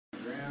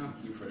now,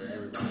 you for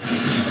everybody.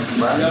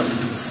 Yep.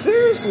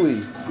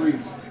 Seriously.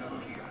 Streets.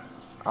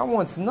 I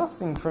want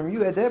nothing from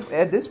you. At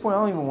this point, I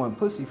don't even want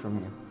pussy from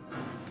you.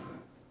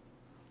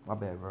 My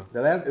bad, bro.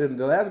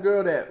 The last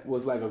girl that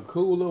was like a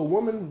cool little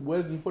woman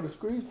wasn't for the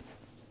streets.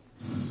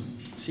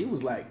 She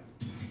was like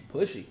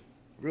pushy,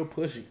 real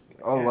pushy.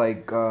 Oh,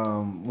 like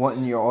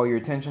wanting all your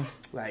attention.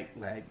 Like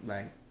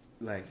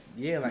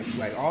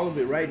all of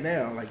it right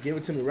now. Like give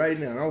it to me right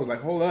now. And I was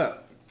like, hold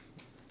up.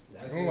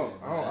 I don't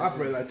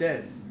operate like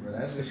that.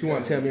 Bro, She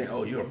want to tell me,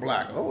 oh, you're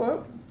black. Oh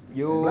well,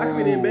 Yo, block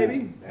me then,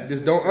 baby.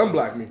 Just don't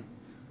unblock me.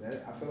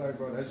 I feel like,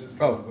 bro, that's just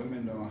because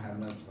women don't have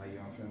nothing. Like, you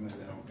know, feel me?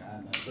 They don't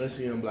got nothing. Let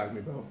she unblock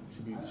me, bro.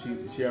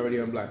 She already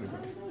unblocked me,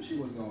 bro. She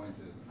was going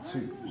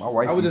to. my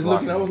wife. I was just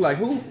looking. I was like,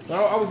 who?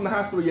 I was in the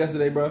hospital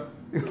yesterday, bro.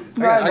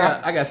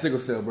 I got sickle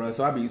cell, bro.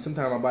 So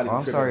sometimes my body.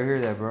 I'm sorry to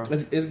hear that, bro.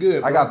 It's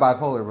good. Bro. I got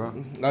bipolar, bro.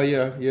 Oh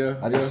yeah.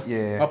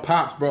 Yeah. My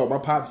pops, bro. My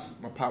pops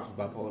was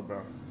bipolar,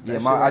 bro. Yeah,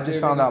 I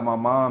just found out my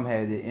mom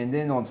had it, and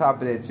then on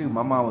top of that too,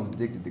 my mom was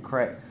addicted to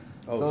crack.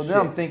 Oh, so shit. then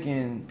I'm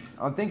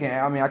thinking.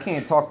 I mean, I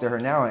can't talk to her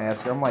now and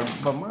ask her. I'm like,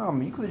 but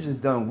mom, you could have just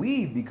done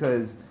weed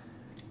because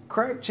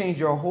crack changed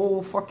your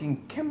whole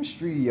fucking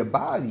chemistry of your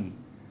body.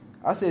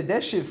 I said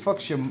that shit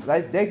fucks your.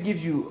 That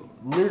gives you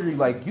literally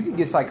like you can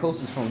get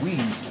psychosis from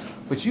weed,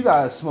 but you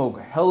gotta smoke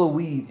hella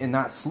weed and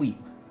not sleep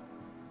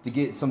to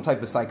get some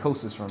type of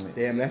psychosis from it.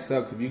 Damn, that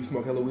sucks. If you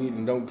smoke hella weed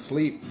and don't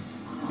sleep,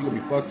 you gonna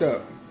be fucked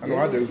up. I know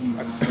I do.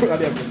 I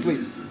be able to sleep.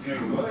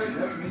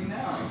 That's me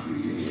now.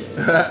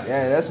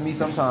 Yeah, that's me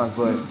sometimes,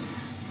 but.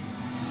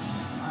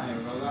 I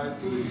ain't gonna lie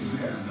to you.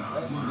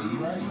 That's me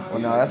right now. Well,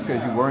 no, that's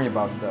because you're worrying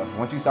about stuff.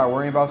 Once you start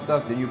worrying about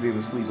stuff, then you'll be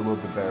able to sleep a little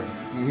bit better.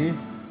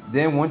 Mm-hmm.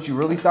 Then once you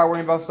really start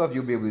worrying about stuff,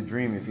 you'll be able to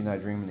dream if you're not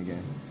dreaming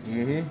again.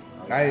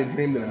 Mm-hmm. I ain't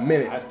dreamed in a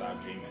minute. I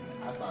stopped dreaming.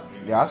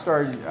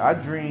 Yeah, I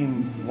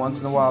dream once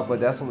in a while, but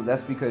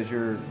that's because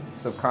you're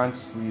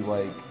subconsciously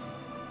like,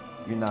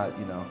 you're not,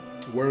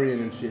 Worrying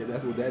and shit.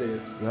 That's what that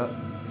is. Yep.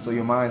 So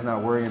your mind's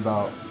not worrying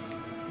about.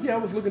 Yeah, I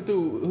was looking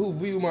through who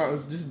view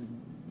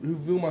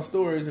my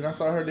stories, and I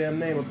saw her damn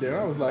name up there,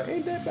 and I was like,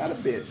 ain't that about a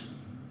bitch?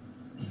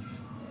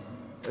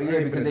 Yeah,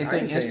 because they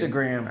think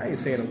Instagram. I ain't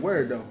saying a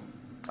word though.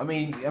 I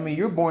mean,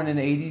 you're born in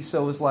the '80s,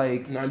 so it's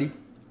like 90,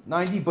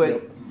 but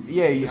yep.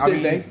 Yeah, I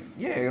mean,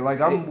 yeah, like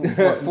I'm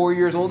what, 4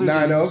 years older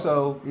than you,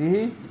 so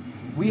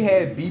we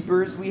had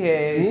beepers, we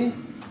had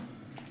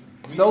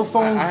cell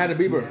phones. I had a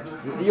beeper.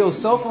 Yo,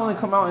 cell phone didn't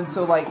come out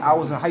until like I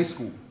was in high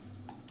school.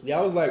 Yeah,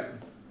 I was like.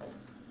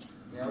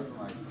 Yeah, I was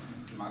like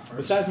my first.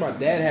 Besides my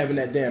dad having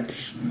that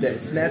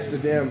that snatched the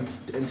damn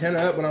antenna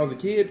up when I was a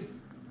kid.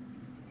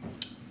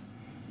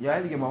 Yeah, I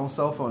had to get my own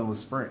cell phone. It was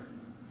Sprint.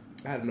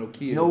 I had a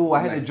Nokia. No, I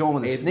had to join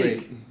with a 8th snake.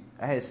 grade.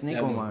 I had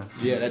Snake on mine.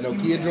 Yeah, that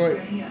Nokia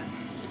joint.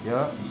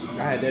 Yeah.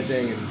 I had that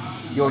thing.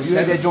 And yo, you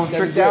had that joint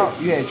tricked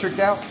out? You had it tricked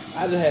out?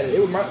 I just had it.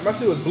 It was my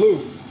shit was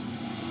blue.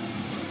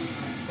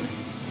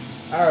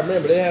 I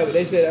remember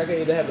they said I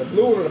could either have the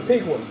blue one or the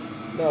pink one.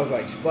 And I was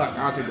like, fuck,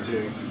 I'll take the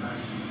blue.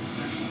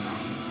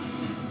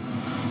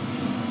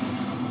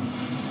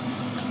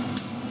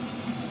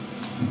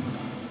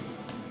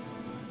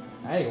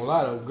 I ain't gonna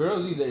lie though,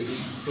 girls these days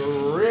be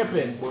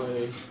tripping,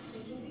 boy.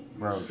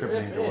 Bro,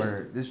 tripping ain't the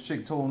word. This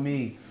chick told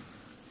me,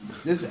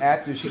 this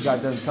after she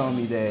got done telling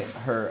me that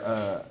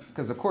her,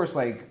 because of course,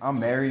 like, I'm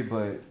married,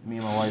 but me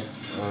and my wife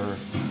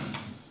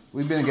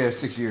we've been together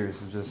 6 years.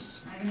 It's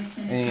just,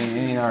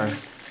 ain't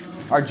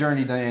our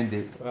journey done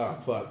ended. Oh,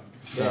 fuck.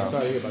 Yeah, I'm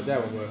sorry to hear about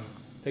that one, bro.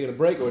 Taking a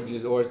break or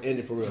it's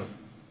ended for real?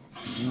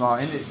 No,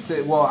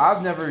 well,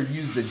 I've never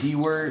used the D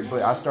word,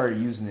 but I started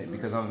using it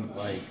because I'm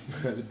like...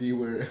 The D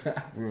word.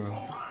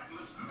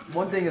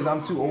 One thing is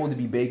I'm too old to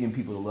be begging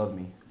people to love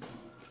me.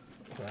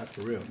 That's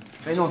for real.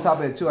 And on top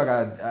of that too,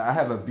 I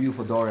have a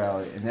beautiful daughter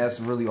out, and that's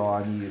really all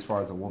I need as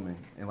far as a woman.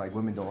 And like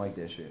women don't like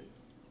that shit.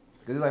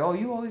 Because they're like, oh,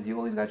 you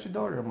always got your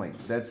daughter. I'm like,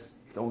 that's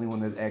the only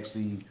one that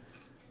actually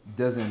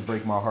doesn't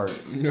break my heart.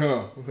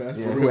 No, that's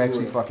for real. Who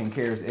actually fucking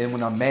cares. And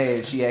when I'm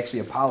mad, she actually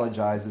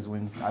apologizes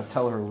when I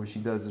tell her what she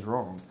does is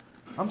wrong.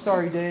 I'm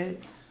sorry, Dad.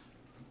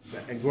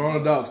 And grown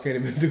adults can't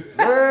even do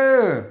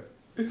that.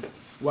 Yeah.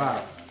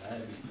 Wow.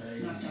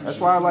 That's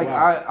why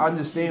I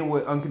understand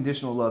what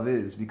unconditional love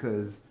is,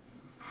 because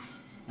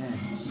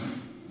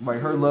like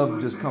her love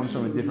just comes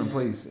from a different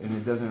place, and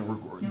it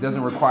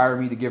doesn't require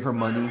me to give her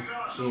money.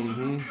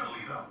 Mm-hmm.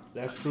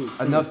 That's true.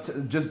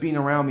 Just being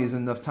around me is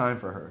enough time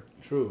for her.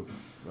 True.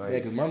 Like, yeah,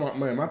 because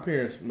my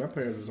parents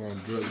was on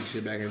drugs and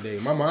shit back in the day.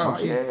 My mom,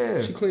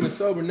 she clean and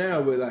sober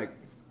now, but like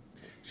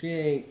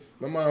she's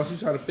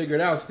trying to figure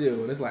it out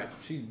still, and it's like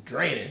she's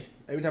draining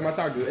every time I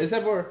talk to her.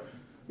 Except for,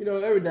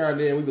 every now and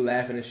then we be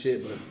laughing and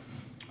shit, but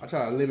I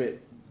try to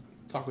limit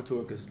talking to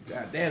her because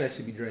goddamn that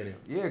should be draining.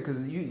 Yeah,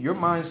 because your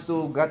mind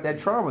still got that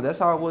trauma. That's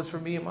how it was for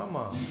me and my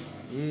mom.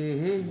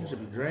 Mm-hmm. It should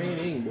be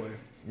draining, boy.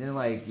 And then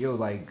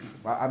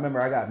I remember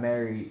I got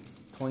married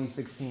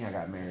 2016. I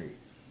got married.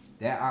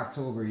 That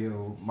October,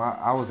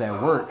 I was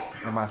at work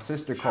and my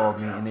sister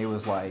called me and they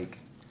was like,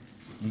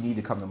 "You need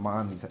to come to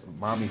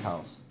mommy's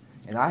house."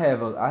 And I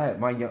had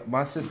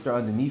my sister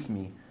underneath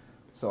me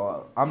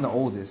So I'm the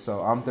oldest.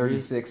 So I'm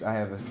 36. I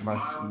have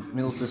my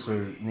middle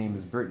sister name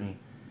is Brittany.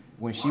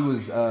 When she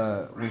was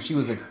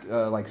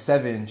like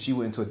 7, she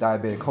went into a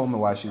diabetic coma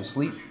while she was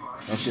asleep.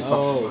 That shit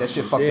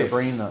fucked her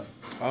brain up.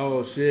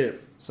 Oh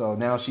shit! So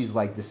now she's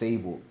like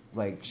disabled.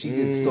 Like she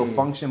can still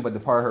function, but the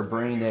part of her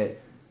brain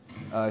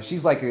that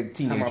she's like a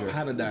teenager. So my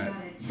partner died.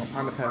 My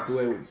partner passed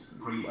away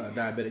from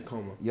diabetic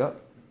coma. Yep.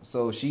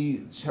 So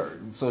she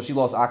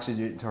lost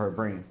oxygen to her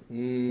brain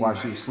while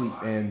she was asleep,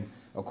 and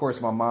of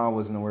course my mom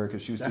wasn't aware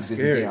because she was too busy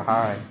getting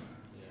high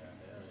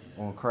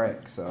on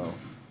crack. So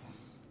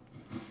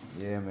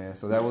yeah, man.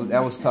 So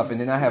that was tough. And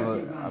then I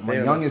have my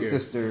youngest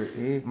sister.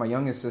 My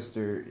youngest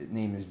sister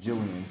name is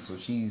Jillian. So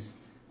she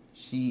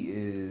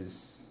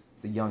is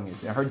the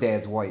youngest, and her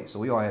dad's white. So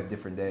we all have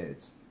different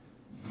dads.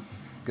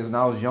 Because when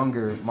I was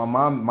younger, my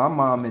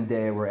mom and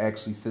dad were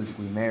actually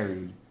physically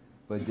married,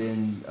 but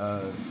then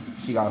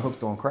she got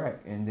hooked on crack,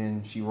 and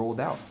then she rolled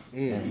out.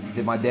 And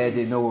then my dad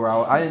didn't know where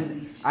I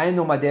didn't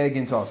know my dad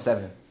again until I was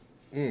 7.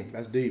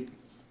 That's deep.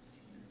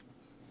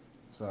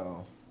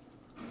 So,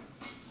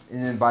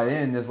 and then by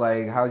then it's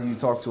like, how do you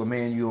talk to a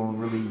man you don't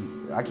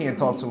really? I can't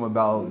talk to him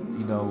about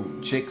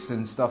chicks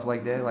and stuff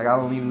like that. Like I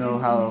don't even know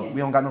how.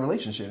 We don't got no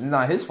relationship. It's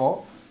not his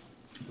fault.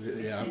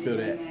 Yeah, I feel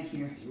that.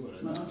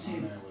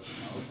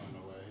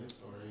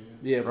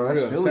 Yeah, bro,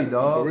 that's Philly,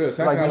 dog. For real.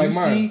 Like when you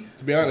see,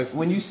 to be honest,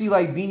 when you see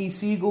like Beanie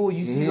Siegel,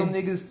 you see them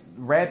niggas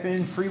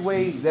rapping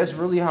Freeway. That's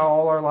really how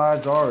all our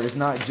lives are. It's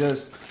not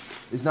just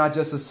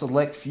a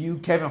select few.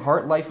 Kevin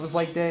Hart life was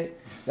like that.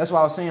 That's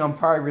why I was saying I'm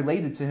probably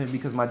related to him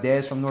because my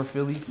dad's from North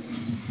Philly.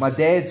 My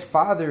dad's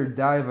father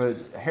died of a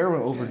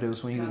heroin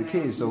overdose when he was a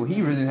kid, so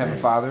he really didn't have a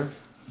father.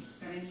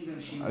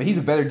 I mean, he's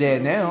a better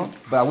dad now,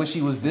 but I wish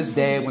he was this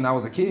dad when I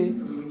was a kid.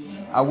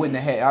 I wouldn't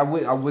have had. I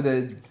would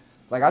have.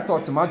 Like, I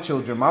talk to my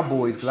children, my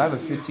boys, because I have a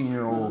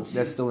 15-year-old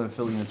that's still in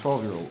Philly and a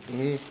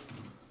 12-year-old.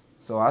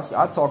 So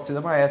I talk to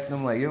them. I ask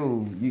them, like,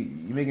 yo,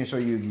 you making sure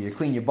you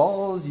clean your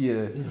balls,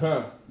 you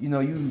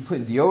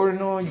putting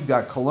deodorant on, you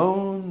got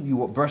cologne,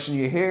 you brushing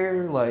your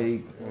hair,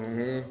 like,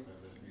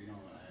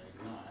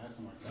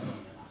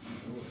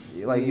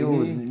 like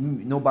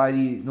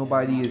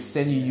nobody is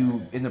sending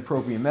you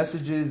inappropriate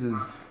messages.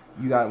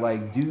 You got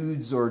like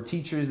dudes or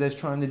teachers that's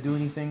trying to do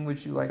anything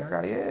with you. Like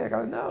I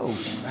gotta know.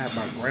 I had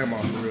my grandma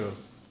for real.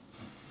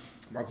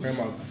 My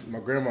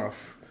grandma,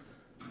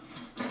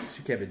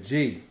 she kept it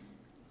G.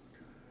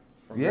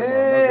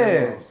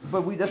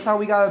 But that's how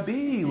we gotta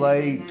be.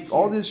 Like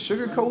all this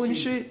sugarcoating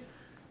shit,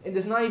 and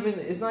it's not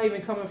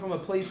even coming from a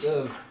place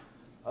of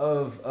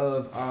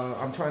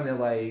I'm trying to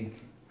like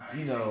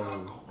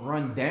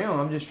run down.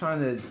 I'm just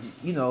trying to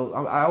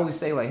I always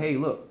say like, hey,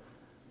 look.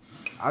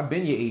 I've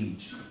been your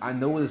age. I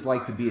know what it's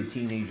like to be a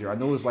teenager. I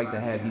know what it's like to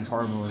have these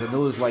hormones. I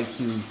know what it's like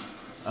to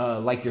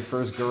like your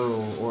first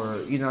girl, or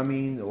you know what I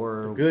mean,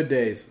 or good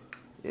days.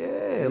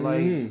 Yeah,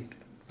 like.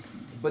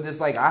 But it's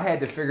like I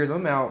had to figure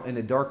them out in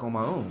the dark on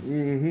my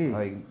own.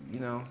 Like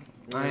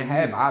I didn't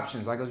have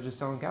options. Like I was just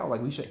telling Cal,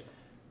 like we should.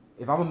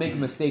 If I'm gonna make a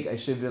mistake, I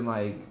should have been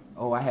like,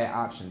 oh, I had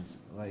options.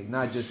 Like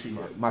not just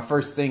my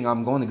first thing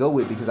I'm going to go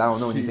with because I don't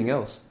know anything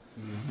else.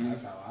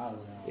 That's how I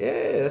went.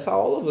 Yeah, that's how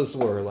all of us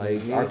were.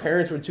 Like, our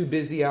parents were too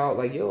busy out.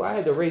 Like, I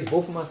had to raise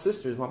both of my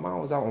sisters. My mom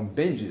was out on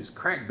binges,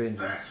 crack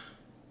binges.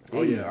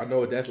 Oh, yeah, I know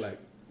what that's like.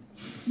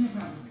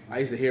 I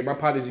used to hear my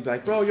partners be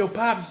like, bro, your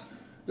pops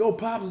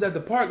was at the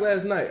park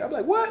last night. I'm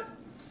like, what?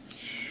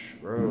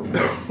 Bro, yeah,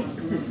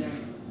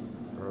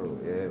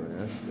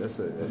 man.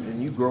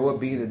 And you grow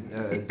up being an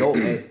adult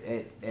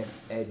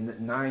at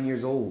 9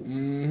 years old.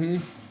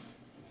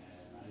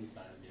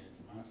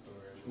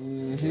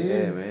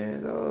 Yeah,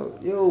 man.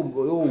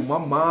 Yo,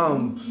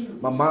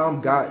 my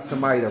mom got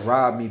somebody to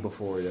rob me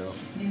before, though.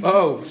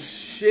 Oh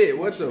shit!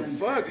 What the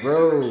fuck,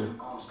 bro?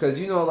 Cause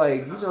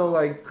like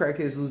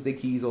crackheads lose their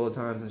keys all the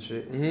times and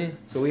shit.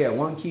 So we had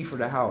one key for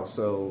the house.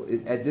 So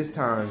at this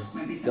time,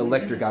 the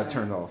electric got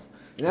turned off.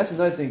 And that's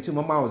another thing too.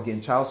 My mom was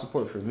getting child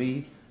support from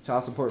me,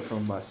 child support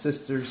from my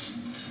sisters.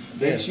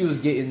 Then she was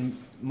getting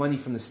money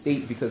from the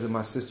state because of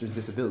my sister's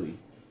disability.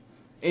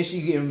 And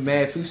she getting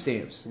mad food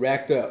stamps.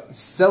 Racked up.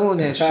 Selling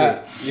that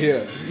shit.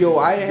 Yeah. Yo,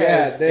 I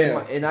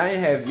didn't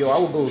have, I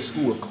would go to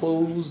school with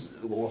clothes,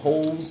 with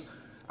holes.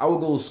 I would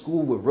go to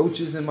school with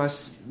roaches in my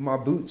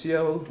boots,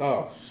 yo.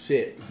 Oh,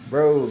 shit.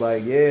 Bro,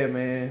 like, yeah,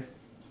 man.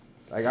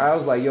 Like, I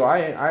was like, yo, I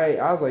ain't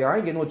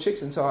getting no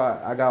chicks until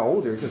I got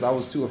older because I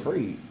was too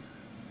afraid.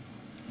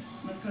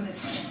 Let's go this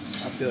way.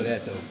 I feel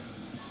that, though.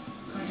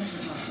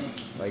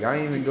 Like, I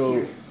ain't even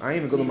go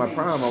to my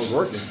prime. I was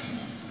working.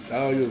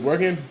 Oh, you was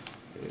working?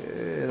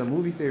 Yeah, in a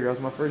movie theater. That was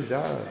my first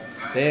job.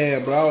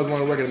 Damn, bro. I always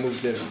wanted to work at a movie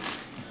theater.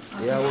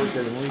 Yeah, I worked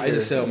at a movie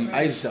theater.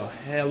 I used to sell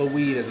hella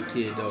weed as a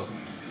kid, though.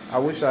 I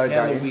wish I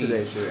got into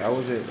that shit. I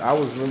was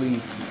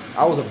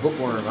a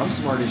bookworm. I'm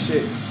smart as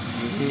shit.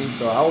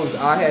 So I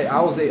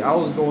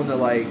was going to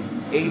like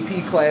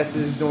AP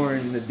classes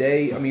during the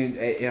day. I mean,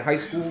 in high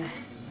school,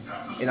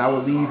 and I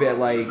would leave at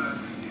like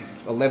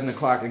 11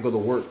 o'clock and go to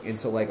work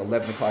until like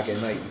 11 o'clock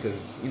at night because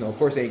of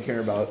course they ain't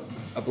caring about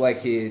a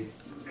black kid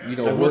you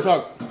know, Like, we'll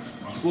talk.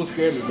 School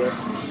scared me, bro.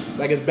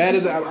 Like, as bad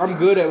as I'm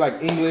good at,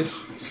 like, English,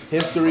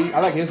 history.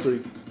 I like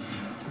history.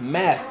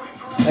 Math.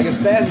 Like, as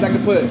fast as I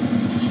can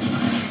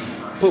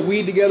put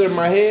weed together in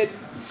my head,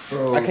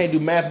 bro, I can't do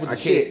math with the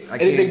shit.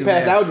 Anything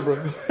past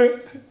algebra.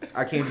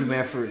 I can't do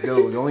math for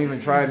yo. Don't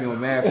even try me on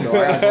math though.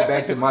 I gotta go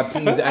back to my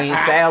P's Aunt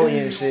Sally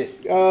and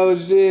shit. Oh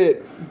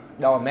shit.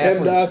 No, math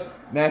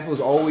was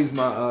always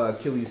my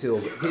Achilles heel.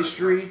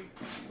 History,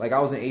 like I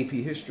was in AP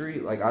history.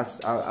 Like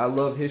I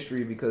love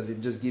history because it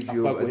just gives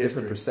you a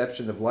different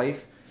perception of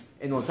life.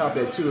 And on top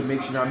of that too, it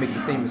makes you not make the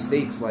same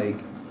mistakes. Like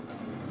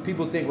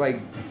people think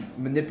like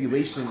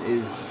manipulation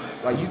is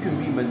like you can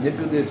be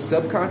manipulative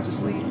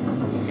subconsciously,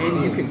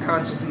 and you can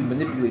consciously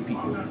manipulate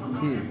people.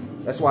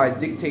 That's why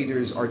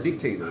dictators are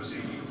dictators.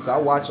 So I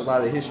watch a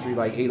lot of history,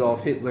 like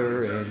Adolf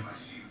Hitler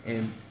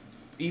and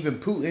even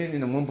Putin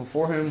and the one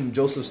before him,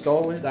 Joseph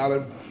Stalin.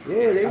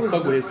 Yeah, they was.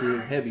 Fuck with history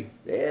heavy.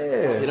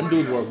 Yeah, them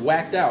dudes were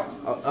whacked out.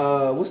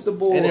 What's the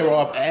boy? And they were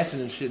off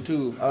acid and shit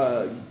too.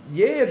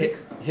 Yeah,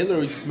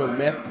 Hitler used to smoke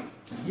meth.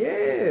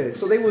 Yeah,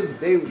 so they had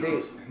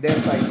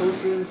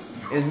psychosis,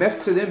 and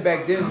meth to them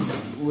back then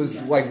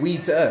was like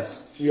weed to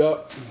us.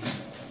 Yup.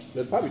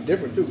 That's probably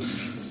different too.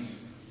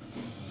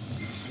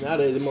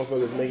 Nowadays, the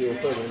motherfuckers make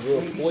it fucking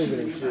real poison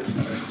and shit.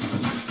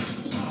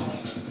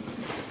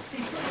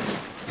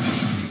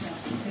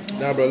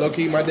 Nah, bro, low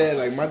key, my dad,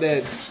 man,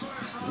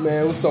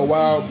 it was so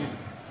wild.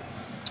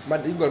 You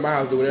can go to my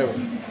house, do whatever.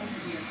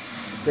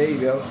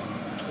 Save, yo.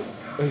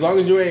 As long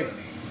as you ain't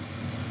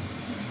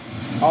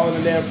all in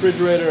the damn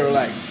refrigerator or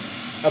like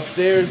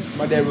upstairs,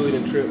 my dad really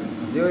didn't trip.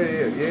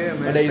 Yeah,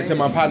 man. My dad used to tell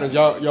my partners,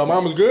 y'all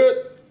mama's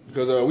good?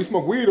 Because we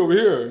smoke weed over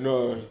here.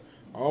 No,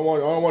 I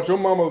don't want your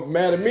mama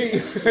mad at me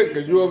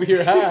because you over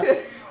here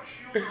high.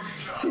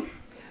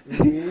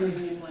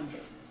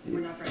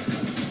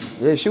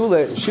 Yeah, she would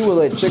let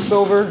chicks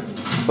over,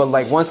 but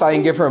like once I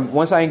didn't give her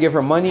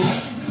money,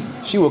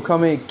 she would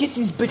come in, get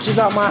these bitches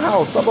out my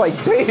house. I'm like,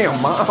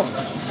 damn, mom.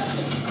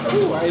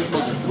 Ooh, I ain't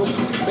smoking Swift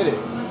in a minute.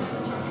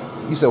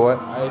 You said what?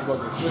 I ain't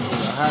smoking Swift in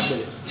a hot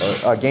minute.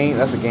 A game?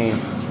 That's a game.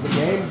 The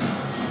game?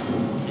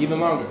 Even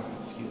longer.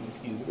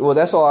 Well,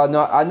 that's all I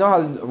know. I know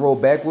how to roll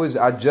backwards.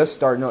 I just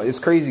start. No, it's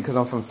crazy because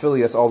I'm from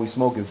Philly. That's all we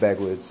smoke is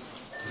backwards.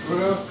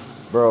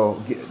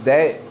 Bro,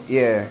 that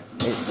yeah,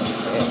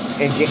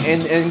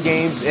 and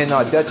games and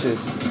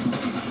Dutchess.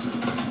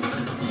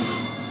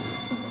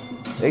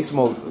 They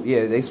smoke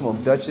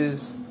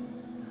Dutchess,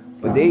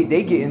 but they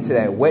get into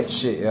that wet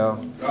shit, yo.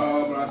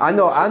 I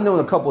know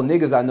a couple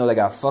niggas I know that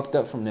got fucked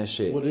up from that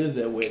shit. What is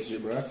that wet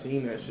shit, bro? I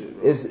seen that shit,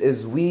 bro.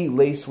 It's weed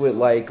laced with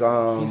like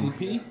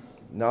PCP?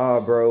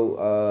 Nah,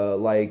 bro.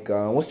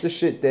 What's the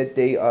shit that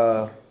they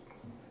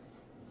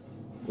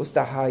what's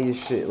the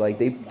highest shit? Like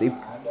they I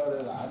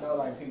know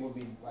like people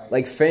be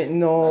like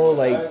fentanyl,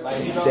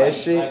 that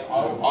shit.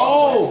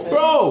 Oh,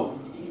 bro.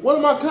 One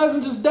of my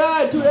cousins just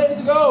died 2 days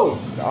ago.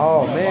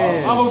 Oh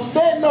man. I was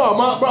fentanyl,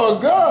 my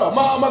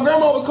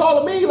grandma was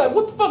calling me like,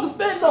 what the fuck is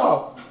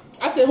fentanyl?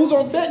 I said, who's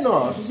on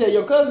fentanyl? She said,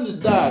 your cousin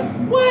just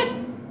died. What?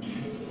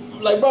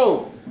 Like,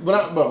 bro,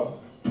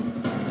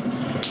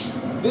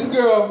 this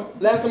girl,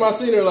 last time I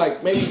seen her,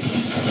 like maybe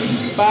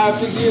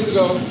 5-6 years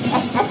ago, I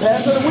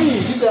passed her the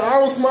weed. She said, I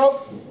don't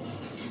smoke.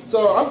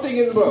 So I'm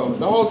thinking, bro,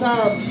 the whole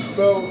time she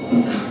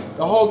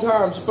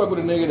fucked with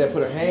a nigga that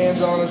put her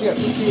hands on her. She got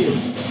 2 kids,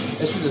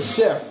 and she's a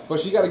chef, but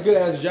she got a good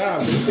ass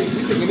job. So you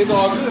thinking it's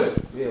all good.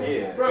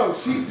 Yeah. Bro,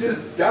 she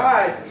just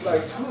died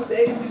like 2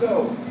 days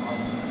ago.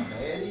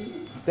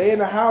 They in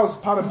the house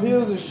popping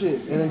pills and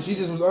shit, and then she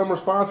just was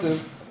unresponsive.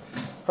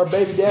 Her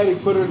baby daddy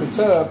put her in the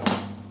tub,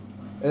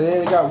 and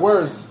then it got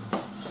worse.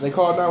 They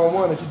called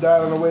 911, and she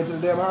died on her way to the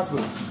damn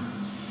hospital.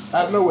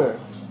 Out of nowhere.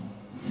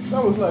 I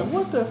was like,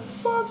 what the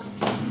fuck?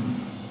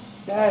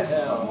 That's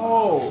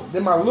oh.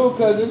 Then my little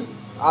cousin,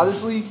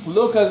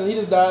 he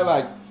just died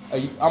like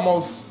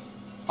almost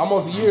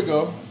a year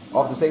ago.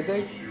 Off the same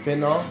thing?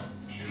 Fentanyl.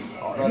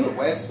 Bro, the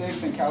wet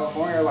sticks in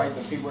California are like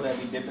the people that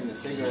be dipping the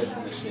cigarettes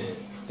in the shit.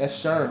 That's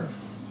Sherm.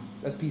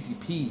 That's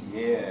PCP.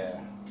 Yeah.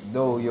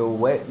 No,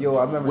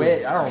 I remember.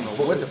 Wet, I don't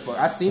know what the fuck.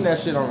 I seen that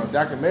shit on a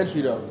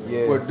documentary though.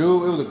 Yeah. Where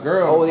dude, it was a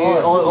girl. Oh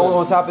yeah.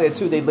 On top of that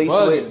too, they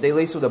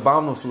lace with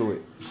abominable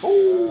fluid.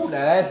 Ooh,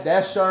 now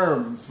that's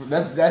Sherm.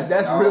 That's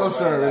real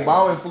Sherm. Like,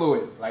 embalming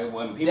fluid. Like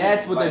when people.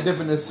 That's what they're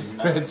dipping the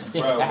cigarettes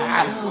in. Bro,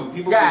 when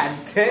people God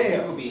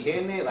damn. People be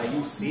hitting it, like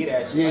you see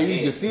that shit. Yeah, like, you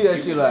can see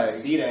that shit like.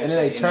 And then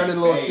they turn it a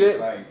little shit.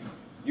 Like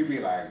you be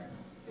like,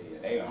 yeah,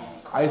 they on.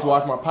 I used to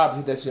watch my pops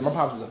hit that shit. My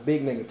pops was a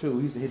big nigga too.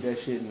 He used to hit that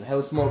shit and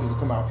hell smoke used to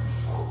come out.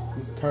 He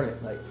used to turn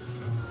it like.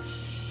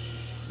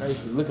 I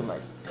used to be looking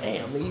like,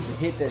 damn, he used to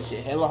hit that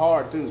shit hella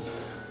hard too.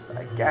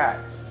 Like, God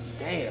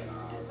damn.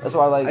 That's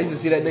why I used to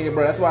see that nigga,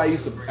 bro. That's why I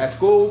used to, at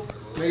school,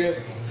 nigga,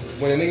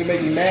 when a nigga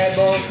make me mad,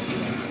 bro,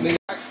 nigga,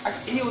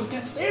 he was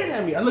kept staring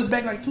at me. I looked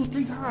back like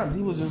 2-3 times.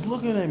 He was just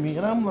looking at me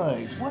and I'm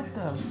like, what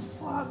the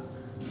fuck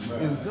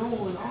is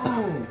going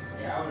on?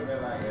 Yeah, I would have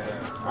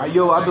been like,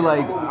 yo, I'd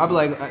be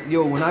like,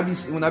 yo, when I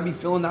be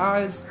feeling the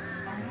eyes,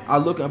 I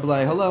be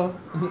like, hello.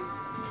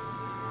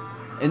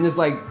 And it's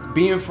like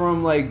being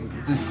from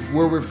like this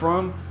where we're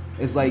from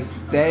is like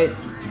that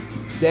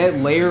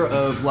layer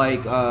of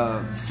like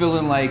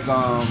feeling like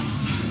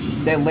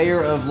that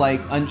layer of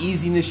like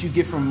uneasiness you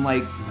get from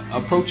like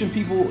approaching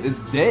people is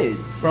dead,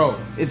 bro.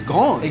 It's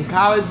gone in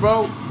college,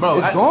 bro.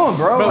 It's gone,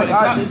 bro.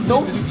 Like, it's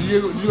no. Did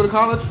you go to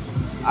college?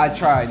 I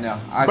tried. No,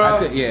 I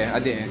could. Yeah, I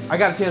didn't. I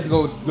got a chance to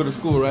go to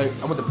school, right?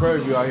 I went to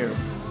Prairie View out here.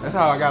 That's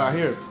how I got out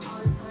here.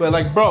 But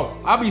like, bro,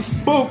 I be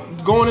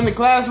spooked going into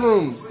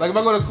classrooms. Like if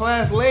I go to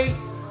class late,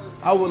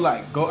 I would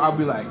like go. I'll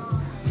be like,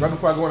 right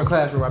before I go in the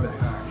classroom, I'll be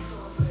like, all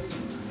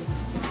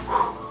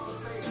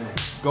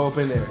right, go up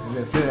in there and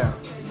then sit down.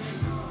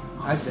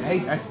 I said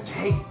hate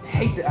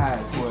the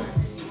eyes, boy.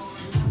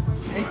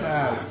 Hate the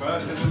eyes.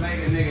 Does it make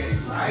a nigga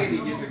anxiety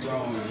get to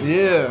growing?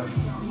 Yeah.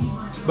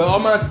 But all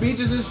my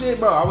speeches and shit,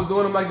 bro, I was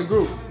doing them like the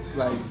group.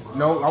 Like,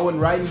 no, I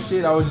wasn't writing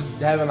shit. I was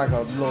just having like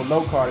a little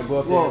note card and go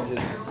up there and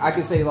just. I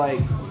can say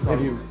like,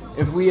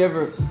 if we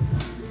ever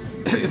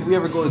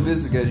go to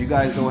business together, you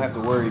guys don't have to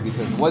worry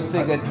because the one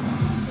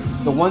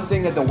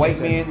thing that the white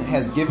man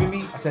has given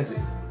me. I sent it.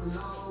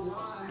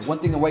 The one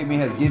thing the white man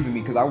has given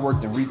me because I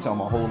worked in retail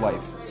my whole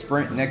life: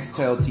 Sprint,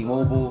 Nextel,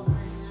 T-Mobile,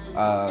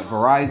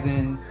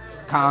 Verizon,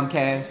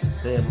 Comcast.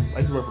 Damn, I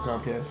used to work for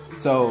Comcast.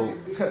 So,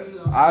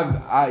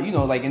 I you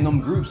know, like in them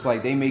groups,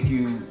 like they make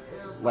you,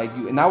 like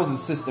you, and I was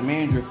assistant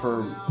manager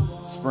for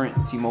Sprint,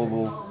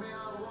 T-Mobile,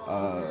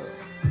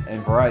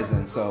 and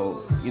Verizon.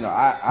 So, you know,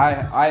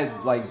 I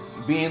like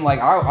being like,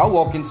 I'll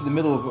walk into the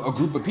middle of a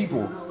group of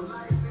people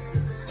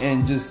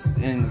and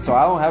so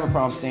I don't have a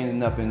problem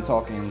standing up and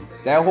talking.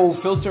 That whole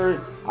filter,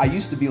 I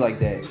used to be like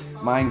that.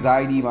 My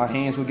anxiety, my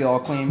hands would get all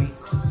clammy.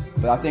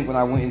 But I think when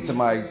I went into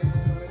my,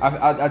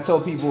 I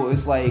tell people,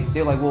 it's like,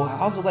 they're like, well,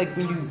 how's it like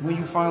when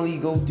you finally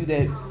go do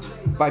that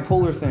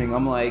bipolar thing?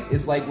 I'm like,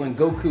 it's like when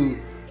Goku,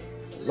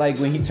 like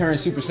when he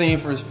turned Super Saiyan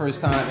for his first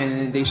time and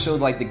then they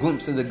showed like the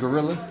glimpse of the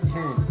gorilla.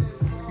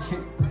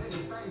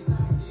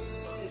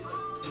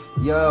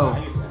 Yo.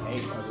 I used to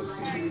hate public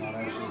speaking, all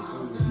that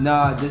shit too.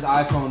 Nah, this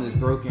iPhone is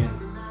broken.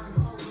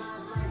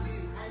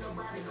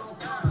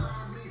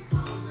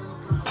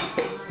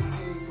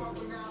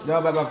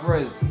 Yo, by my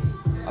friends.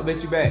 I'll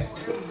bet you back.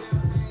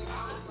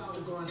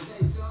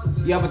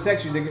 Yeah, I'm gonna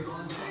text you, nigga.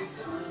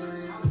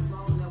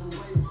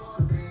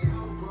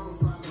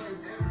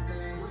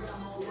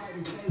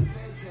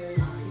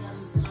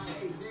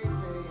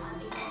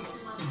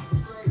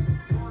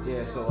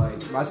 Yeah, so like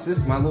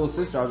my little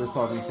sister I was just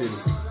talking to,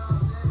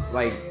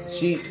 like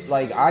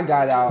I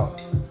got out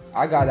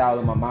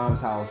of my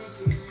mom's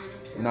house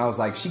and I was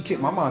like,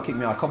 my mom kicked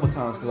me out a couple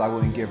times because I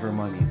wouldn't give her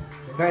money.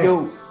 Damn.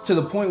 Yo, to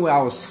the point where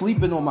I was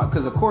sleeping on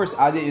because of course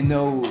I didn't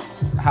know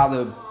how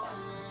to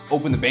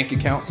open the bank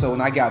account, so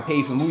when I got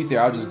paid from the movie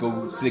theater, I'll just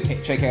go to the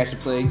check casher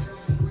place,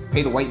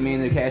 pay the white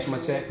man to cash my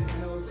check.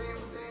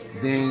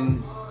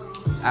 Then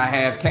I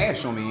have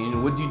cash on me,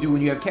 and what do you do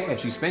when you have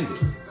cash? You spend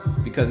it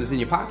because it's in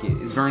your pocket.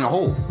 It's burning a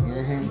hole.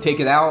 Mm-hmm. You take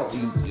it out,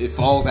 it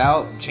falls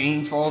out,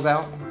 change falls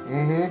out.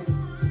 Mm-hmm.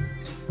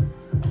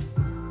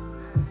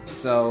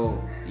 So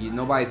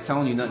nobody's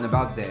telling you nothing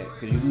about that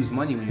because you lose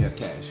money when you have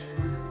cash.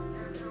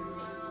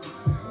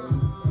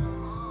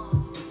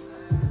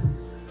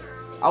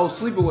 I was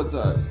sleeping with you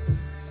know,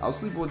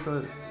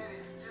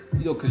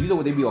 because you know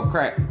what they be on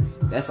crack.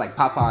 That's like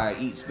Popeye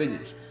eat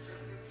spinach.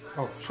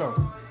 Oh, for sure.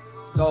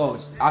 Dog,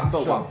 I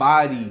felt my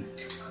body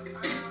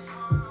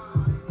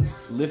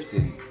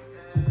lifting.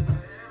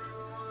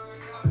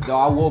 Dog,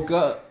 I woke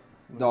up.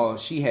 Dog,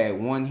 she had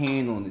one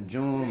hand on the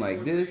joint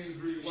like this.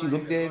 She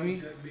looked at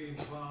me.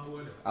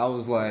 I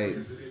was like,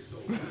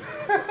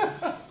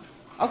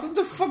 what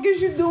the fuck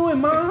is you doing,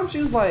 Mom?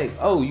 She was like,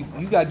 oh,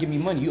 you gotta give me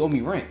money. You owe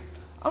me rent.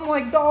 I'm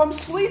like, dog, I'm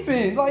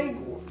sleeping. Like,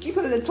 you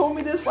could have told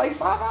me this like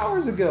 5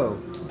 hours ago.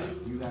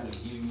 You gotta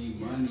give me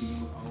money,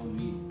 you owe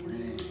me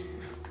rent.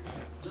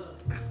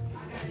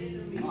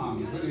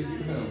 Mom, what are you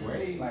gonna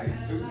wait?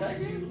 Like 2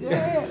 seconds?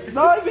 Yeah,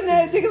 not even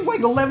that. I think it's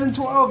like 11,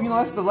 12. You know,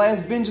 that's the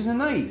last binge of the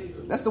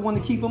night. That's the one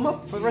to keep them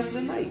up for the rest of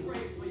the night.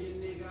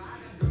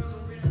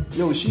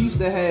 Yo, she used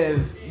to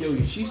have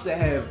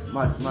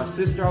my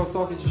sister I was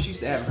talking to, she used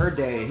to have her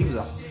dad. He was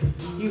a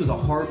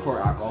hardcore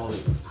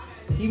alcoholic.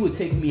 He would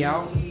take me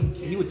out. I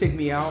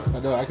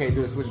know, I can't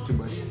do this with you too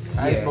much.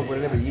 I ain't smoked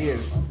with him in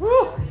years.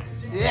 Woo!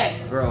 Yeah.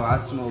 Bro, I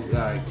smoked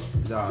like,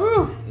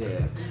 dog.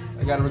 Yeah.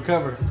 I gotta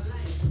recover.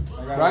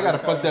 I got a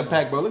fucked up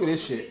pack, bro. Look at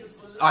this shit.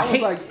 I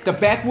hate like the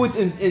backwoods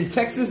in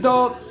Texas,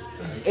 dog.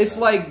 It's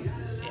like,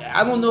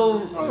 I don't know.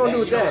 What I'm gonna do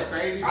with that?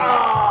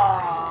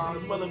 Ah,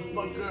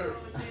 motherfucker.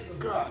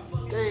 God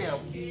damn.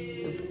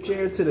 The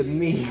chair to the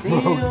knee,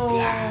 bro.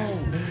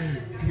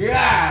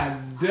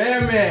 God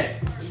damn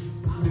it.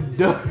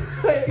 God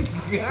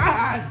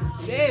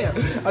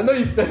damn. I know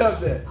you felt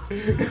that.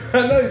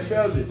 I know you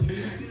felt it. God.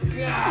 You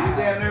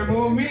damn near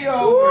moved me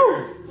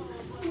over.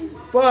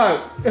 Fuck.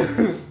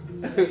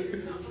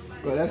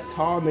 Bro, that's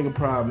tall nigga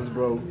problems,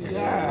 bro.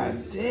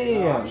 God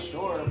damn. I'm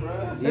short,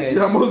 bro. That shit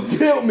almost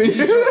killed me.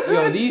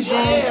 Yo, these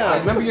joints,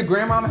 like, remember your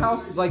grandma's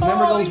house? Like,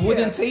 remember those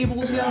wooden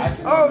tables,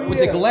 yo? With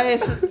the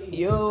glass?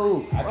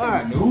 Yo. I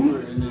can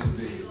maneuver in this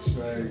bitch.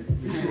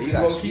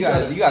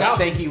 You got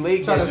stanky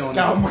leg Trying that to joint.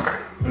 scout my.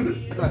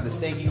 You got the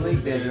stanky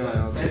leg that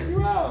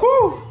joint.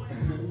 Woo!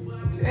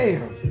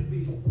 Damn.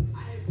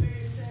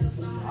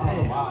 I don't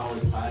know why I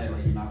always tired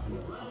like you're not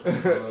gonna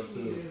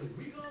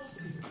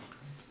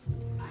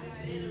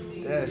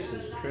That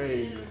shit's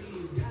crazy.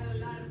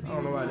 I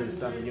don't know why I didn't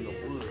stop and get no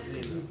woods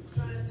either.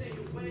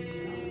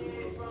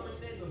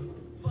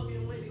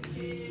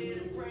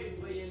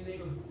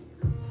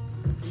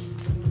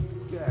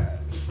 God.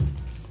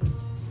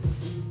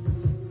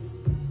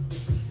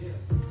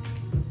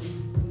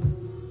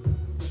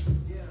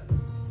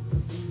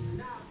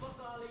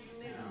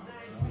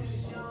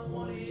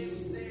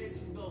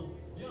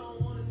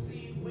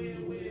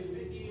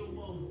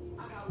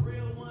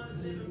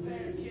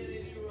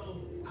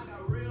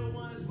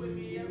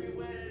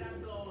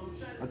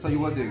 I tell you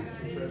what,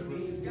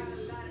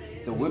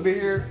 the women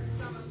here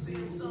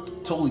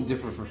totally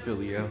different from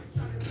Philly, yo.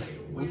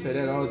 We say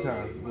that all the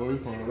time. Where we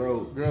from?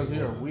 Road. Girls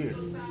here are weird.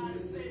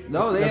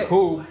 No, They're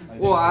cool.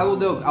 Well, I don't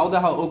know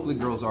how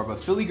Oakland girls are, but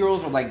Philly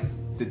girls are like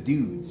the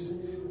dudes.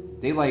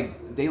 They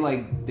like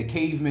the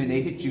cavemen.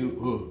 They hit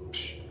you,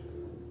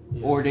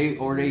 Yeah. or they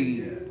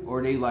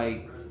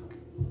like,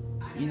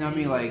 you know what I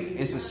mean? Like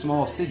it's a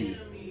small city,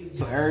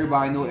 so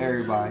everybody know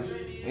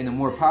everybody, and the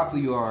more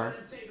popular you are,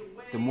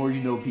 the more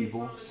you know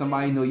people.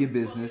 Somebody know your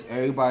business.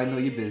 Everybody know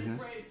your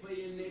business.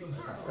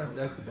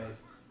 That's the basics.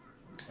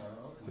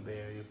 That's the Bay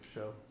Area for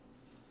sure.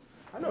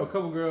 I know a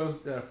couple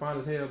girls that are fine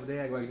as hell, but they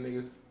act like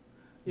niggas.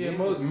 Yeah,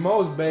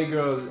 most Bay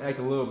girls act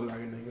a little bit like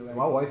a nigga. Like,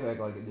 My wife act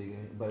like a nigga,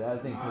 but I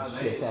think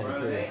she's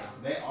Sagittarius.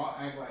 They all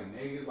act like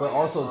niggas. But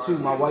also too,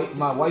 my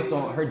wife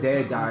don't. Her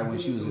dad died when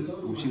she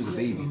was a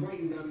baby,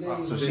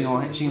 so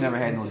she never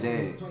had no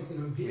dad.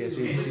 Yeah,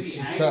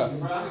 she tough.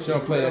 She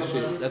don't play that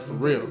shit. That's for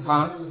real.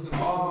 Huh?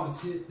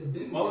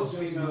 Most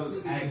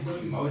females act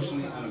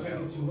emotionally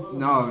unavailable.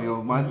 No,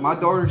 yo, my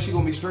daughter, she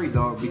gonna be straight,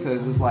 dog,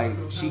 because it's like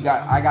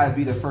I gotta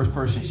be the first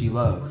person she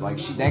loves. Like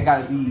that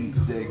gotta be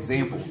the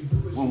example.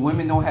 When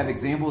women don't have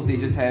examples, they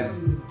just have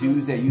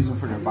dudes that use them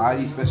for their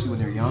body, especially when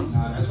they're young.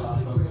 Nah, that's why I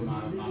fuck with my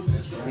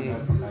best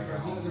friend from back at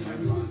home.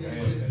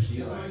 Because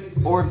she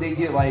like. Or if they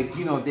get like,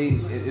 you know,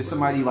 if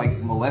somebody like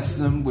molests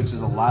them, which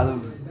is a lot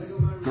of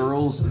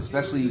girls,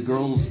 especially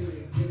girls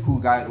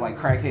who got like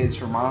crackheads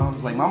for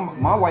moms. Like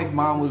my wife's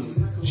mom was,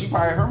 she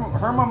probably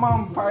my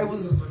mom probably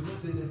was,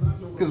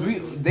 because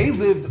they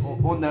lived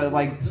on the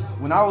like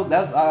when I was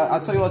I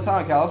tell you all the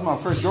time, Cal, that was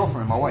my first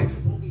girlfriend, my wife.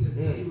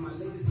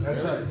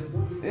 That's right.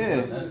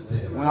 Yeah,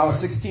 when I was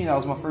 16, that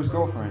was my first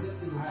girlfriend,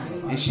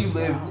 and she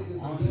lived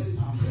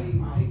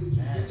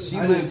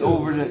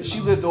over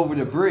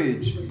the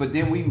bridge. But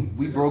then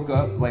we broke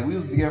up. Like we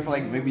was together for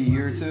like maybe a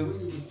year or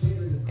two,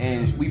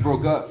 and we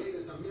broke up.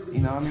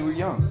 You know, I mean, we're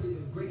young.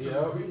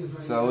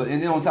 Yep. So,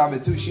 and then on top of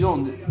it too, she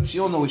don't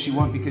know what she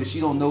want because she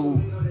don't know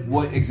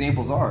what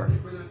examples are.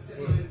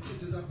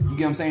 You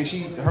get what I'm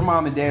saying? Her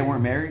mom and dad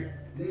weren't married,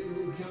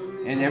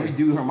 and every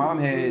dude her mom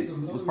had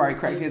was probably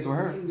crackheads with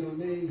her.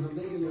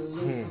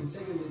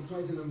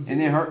 And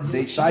then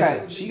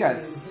she got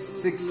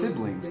 6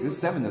 siblings. There's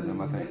 7 of them,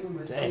 I think.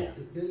 Damn.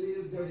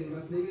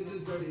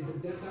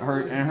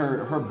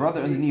 Her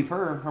brother underneath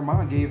her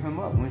mom gave him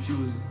up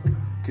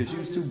because she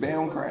was too bad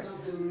on crack.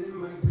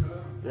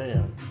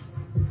 Damn.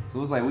 So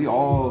it was like we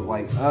all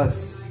like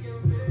us,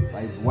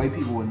 like white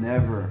people would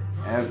never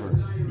ever.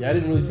 Yeah, I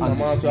didn't really see my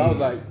mom, so I was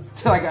like,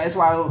 that's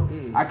why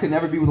I could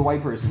never be with a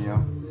white person,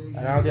 yo.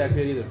 And I don't think I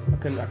could either.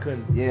 I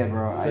couldn't. Yeah,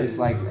 bro. It's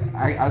like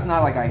it's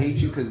not like I hate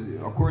you because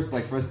of course,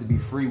 like for us to be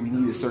free, we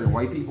needed certain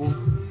white people.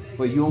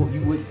 But you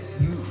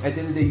at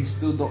the end of the day,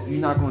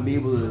 you're not going to be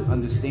able to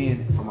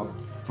understand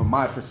from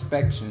my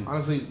perspective.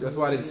 Honestly, that's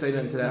why I didn't say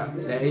nothing to that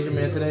Asian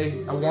man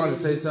today. I wanted to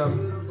say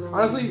something.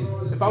 Honestly,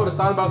 if I would have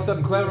thought about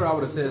something clever, I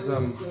would have said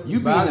something. You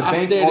be in the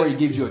bank or he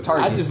gives you a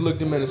target. I just looked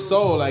him in the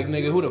soul like,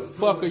 nigga, who the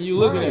fuck are you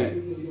looking at?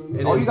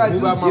 And all you gotta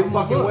do is give him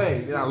a fucking look.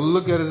 way. Then I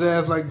look at his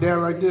ass like that,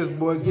 like this,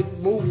 boy.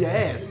 Move your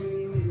ass.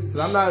 Cause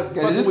I'm not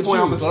fucking at this with point,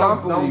 you. I'm So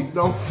stomping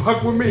don't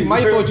fuck with me. You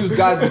might thought you was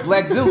God's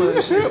Blackzilla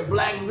and shit.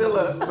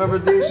 Blackzilla. Remember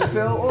Dave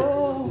Chappelle?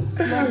 Oh,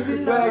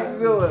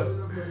 Blackzilla.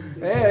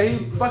 Yeah,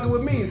 he fucking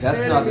with me.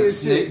 That's not the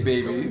snake,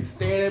 baby.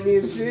 Staring at me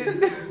and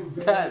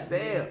shit. God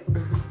damn.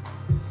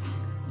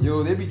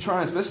 Yo, they be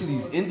trying, especially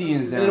these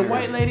Indians down And the there.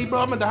 white lady,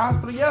 bro, I'm at the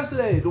hospital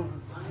yesterday.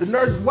 The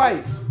nurse is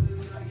white.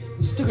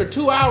 She took her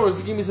 2 hours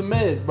to give me some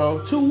meds,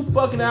 bro. 2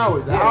 fucking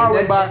hours. An hour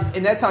went by.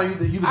 In that time,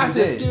 you I was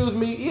said, dead. excuse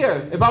me, yeah.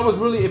 Look,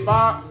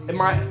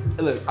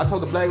 I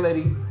told the black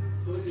lady,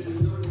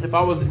 if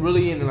I was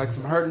really in like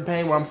some hurting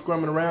pain where I'm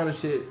scrumming around and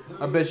shit,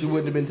 I bet she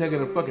wouldn't have been taking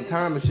her fucking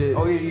time and shit.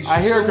 Oh yeah,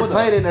 I hear her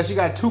complaining that she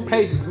got 2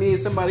 patients, me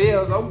and somebody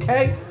else.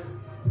 Okay.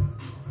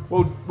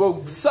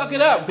 Well, suck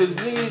it up, cause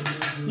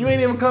you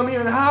ain't even come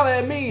here and holler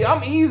at me.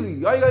 I'm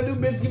easy. All you gotta do,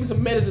 bitch, give me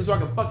some medicine so I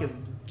can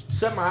fucking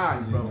shut my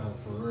eyes, bro. Yeah,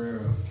 for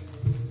real.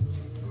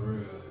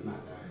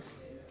 Not that.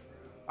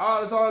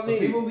 Oh, that's all I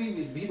need.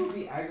 People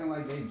be acting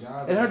like they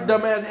job. And her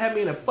dumb ass had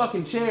me in a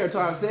fucking chair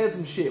until I said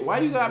some shit. Why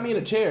you got me in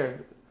a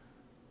chair?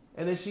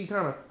 And then she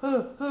kind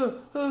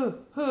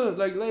of,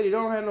 like, lady,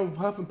 don't have no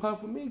huff and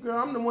puff with me, girl.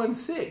 I'm the one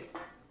sick.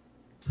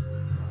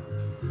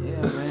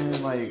 Yeah,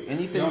 man, like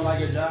anything. You don't like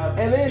your job?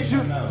 And then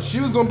she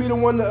was gonna be the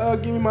one to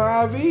give me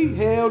my IV.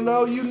 Hell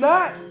no, you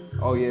not.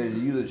 Oh yeah,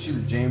 she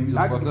the jam you the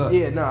fuck up.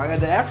 Yeah, no, I got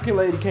the African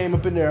lady came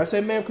up in there. I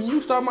said, ma'am, can you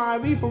start my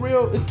IV for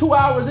real? It's 2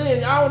 hours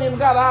in. I don't even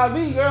got an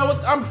IV,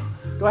 girl. I'm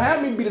gonna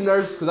have me be the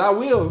nurse, cause I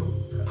will.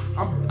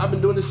 I've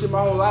been doing this shit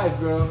my whole life,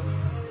 girl.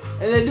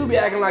 And they do be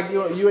acting like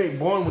you ain't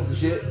born with the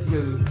shit.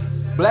 Cause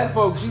black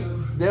folks,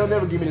 they'll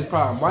never give me this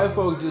problem. White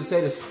folks just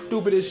say the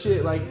stupidest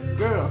shit. Like,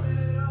 girl,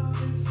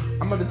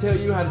 I'm about to tell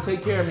you how to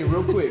take care of me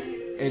real quick,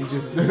 and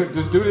just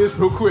do this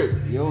real quick.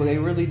 Yo, they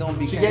really don't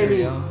be. She gave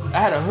me. I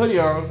had a hoodie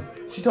on.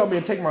 She told me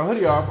to take my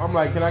hoodie off. I'm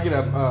like, can I get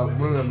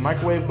one of the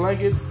microwave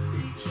blankets?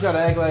 She tried to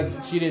act like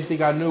she didn't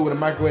think I knew what a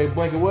microwave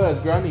blanket was.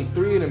 Girl, I need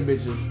 3 of them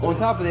bitches. On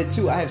top of that,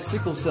 too, I have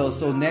sickle cell,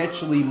 so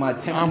naturally my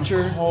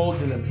temperature. I'm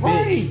cold in a bitch.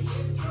 Right.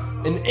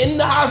 And in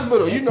the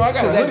hospital, you know, I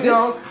got a hoodie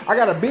on. I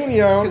got a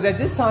beanie on. Because at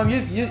this time,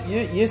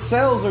 your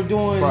cells are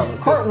doing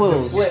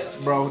cartwheels. The flips,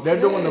 bro. They're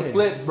doing the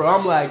flips, bro.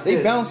 I'm like,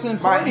 they bouncing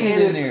my parties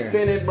hand in is there.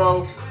 spinning,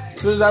 bro. As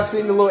soon as I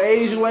seen the little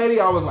Asian lady,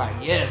 I was like,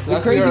 yes. The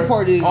crazy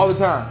part is all the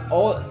time.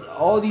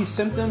 All these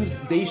symptoms,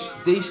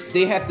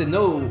 they have to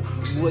know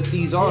what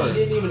these are. He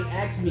didn't even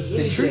ask me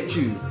anything. To treat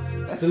you.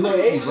 That's the little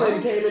Asian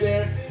lady came in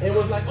there and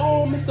was like,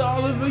 oh, Mr.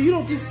 Oliver, you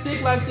don't get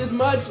sick like this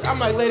much. I'm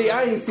like, lady,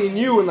 I ain't seen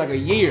you in like a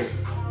year.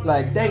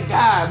 Like, thank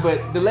God.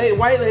 But the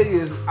white lady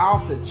is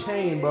off the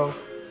chain, bro.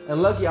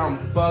 And lucky I'm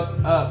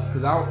fucked up.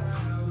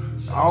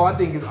 Because all I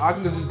think is I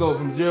can just go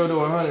from 0 to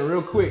 100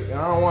 real quick. And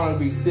I don't want to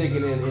be sick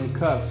and in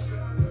cuffs.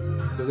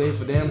 Because they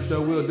for damn sure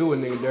will do a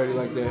nigga dirty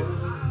like that.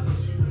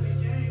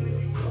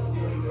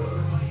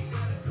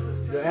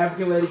 The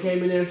African lady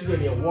came in there. She gave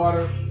me a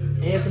water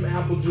and some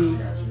apple juice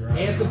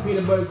and some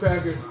peanut butter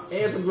crackers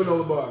and some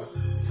granola bars.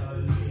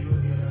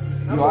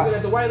 I'm looking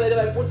at the white lady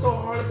like, what's so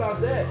hard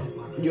about that?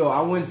 Yo,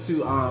 I went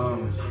to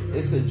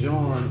it's a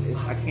John.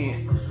 I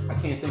can't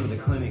think of the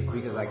clinic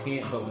because I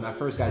can't. But when I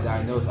first got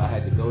diagnosed, I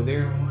had to go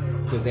there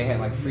because they had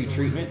like free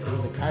treatment. It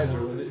was a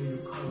Kaiser, was it?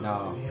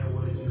 No,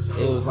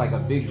 it was like a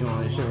big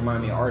John. It should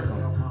remind me of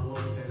Arkham.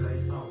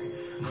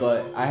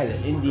 But I had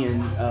an Indian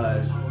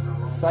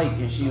psych,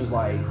 and she was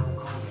like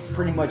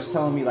pretty much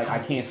telling me like I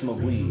can't smoke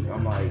weed.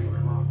 I'm like,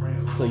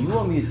 so you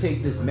want me to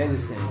take this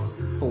medicine?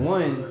 For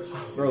one,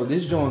 bro,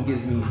 this joint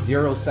gives me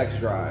 0 sex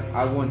drive.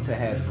 I want to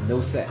have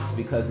no sex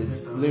because it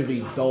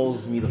literally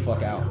dulls me the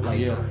fuck out. Like,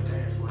 yeah.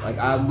 Like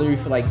I literally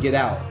feel like get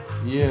out.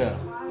 Yeah.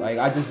 Like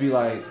I just be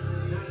like.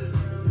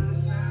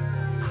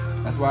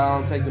 That's why I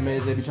don't take the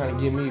meds they be trying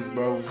to give me,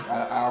 bro.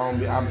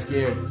 I'm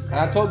scared, and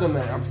I told them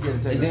that I'm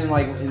scared to take.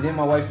 And then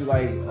my wife be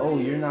like, "Oh,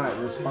 you're not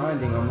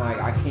responding." I'm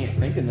like, I can't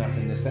think of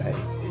nothing to say.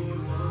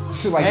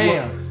 She's like,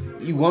 damn.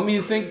 You want me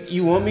to think?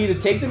 You want me to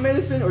take the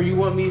medicine, or you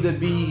want me to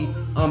be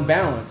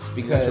unbalanced?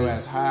 Because your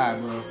ass high,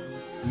 bro.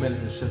 The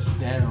medicine shuts you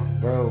down,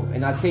 bro.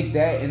 And I take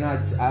that, and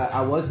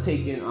I was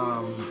taking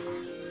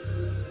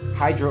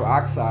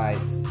hydroxide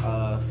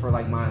for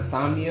like my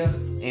insomnia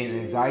and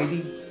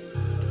anxiety,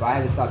 but I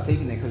had to stop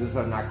taking it because it's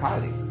a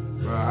narcotic.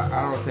 Bro,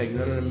 I don't take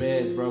none of the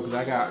meds, bro,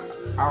 because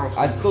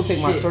I still take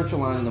my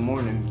sertraline in the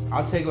morning.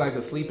 I'll take like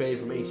a sleep aid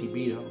from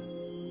HEB though.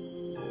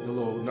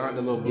 Not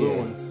the little blue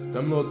ones.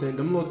 Them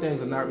little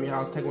things that knock me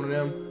out. Take one of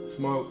them,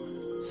 smoke,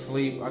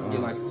 sleep. I can get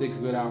like 6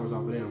 good hours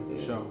off of them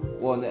for sure.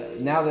 Well,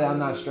 now that I'm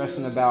not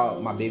stressing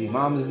about my baby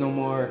mamas no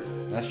more,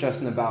 not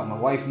stressing about my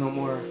wife no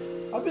more,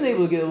 I've been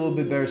able to get a little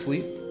bit better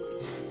sleep,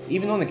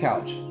 even on the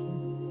couch.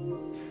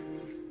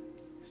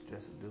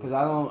 Because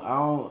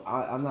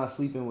I'm not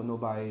sleeping with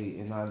nobody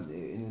in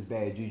this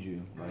bad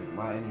juju. Like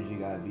my energy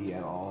gotta be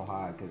at all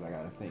high because I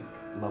gotta think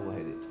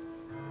level-headed.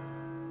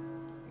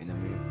 You know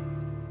what I mean?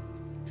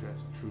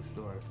 True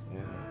story. Yeah.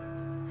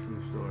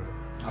 True story.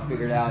 I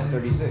figured it out at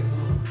 36.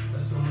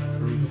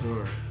 True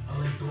story.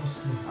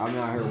 I'm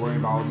out here worrying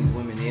about all these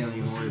women. They don't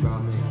even worry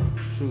about me.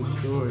 True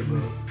story,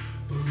 bro.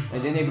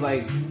 And then they be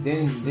like,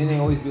 then they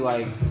always be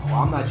like, "Oh,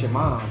 I'm not your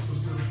mom."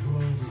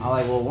 I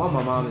like, well, one,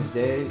 my mom is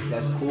dead.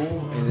 That's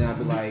cool. And then I'd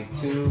be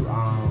like, two,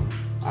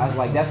 I was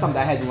like, that's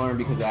something I had to learn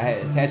because I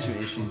had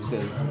attachment issues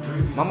because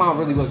my mom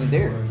really wasn't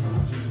there.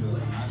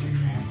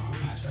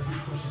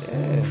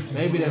 Yeah.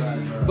 Maybe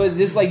that's. But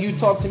it's like you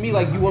talk to me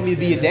like you want me to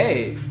be a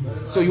dad.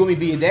 So you want me to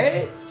be a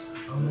dad?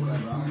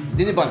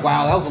 Then they're like,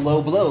 wow, that was a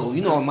low blow.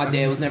 You know, my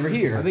dad was never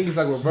here. I think it's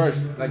like reverse.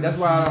 Like that's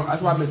why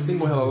I've been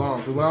single hella long.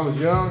 Because when I was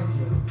young,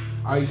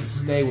 I used to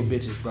stay with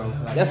bitches, bro.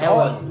 Like, that's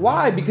all.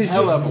 Why? Because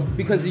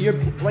of your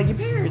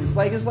parents.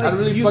 Like it's like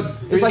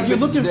it's like you're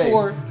looking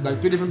for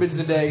like 3 different bitches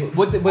a day.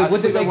 What did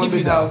they give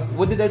you though?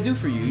 What did that do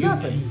for you?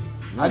 Nothing.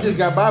 I just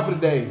got by for the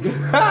day.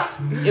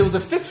 It was a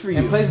fix for you.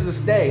 And places to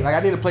stay. Like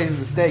I needed places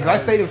to stay. Cause I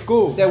stayed in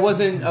school. That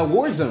wasn't a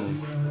war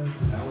zone.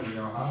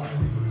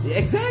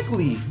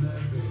 Exactly.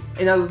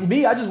 And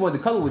I just wanted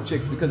to cuddle with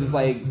chicks because it's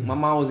like my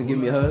mom wasn't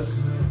giving me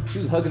hugs. She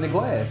was hugging the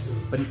glass.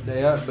 But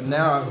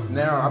now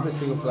I've been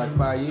single for like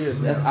 5 years.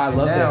 I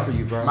love that for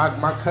you, bro.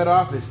 My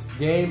cutoff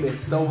game is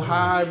so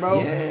high,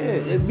 bro.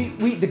 Yeah,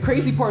 the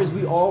crazy part is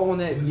we all on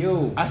that.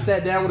 Yo, I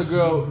sat down with a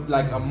girl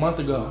like a month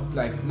ago.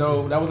 Like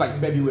no, that was like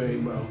February,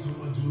 bro.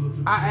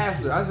 I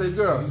asked her. I said,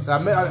 "Girl,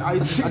 I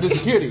do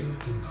security."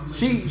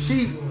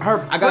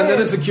 I got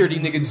another security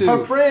nigga too.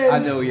 Her friend, I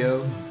know,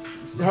 yo.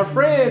 Her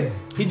friend,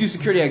 he do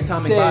security at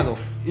Atomic said, Bible.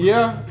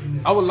 Yeah,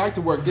 I would like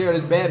to work there.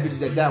 There's bad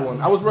bitches at that one.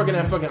 I was working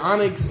at fucking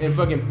Onyx and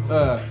fucking.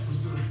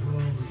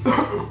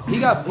 He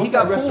got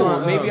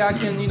restaurant. Maybe I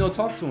can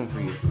talk to him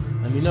for you.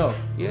 Let me know.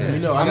 Yeah, let me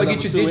know. I'm gonna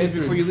get your digits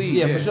before you leave.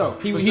 Yeah, for sure.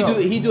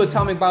 He do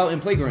Atomic Bible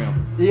and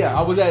Playground. Yeah,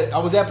 I was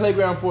at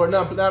Playground for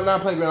not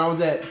Playground. I was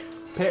at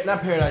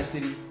not Paradise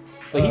City.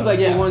 But he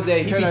the ones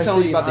that he Paradise be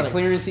telling City you about the Onyx.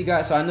 clearance he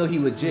got, so I know he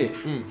legit.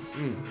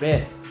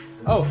 Bad.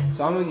 Oh,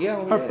 so I'm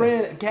her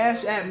friend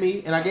cashed at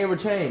me and I gave her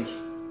change.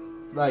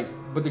 Like,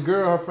 but the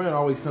girl, her friend,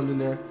 always comes in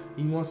there.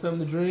 You want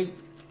something to drink?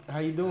 How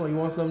you doing? You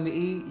want something to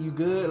eat? You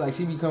good? Like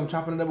she be come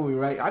chopping it up with me,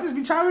 right? I just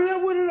be chopping it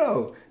up with her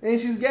though, and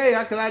she's gay.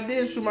 Cause I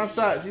did shoot my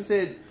shot. She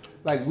said,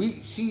 like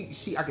she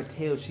I could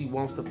tell she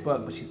wants to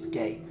fuck, but she's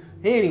gay.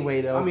 Anyway,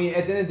 though, I mean,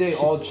 at the end of the day,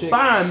 all chicks,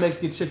 fine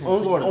Mexican chick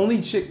from Florida.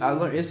 Only chicks. I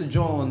learned it's a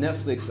joint on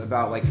Netflix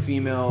about like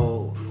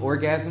female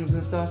orgasms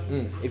and stuff.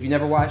 If you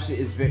never watched it,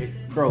 it's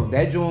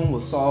that joint will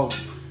solve.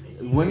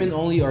 Women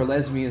only are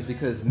lesbians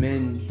because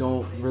men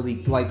don't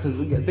really like. Cause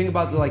think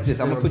about it like this.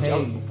 I'm gonna put you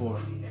out before.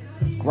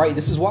 Right.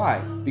 This is why.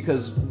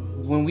 Because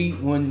when we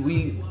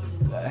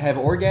have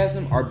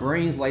orgasm, our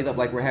brains light up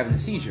like we're having a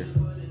seizure.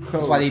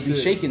 That's why they be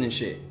shaking and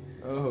shit.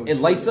 It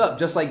lights up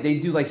just like they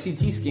do like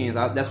CT scans.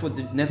 That's what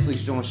the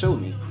Netflix joint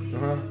showed me.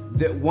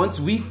 That once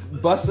we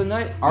bust a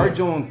nut, our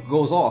joint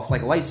goes off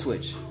like a light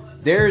switch.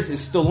 Theirs is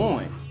still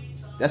on.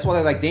 That's why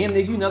they're like, damn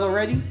nigga, you not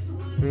already?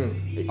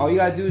 All you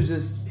gotta do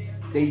is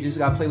they just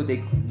gotta play with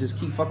just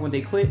keep fucking with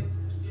they clit.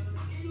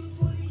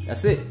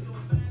 That's it.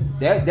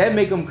 That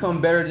make them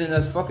come better than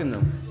us fucking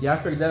them. Yeah, I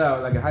figured that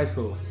out like in high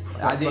school.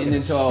 I didn't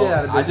until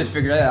I just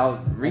figured that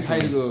out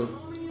recently. High school.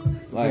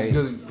 Like,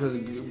 because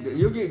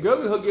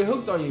girls will get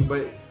hooked on you,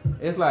 but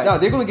it's like no,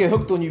 they're gonna get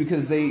hooked on you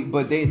because you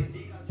gotta.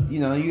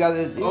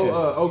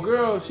 Yeah.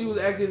 Girl, she was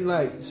acting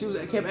like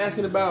kept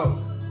asking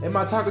about, am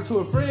I talking to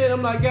a friend?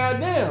 I'm like,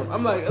 goddamn.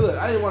 I'm like, look,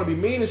 I didn't want to be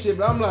mean and shit,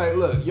 but I'm like,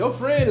 look, your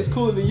friend is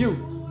cooler than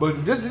you,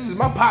 but this is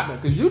my partner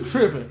because you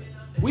tripping.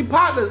 We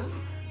partners.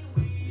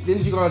 Then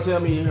she gonna tell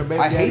me her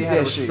baby daddy had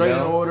a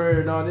restraining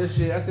order and all this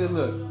shit. I said,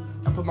 look,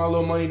 I put my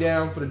little money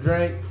down for the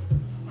drink.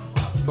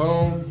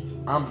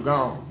 Boom, I'm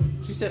gone.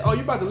 She said, "Oh,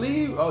 you about to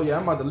leave? Oh yeah,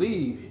 I'm about to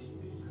leave."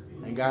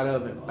 And got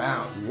up and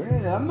bounced.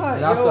 Yeah, I'm not.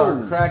 And I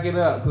started cracking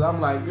up because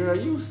I'm like, "Girl,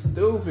 you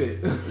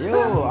stupid." I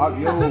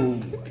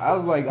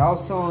was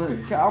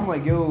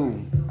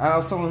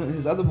telling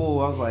his other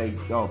boy, I was like,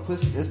 "Yo,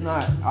 it's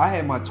not." I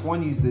had my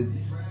 20s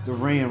the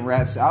ran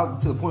raps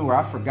out to the point where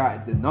I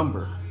forgot the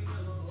number.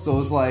 So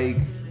it's like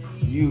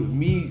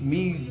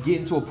me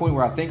getting to a point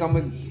where I think I'm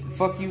gonna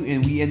fuck you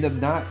and we end up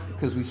not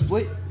because we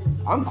split.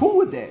 I'm cool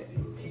with that.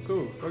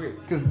 Cool. Okay.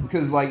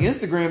 Because like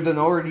Instagram done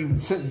already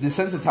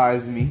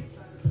desensitized me,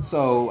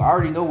 so I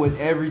already know what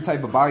every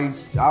type of body.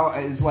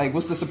 It's like,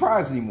 what's the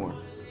surprise anymore?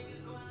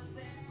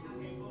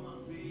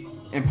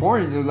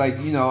 Important, like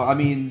I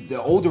mean,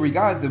 the older we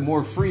got, the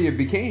more free it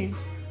became.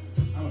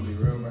 I'm gonna be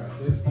real, bro. At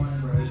this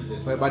point, bro, it's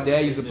just. But my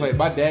dad used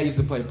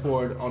to play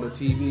porn on the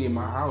TV in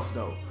my house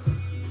though.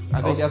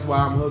 I think that's why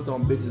I'm hooked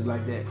on bitches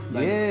like that.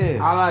 Like, yeah.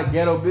 I like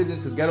ghetto bitches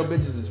because ghetto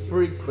bitches is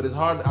freaks, but it's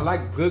hard. I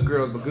like good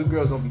girls, but good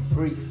girls don't be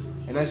freaks.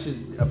 And that's just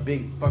a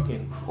big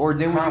fucking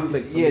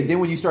conflict. Then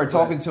when you start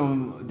talking to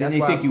them, then they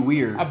think you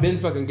weird. I've been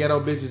fucking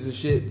ghetto bitches and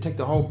shit. Take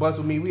the whole bus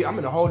with me. I'm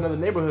in a whole nother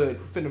neighborhood.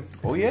 Finna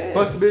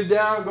bust the bitch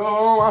down, go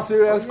home. I'll see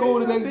her at school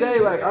the next day.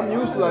 Like I'm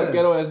used to like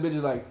ghetto ass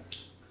bitches. Like,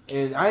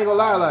 and I ain't gonna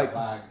lie. Like,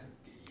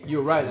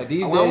 you're right. Like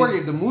these days, when I work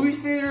at the movie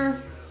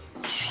theater,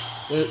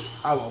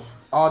 I will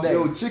all day.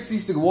 Yo, chicks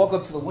used to walk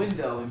up to the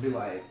window and be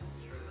like,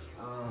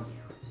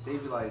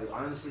 they'd be like,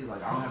 honestly,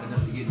 like I don't have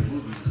enough to get in the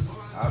movies.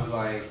 I'd be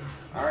like,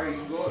 all right,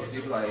 you go up.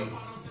 They'd be like,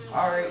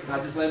 all right, and I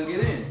just let them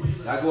get in.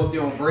 And I go up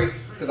there on break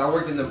because I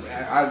worked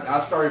I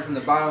started from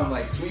the bottom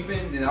like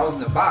sweeping, and I was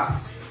in the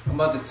box. I'm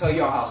about to tell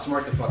y'all how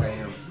smart the fuck I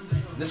am.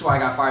 This is why I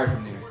got fired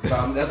from there.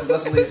 So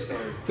that's a later story.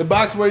 The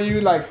box where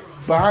you like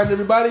behind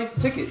everybody?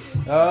 Tickets.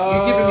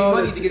 You're giving me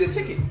money to get a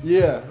ticket.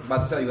 Yeah. I'm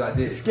about to tell you what I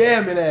did.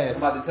 Scamming ass.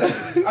 I'm about to tell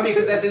you. I mean,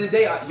 because at the end of the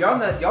day,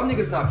 y'all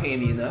niggas not paying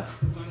me enough.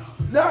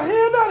 No,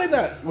 hell no, they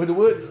not. With the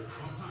wood?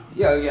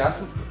 Yeah. This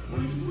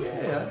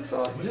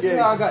is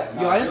how I got.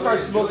 Yo, I didn't start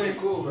smoking.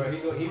 Cool, bro.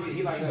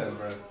 He like us,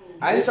 bro.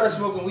 I didn't start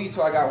smoking weed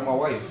till I got with my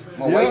wife.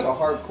 My wife's a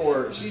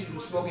hardcore. She's been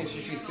smoking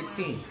since she's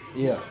 16.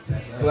 Yeah.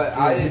 But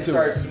I didn't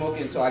start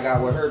smoking until I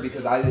got with her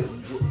because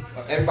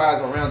everybody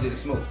else around didn't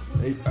smoke.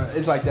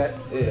 It's like that.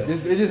 Yeah.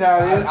 It's just how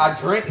it is. I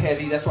drink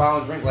heavy. That's why I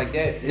don't drink like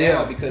that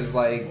now because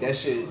like that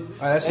shit.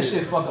 That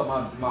shit fuck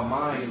up my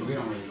mind. We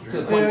don't really drink.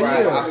 To the point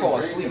where I fall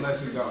asleep.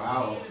 Unless we go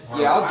out.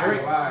 Yeah, I'll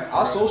drink.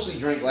 I'll socially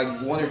drink like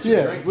 1 or 2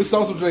 drinks. We're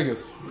social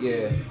drinkers.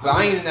 Yeah, but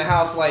I ain't in the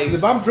house like.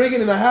 If I'm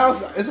drinking in the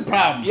house, it's a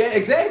problem. Yeah,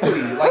 exactly.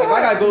 Like if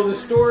I gotta go to the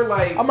store,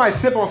 like I might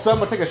sip on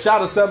something or take a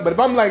shot or something. But if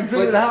I'm like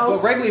drinking in the house,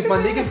 but regularly if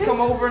my niggas come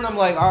over and I'm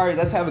like, all right,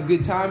 let's have a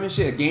good time and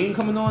shit. A game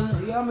coming on,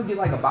 yeah, I'm gonna get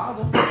like a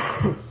bottle.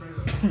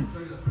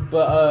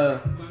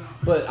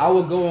 But I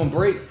would go on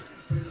break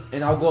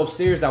and I'll go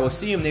upstairs. I would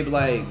see them. They'd be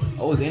like,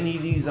 "Oh, is any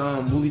of these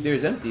movie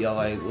theaters empty?" I'm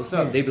like, "What's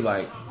up?" They'd be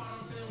like,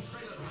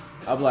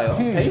 "I'll be like, oh,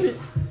 payment."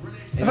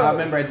 And I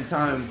remember at the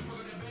time,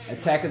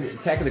 Attack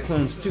of the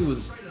Clones 2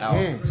 was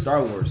out,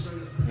 Star Wars,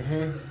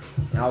 and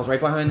I was right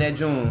behind that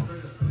joint,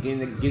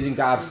 getting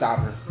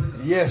Gobstopper.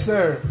 Yes,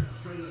 sir.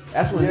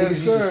 That's when niggas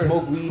used to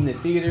smoke weed in the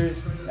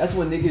theaters. That's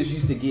when niggas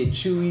used to get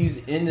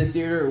chewies in the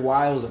theater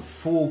while it was a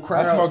full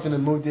crowd. I smoked in the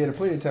movie theater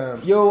plenty of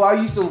times. Yo, I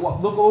used to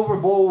look over,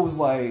 boy, was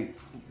like,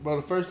 bro,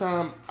 the first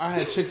time I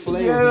had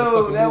Chick-fil-A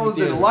yo, that was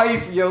the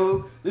life,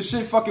 yo. This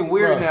shit fucking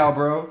weird now,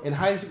 bro. In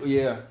high school,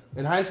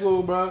 in high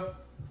school, bro,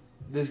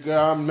 this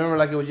girl, I remember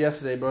like it was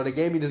yesterday, bro. They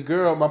gave me this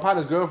girl, my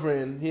partner's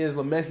girlfriend. He is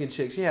a Mexican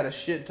chick. She had a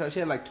shit ton. She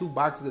had like 2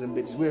 boxes of them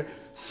bitches. We were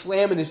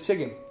slamming this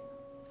chicken.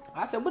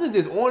 I said, "What is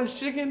this, orange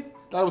chicken?"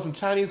 Thought it was some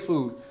Chinese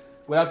food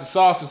without the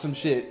sauce or some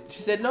shit.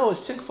 She said, "No,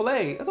 it's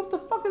Chick-fil-A." I said, "What the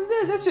fuck is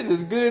this? That shit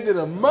is good than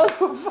a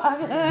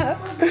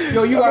motherfucker."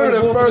 Yo, you already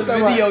the first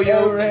video,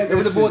 yo. It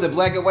was the boy, the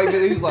black and white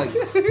video. He was like,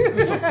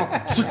 "It's a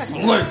fucking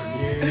Chick-fil-A."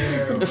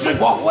 Yeah, It's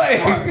like walk away.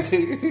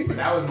 But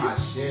that was my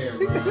shit,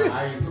 bro.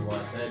 I used to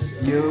watch that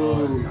shit. Yo.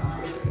 All the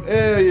time.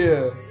 Hell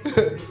yeah.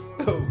 That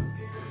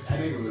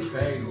nigga was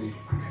crazy.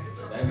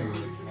 That nigga was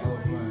hella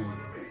funny.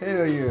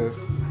 Hell yeah.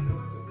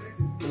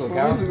 We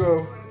used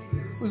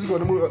to go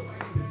to the movie.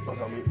 Oh,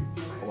 it's on me.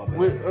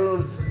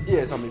 Yeah,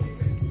 it's on me.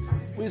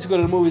 We used to go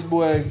to the movies,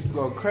 boy,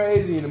 go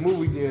crazy in the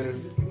movie theater.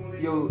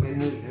 Yo,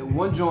 and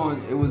one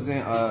joint, it was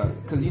in,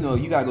 cause you know,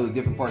 you gotta go to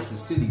different parts of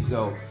the city,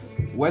 so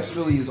West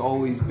Philly has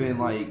always been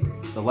like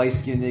the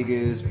light-skinned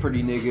niggas,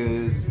 pretty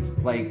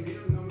niggas, like,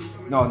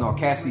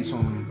 Cassidy's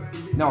from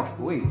North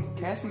Philly.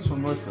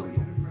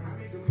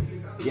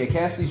 Yeah,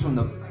 Cassidy's from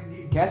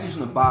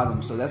the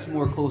bottom, so that's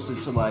more closer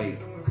to like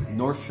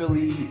North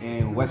Philly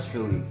and West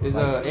Philly. Is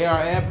like, AR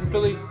Ab from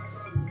Philly?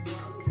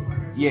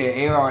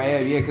 Yeah, AR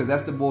Ab, yeah, cause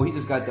that's the boy, he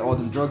just got all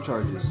them drug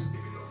charges.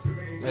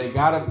 They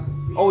got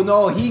him. Oh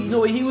no, you know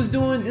what he was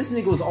doing? This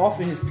nigga was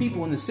offing his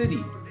people in the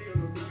city.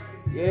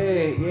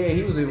 Yeah,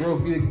 he was a real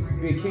big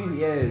king.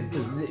 Yeah,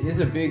 cause there's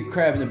a big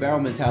crab in the barrel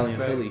mentality in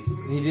Philly.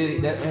 He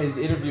did that. His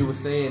interview was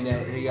saying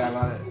that he got a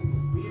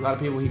lot of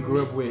people he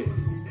grew up with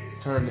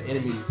turned to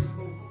enemies.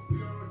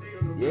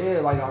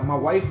 Yeah, like my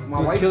wife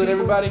killing people,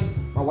 everybody.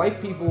 My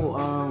wife people,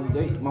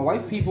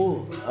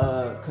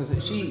 cause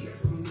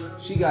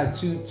she got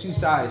two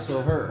sides.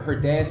 So her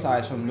dad's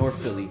side's from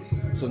North Philly.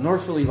 So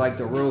North Philly like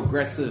the real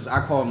aggressive.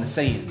 I call them the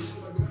Saiyans.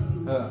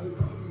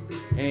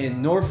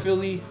 And North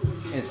Philly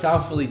and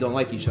South Philly don't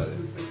like each other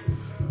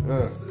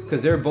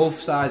because they're both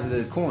sides of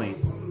the coin.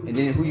 And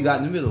then who you got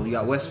in the middle? You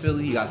got West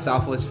Philly, you got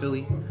Southwest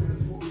Philly.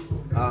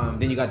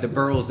 Then you got the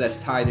boroughs that's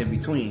tied in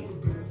between.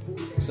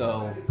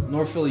 So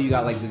North Philly, you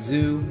got like the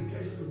zoo,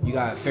 you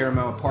got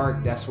Fairmount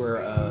Park. That's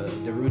where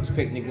the Roots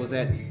picnic was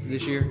at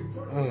this year.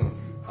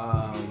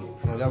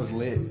 That was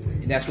lit.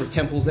 And that's where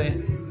Temple's at.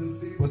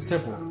 What's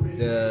Temple?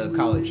 The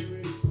college.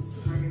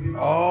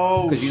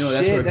 Oh, because you know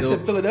that's in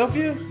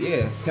Philadelphia.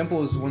 Yeah,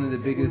 Temple is one of the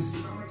biggest.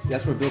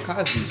 That's where Bill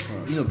Cosby's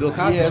from. You know Bill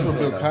Cosby. Yeah, that's where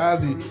Bill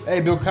Cosby.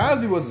 Hey, Bill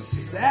Cosby was a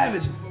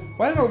savage.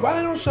 Why they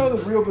don't show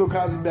the real Bill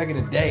Cosby back in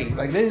the day?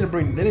 Like they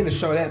didn't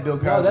show that Bill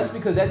Cosby. No, that's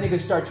because that nigga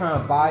start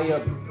trying to buy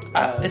up.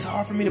 It's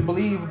hard for me to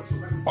believe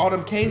all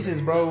them cases,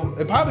 bro.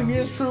 It probably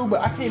is true, but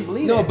I can't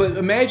believe it. No, but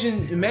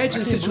imagine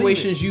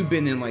situations you've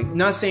been in. Like,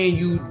 not saying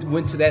you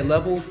went to that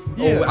level.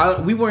 Yeah.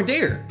 We weren't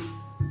there.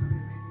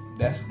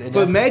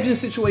 But imagine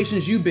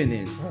situations you've been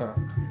in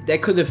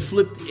that could have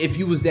flipped if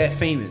you was that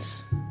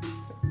famous.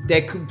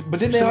 But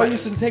then they all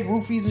used to take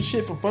roofies and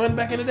shit for fun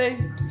back in the day.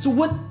 So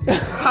what?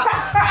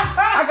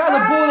 I got a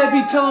boy that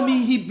be telling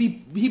me he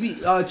be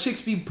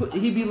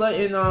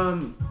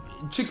letting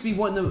chicks be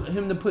wanting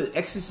him to put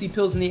ecstasy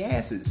pills in their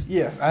asses.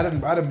 Yeah, I'd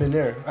have been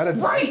there.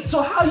 Right.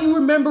 So how you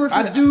remember if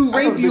a dude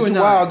raped you or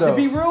not? To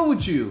be real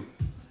with you.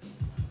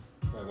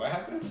 Wait, what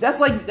happened?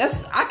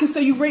 I can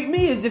say you raped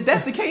me if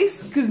that's the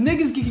case, because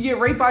niggas can get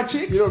raped by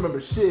chicks. You don't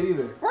remember shit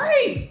either.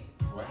 Right.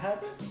 What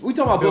happened? We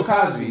talking about Bill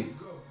Cosby.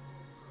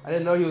 I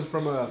didn't know he was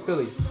from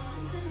Philly.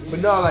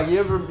 But no, like you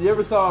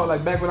ever saw,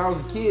 like back when I was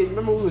a kid,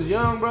 remember when we was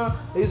young, bro?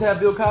 They used to have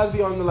Bill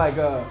Cosby on the like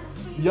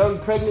young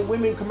pregnant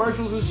women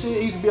commercials and shit.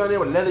 He used to be on there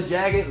with leather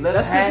jacket,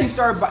 leather hat. That's because he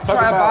started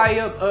trying to buy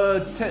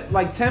up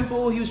like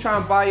Temple. He was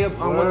trying to buy up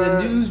on one of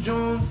the news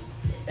joints.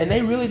 And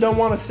they really don't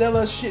want to sell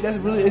us shit.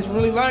 It's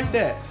really like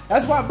that.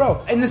 That's why,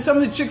 bro. And then some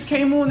of the chicks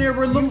came on there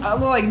were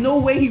like, no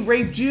way he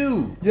raped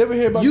you. You ever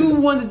hear about you this?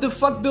 wanted to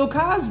fuck Bill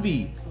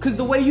Cosby. Cause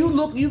the way you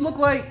look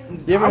like.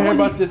 You ever hear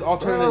about this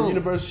alternative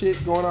universe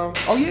shit going on?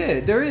 Oh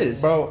yeah, there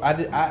is. Bro,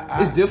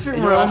 it's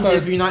different realms.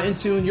 If you're not in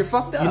tune, you're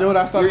fucked up. You know what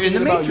I started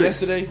thinking about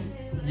yesterday?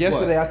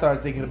 Yesterday I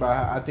started thinking about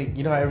how I think,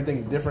 you know how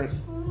everything's different?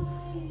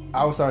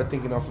 I started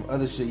thinking on some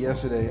other shit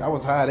yesterday. I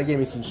was high. They gave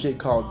me some shit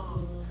called,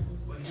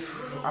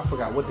 I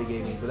forgot what they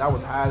gave me, but I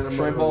was high.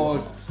 Shrimp,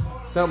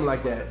 something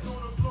like that.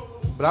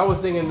 But I was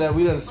thinking that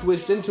we done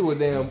switched into a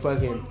damn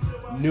fucking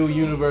new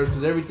universe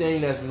because everything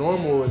that's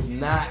normal is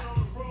not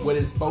what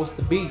it's supposed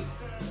to be.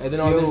 And then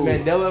all this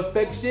Mandela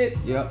effect shit.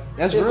 Yep,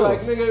 that's it's real.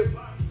 Like, nigga,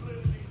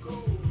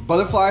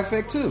 butterfly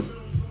effect too.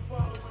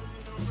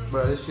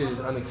 Bro, this shit is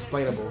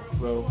unexplainable,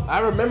 bro. I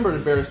remember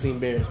the Berenstein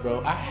Bears,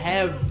 bro. I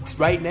have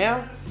right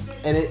now,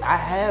 and I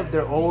have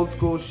their old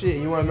school shit.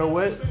 You want to know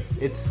what?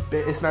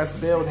 It's not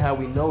spelled how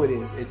we know it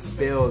is. It's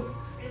spelled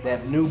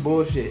that new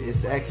bullshit.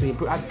 It's actually.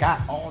 I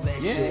got all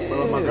that shit,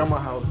 bro, at my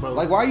grandma's house, bro.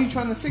 Like, why are you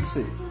trying to fix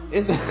it?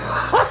 It's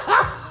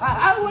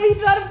why are you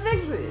trying to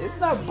fix it? It's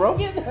not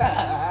broken.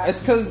 It's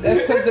because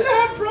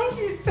not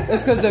broken.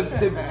 It's because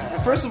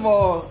the first of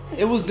all,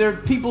 it was their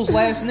people's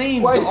last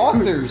names, the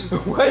authors.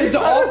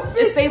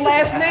 It's their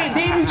last name.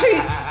 Damn, you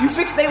change. You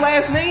fixed their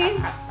last name.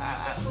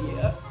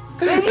 Yeah.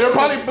 They're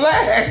probably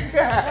black.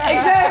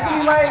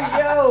 Exactly.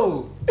 Like,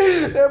 yo,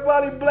 they're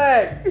probably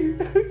black.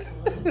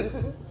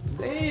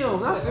 Damn,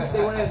 not fix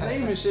their last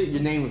name and shit.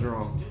 Your name was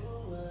wrong.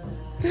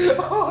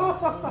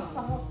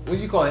 What do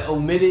you call it?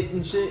 Omitted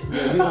and shit?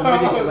 Yeah, we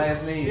omitted your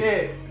last name.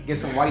 Yeah. Get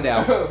some white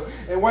out.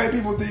 And white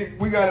people think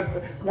we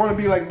want to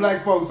be like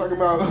black folks talking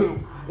about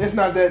it's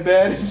not that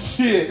bad and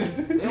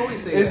shit. They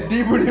always say it's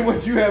deeper than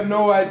what you have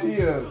no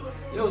idea.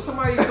 Yo,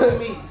 somebody told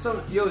me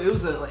it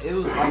was like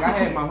I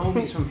had my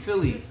homies from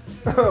Philly.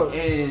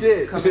 And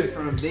shit. Coming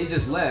from, they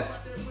just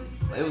left.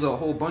 It was a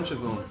whole bunch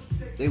of them.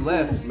 They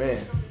left.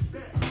 Man.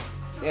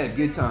 They had a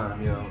good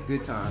time, yo.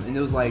 Good time. And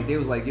they was like,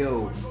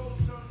 yo,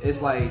 it's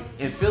like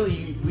in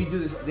Philly, we do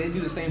this. They do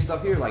the same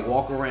stuff here, like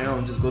walk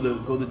around, just go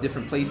to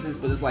different places.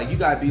 But it's like you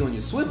gotta be on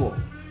your swivel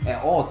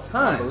at all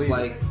times.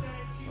 Like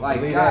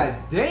god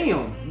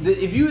damn,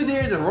 if you were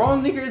there the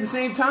wrong nigga at the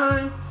same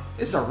time,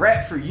 it's a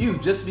wrap for you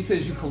just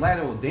because you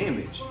collateral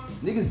damage.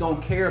 Niggas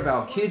don't care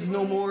about kids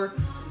no more.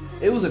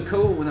 It was a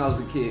code when I was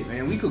a kid,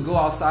 man. We could go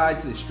outside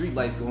to the street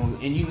lights going,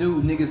 and you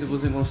knew niggas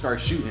wasn't gonna start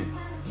shooting.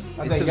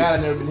 I thank God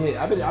I never been hit.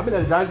 I've been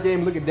at a Giants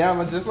game looking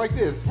down just like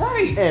this.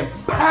 Right. And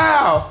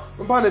pow!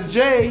 I'm on the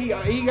J.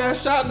 He got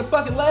shot in the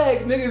fucking leg.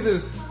 Niggas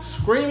is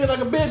screaming like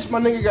a bitch.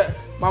 My nigga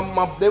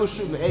got they was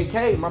shooting the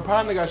AK. My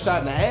partner got shot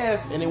in the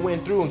ass and it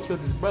went through and killed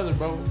his brother,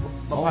 bro.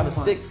 My partner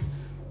sticks.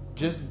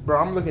 Just bro,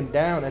 I'm looking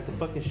down at the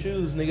fucking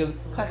shoes, nigga.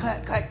 Clack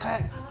clack clack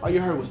clack. All you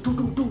heard was do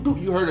do do do.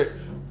 You heard it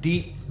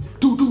deep.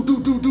 Do do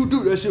do do do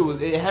do. That shit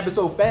it happened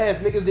so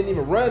fast. Niggas didn't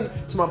even run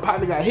till my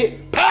partner got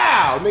hit.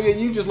 Pow! Nigga,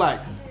 you just like.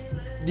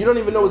 You don't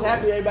even know what's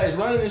happening. Everybody's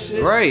running and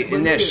shit. Right,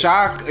 and that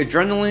shock,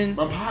 adrenaline.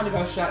 My partner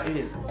got shot in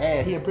his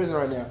ass. He in prison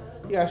right now.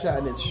 He got shot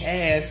in his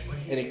ass,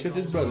 and it killed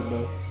his brother,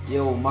 bro.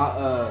 Yo, my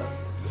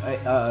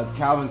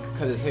Calvin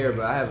cut his hair,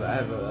 but I have I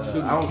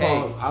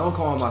don't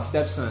call him my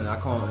stepson.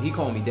 He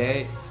call me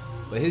dad,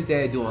 but his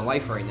dad doing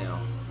life right now.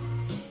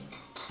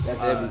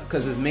 That's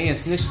because his man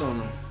snitched on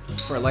him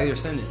for a lighter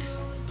sentence.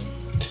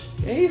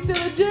 And he's still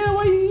in jail.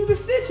 Why you even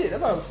snitching?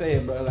 That's what I'm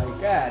saying, bro. Like,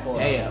 god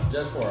damn.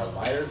 Just for a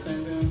lighter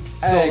sentence?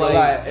 So,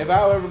 like, if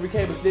I ever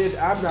became a snitch,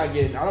 I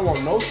don't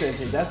want no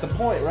sentence. That's the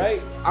point,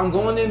 right? I'm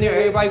going in there,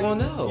 everybody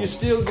gonna know. You're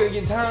still gonna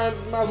get time,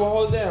 you might as well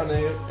hold it down,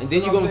 nigga. And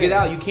then you're gonna get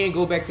out, you can't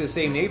go back to the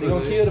same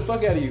neighborhood. They're gonna kill the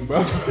fuck out of you,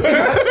 bro.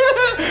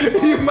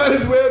 You might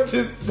as well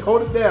just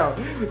hold it down.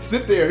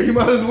 Sit there. You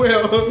might as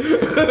well.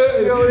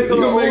 They're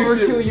gonna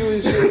overkill you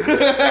and shit.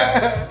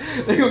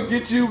 They're gonna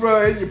get you,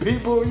 bro, and your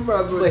people. You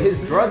might as well. But his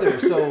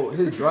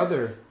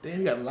brother. Damn,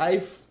 he got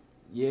life.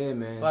 Yeah,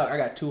 man. Fuck, I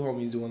got two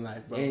homies doing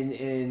life, bro.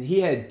 And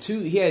he had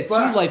two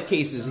life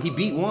cases. He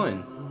beat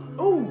one.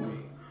 Oh.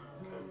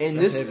 And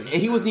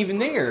he wasn't even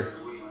there.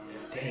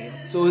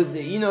 Damn. So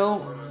you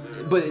know,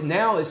 but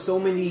now it's so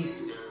many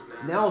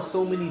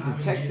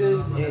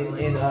detectives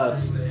and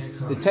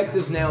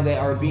detectives now that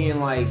are being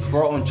like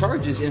brought on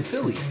charges in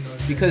Philly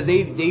because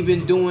they've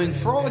been doing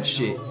fraud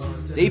shit.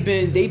 They've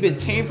been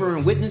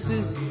tampering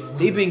witnesses.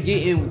 They've been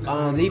getting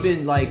they've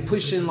been like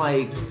pushing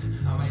like,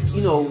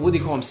 you know, what do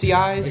they call them, CIs?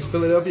 Like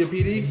Philadelphia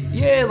PD?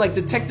 Yeah, like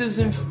detectives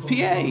in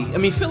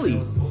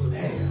Philly.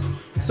 Damn.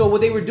 So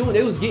what they were doing,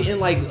 they was getting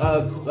like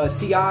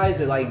CIs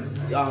that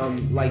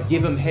like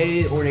give them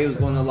head, or they was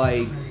gonna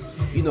like,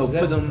 you know,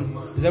 put them.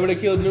 Is that where they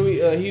killed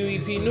Huey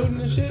P. Newton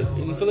and shit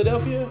in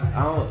Philadelphia?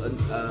 I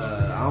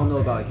don't know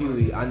about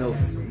Huey. I know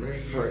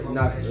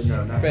not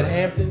Fred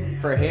Hampton.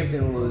 Fred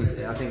Hampton was,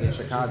 I think, in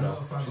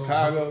Chicago.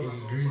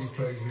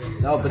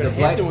 No, but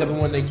Hampton was the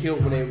one they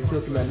killed when they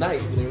killed him at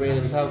night. When they ran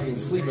in his house and he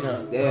was sleeping,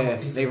 huh? Yeah,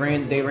 they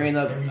ran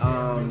up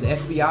the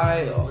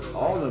FBI,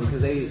 all of them,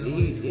 because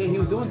he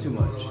was doing too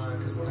much.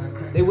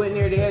 They went in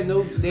there. They had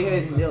no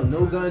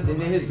guns, and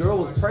then his girl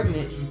was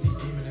pregnant.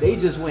 They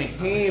just went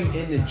ham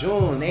in the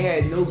joint. They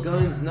had no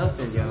guns,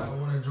 nothing, yo.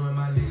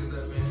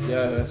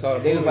 Yeah, that's all.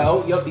 They was like,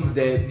 oh, yup, he's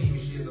dead.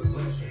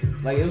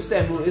 Like it was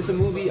that movie. It's a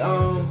movie. I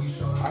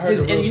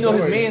heard and you know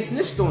his man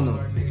snitched on them.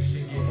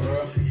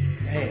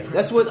 Damn.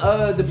 That's what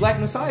the Black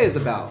Messiah is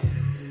about.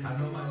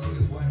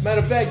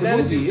 Matter of fact, now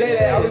that you say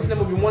that, I listened to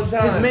that movie one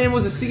time. His man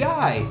was a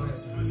CI.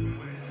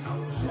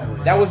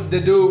 That was the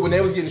dude when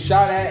they was getting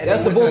shot at.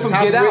 That's the boy from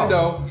Get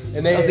Out.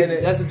 And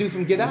that's the dude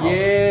from Get Out.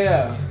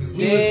 Yeah.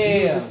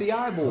 He was the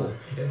CI boy.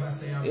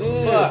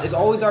 Yeah. It's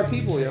always our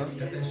people, yo.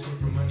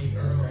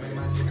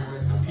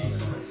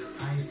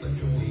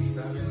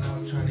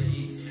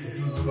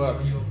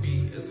 Fuck.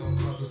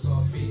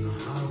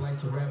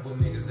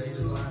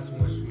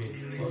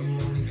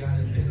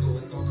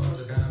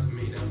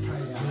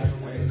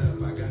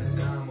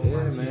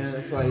 Man,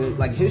 it's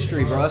like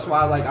history, bro. That's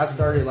why I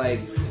started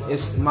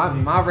it's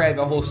my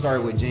rabbit hole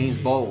started with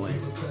James Baldwin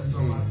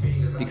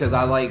because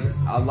I like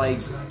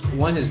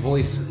one his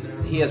voice.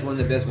 He has one of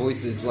the best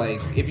voices. Like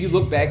if you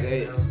look back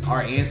at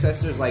our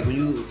ancestors, like when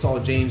you saw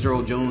James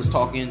Earl Jones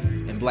talking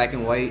in black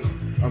and white,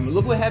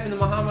 look what happened to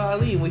Muhammad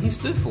Ali and what he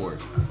stood for.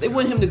 They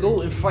want him to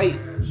go and fight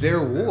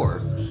their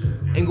war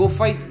and go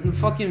fight the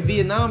fucking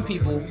Vietnam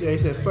people. Yeah, he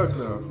said fuck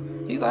no.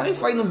 He's like, I ain't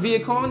fighting them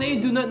Viet Cong. They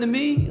ain't do nothing to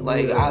me.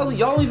 Like, y'all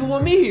don't even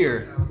want me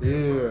here.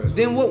 Yeah.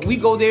 Then what? We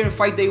go there and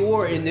fight their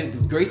war, and the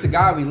grace of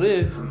God we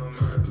live.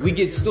 We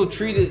get still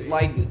treated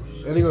like.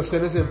 And he gonna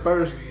send us in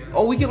first.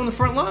 Oh, we get on the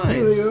front lines.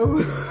 There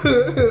you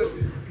go.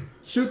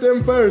 Shoot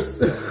them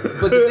first.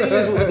 But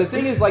the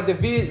thing is, like the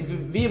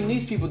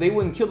Vietnamese people, they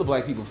wouldn't kill the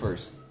black people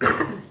first.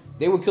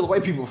 They would kill the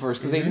white people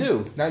first because they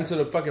knew. Not until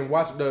the fucking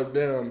watch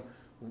the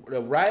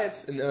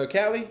riots in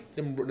Cali.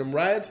 Them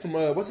riots from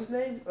what's his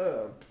name?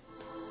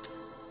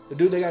 The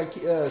dude they got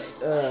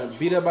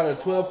beat up by the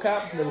 12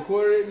 cops and they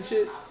recorded it and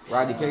shit.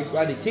 Rodney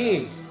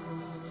King.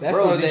 That's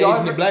one of the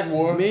Asian and Black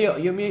War. Me,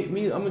 I'm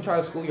gonna try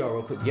to school y'all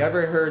real quick. You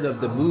ever heard of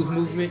the MOVE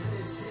movement?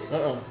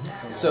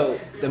 So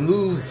the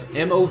MOVE,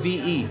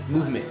 M-O-V-E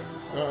movement.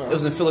 It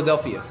was in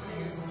Philadelphia.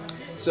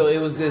 So it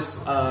was this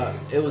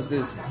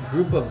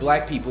group of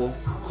black people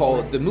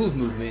called the MOVE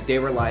movement. They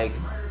were like,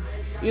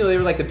 they were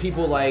like the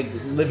people like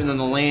living on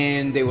the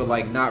land. They were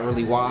like not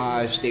really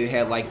washed. They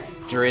had like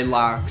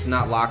dreadlocks,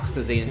 not locks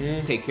because they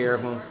didn't take care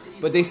of them,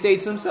 but they stayed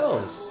to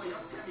themselves.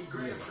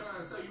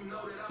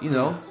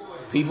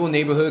 People in the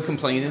neighborhood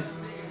complaining,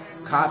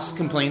 cops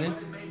complaining.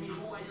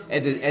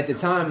 At the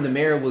time, the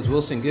mayor was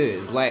Wilson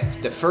Good.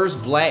 The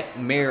first black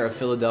mayor of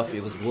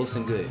Philadelphia was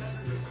Wilson Good.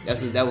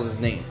 That was his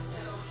name.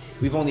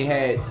 We've only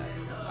had,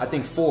 I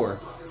think, 4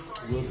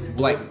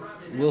 black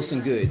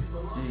Wilson Good.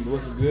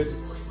 Wilson Good.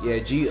 Yeah,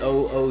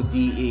 Goode.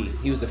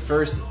 He was the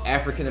first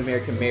African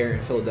American mayor in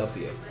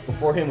Philadelphia.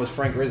 Before him was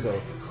Frank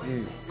Rizzo,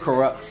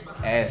 corrupt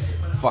ass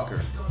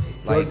fucker.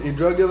 Like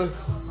drug dealer.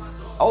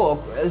 Oh,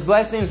 his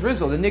last name's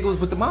Rizzo. The nigga was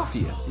with the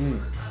mafia.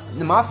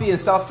 The mafia in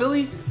South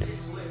Philly,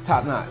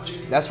 top notch.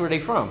 That's where they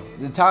from.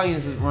 The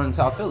Italians run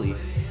South Philly,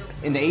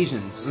 and the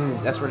Asians.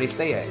 That's where they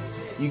stay at.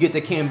 You get the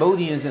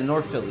Cambodians in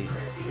North Philly.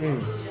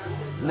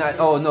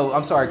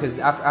 I'm sorry, because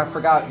I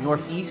forgot.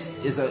 Northeast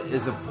is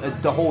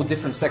the whole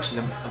different section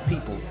of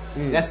people.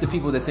 That's the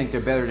people that think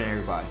they're better than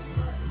everybody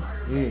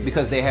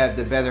because they have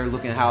the better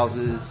looking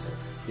houses.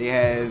 They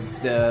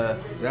have the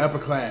upper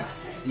class.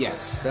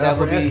 Yes, that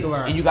would be.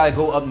 And you got to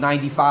go up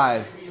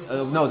 95.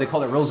 No, they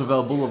call it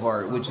Roosevelt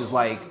Boulevard, which is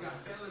like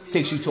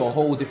takes you to a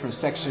whole different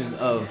section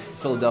of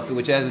Philadelphia,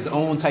 which has its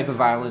own type of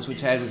violence,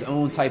 which has its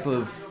own type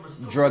of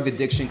drug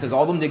addiction. Because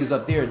all them niggas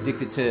up there are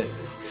addicted to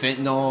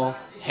fentanyl,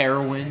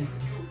 heroin.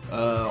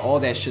 All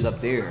that shit up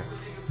there.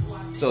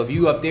 So if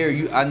you up there,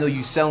 I know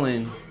you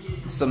selling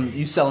some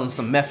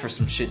meth or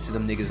some shit to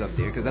them niggas up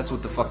there because that's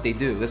what the fuck they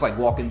do. It's like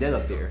Walking Dead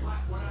up there.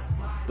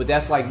 But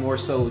that's like more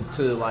so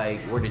to like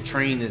where the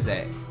train is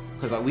at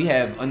because like, we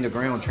have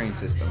underground train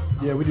system.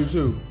 Yeah, we do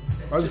too.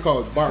 I just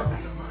call it BART.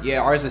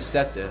 Yeah, ours is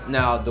SEPTA.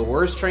 Now the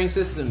worst train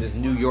system is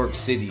New York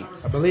City.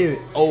 I believe it.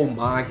 Oh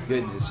my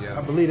goodness, yo.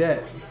 I believe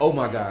that. Oh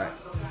my god.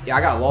 Yeah,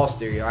 I got lost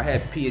there, yo. I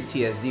had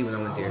PTSD when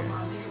I went there.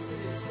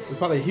 It's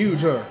probably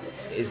huge, huh?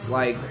 It's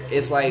like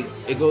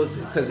it goes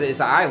because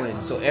it's an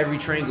island, so every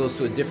train goes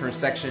to a different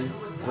section.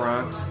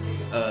 Bronx,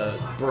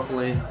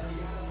 Brooklyn,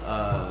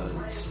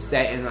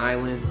 Staten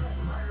Island,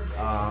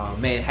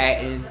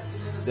 Manhattan,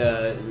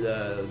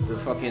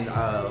 the fucking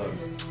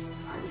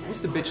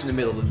what's the bitch in the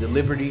middle? The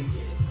Liberty.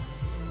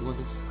 You want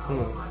this?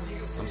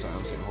 I'm sorry,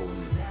 I'm saying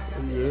holding it.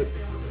 I'm good.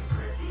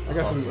 I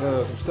got some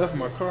stuff in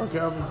my car,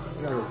 Calvin.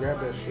 I gotta go grab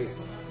that shit.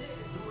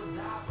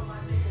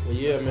 But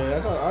yeah, man,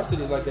 that's how our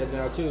city's like that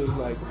now too. It's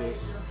like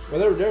this. Well,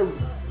 they're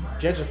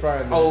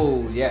gentrifying.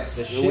 Oh yes,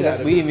 the shit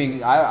out of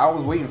it. I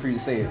was waiting for you to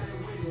say it.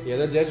 Yeah,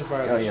 they're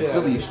gentrifying. Oh yeah,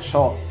 Philly's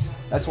chalked.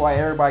 That's why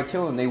everybody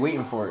killing. They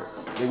waiting for it.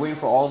 They waiting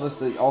for all of us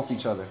to off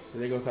each other.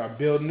 They gonna start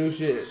building new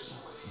shit.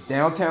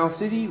 Downtown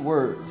city,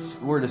 where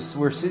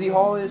City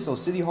Hall is. So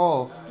City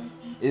Hall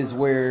is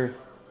where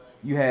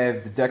you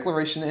have the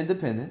Declaration of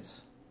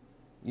Independence.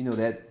 You know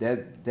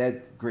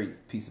that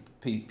great piece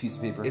of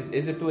paper.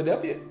 Is it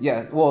Philadelphia?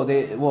 Yeah. Well,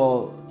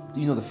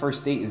 you know the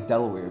first state is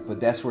Delaware, but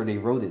that's where they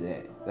wrote it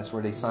at. That's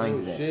where they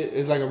signed it at. Shit,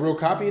 it's like a real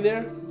copy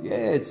there. Yeah,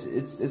 it's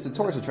a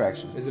tourist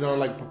attraction. Is it on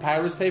like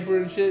papyrus paper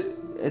and shit?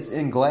 It's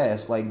in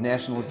glass, like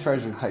National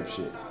Treasure type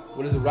shit.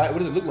 What does it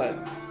look like?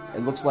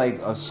 It looks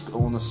like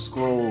on a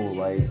scroll.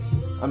 Like,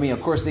 I mean,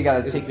 of course they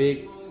gotta take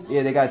big.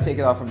 Yeah, they gotta take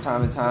it off from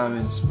time to time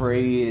and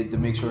spray it to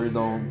make sure it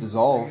don't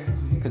dissolve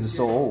because it's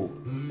so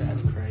old.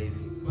 That's crazy.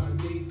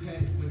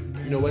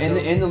 You know what?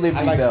 And the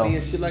Liberty I like Bell.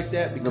 seeing shit like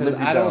that because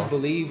I don't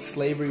believe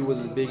slavery was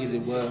as big as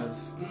it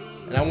was,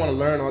 and I want to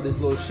learn all this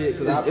little shit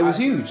because it was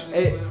huge.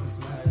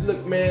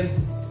 Look, man,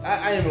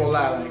 I ain't gonna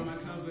lie. Like,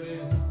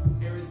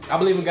 I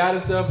believe in God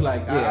and stuff.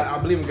 Like, I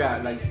believe in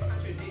God, like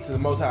to the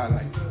Most High.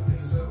 Like,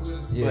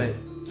 but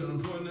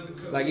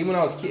like even when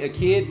I was a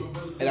kid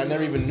and I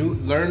never even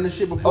learned the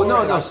shit before. Oh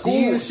no,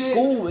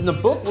 school in the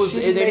book was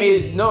in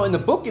the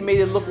book it made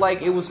it look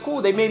like it was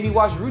cool. They made me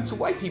watch Roots of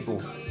White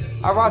People.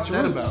 I watched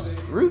Roots.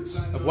 Roots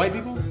of white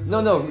people?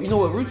 No. You know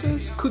what Roots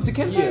is? Kunta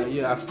Kinte?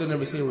 Yeah. I've still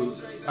never seen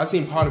Roots. I've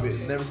seen part of it,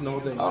 never seen the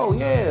whole thing. Oh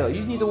yeah,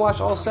 you need to watch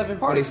all 7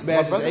 parts. Oh, they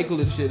smashed his ankle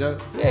and shit, huh?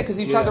 Yeah, because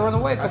he tried to run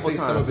away a couple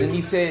times, and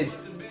he said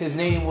his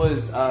name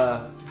was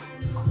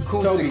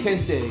Kunta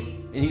Kinte,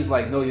 and he's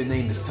like, "No, your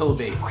name is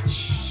Tobe."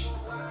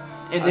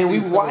 And then we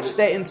watched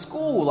that in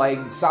school,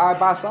 like side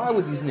by side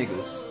with these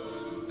niggas.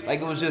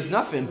 Like it was just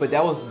nothing, but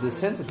that was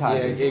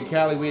desensitizing. Yeah, in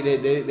Cali,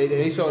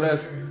 they showed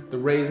us the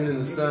Raisin in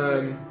the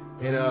Sun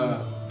and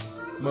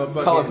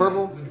motherfucking Color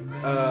Purple.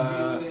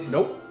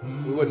 Nope,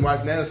 we wasn't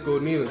watching that in school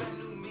neither.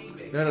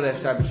 None of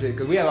that type of shit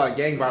because we had a lot of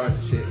gang violence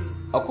and shit.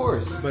 Of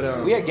course,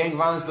 but we had gang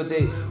violence, but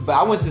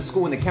I went to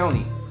school in the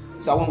county,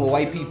 so I went with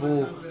white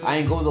people. I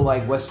didn't go to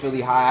like West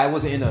Philly High. I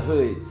wasn't in the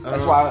hood.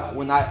 That's why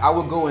when I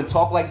would go and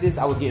talk like this,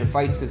 I would get in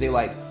fights because they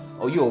like,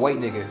 oh, you a white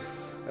nigga.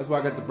 That's why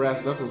I got the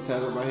brass knuckles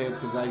tattooed on my head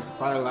because I used to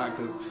fight a lot.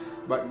 Because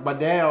my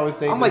dad always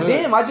stayed. I'm like,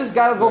 damn, I just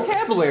got a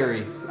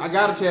vocabulary. I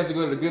got a chance to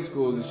go to the good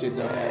schools and shit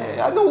though.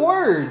 Yeah, I know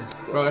words,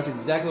 bro. That's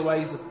exactly why I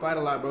used to fight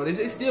a lot, bro.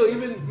 It's still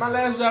even my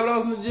last job when I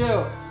was in the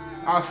jail.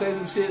 I'll say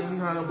some shit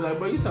sometimes. I'll be like,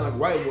 bro, you sound like a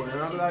white boy.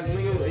 And I'll be like,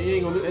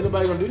 nigga, ain't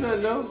nobody gonna do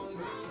nothing, though.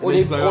 Or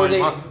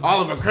they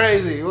Oliver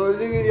crazy. Well,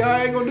 nigga, y'all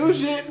ain't gonna do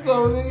shit,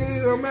 so nigga,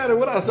 it don't matter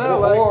what I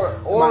sound like.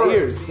 Or my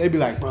ears, they be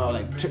like, bro,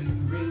 like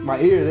my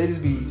ears, they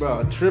just be,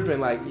 bro, tripping.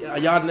 Like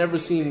y'all never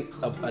seen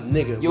a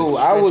nigga. Yo,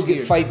 I would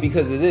get fight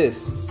because of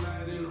this.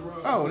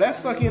 Oh, that's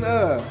fucking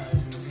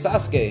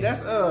Sasuke.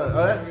 That's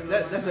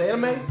an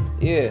anime.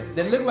 Yeah,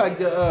 they look like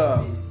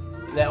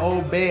that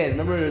old band.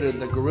 Remember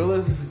the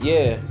gorillas?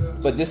 Yeah,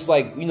 but this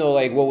like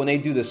like when they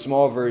do the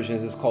small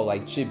versions, it's called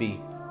like chibi.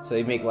 So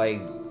they make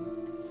like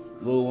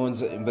little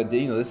ones, but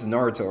this is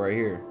Naruto right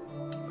here.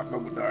 I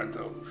fuck with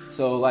Naruto.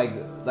 So like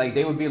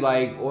they would be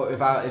like, or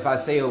if I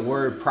say a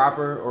word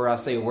proper or I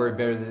say a word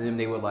better than them,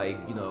 they would like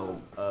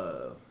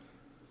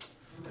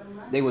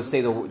they would say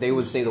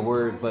the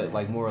word, but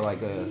like more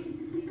like a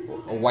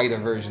whiter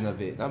version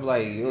of it. And I'm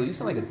like, yo, you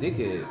sound like a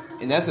dickhead.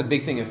 And that's a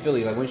big thing in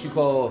Philly. Like once you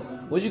call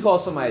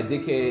somebody a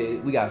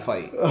dickhead, we gotta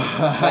fight.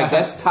 Like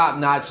that's top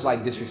notch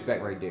like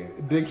disrespect right there.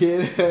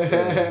 Dickhead.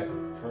 Yeah.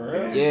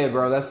 Yeah,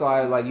 bro. That's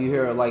why like you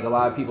hear like a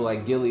lot of people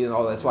like Gilly and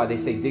all. That's why they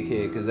say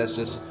dickhead because that's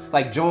just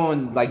like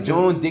John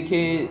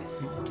dickhead.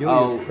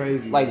 Gilly is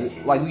crazy.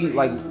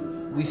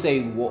 We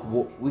say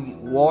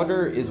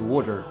water is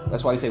water.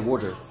 That's why we say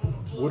water.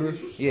 Water.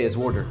 Yeah, it's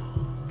water.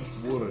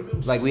 Water.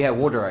 Like we have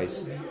water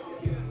ice.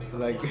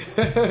 Like.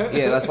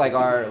 Yeah, that's like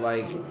our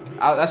like.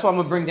 That's what I'm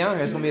gonna bring down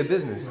here. It's gonna be a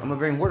business. I'm gonna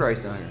bring water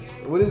ice down here.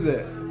 What is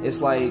that?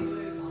 It's like,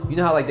 you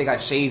know how like they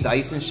got shaved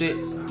ice and shit.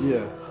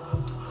 Yeah.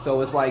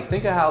 So it's like,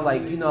 think of how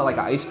like like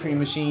an ice cream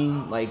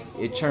machine, like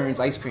it churns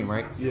ice cream,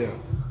 right? Yeah.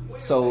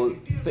 So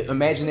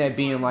imagine that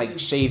being like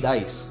shaved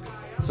ice.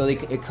 So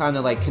it kind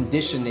of like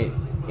condition it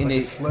in like it.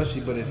 It's slushy,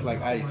 but it's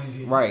like ice.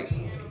 Right.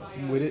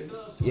 With it.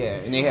 Yeah,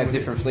 and they have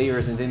different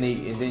flavors, and then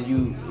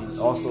you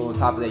also on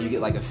top of that you get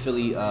like a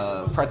Philly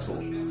pretzel,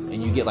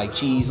 and you get like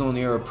cheese on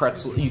there or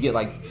pretzel. You get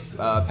like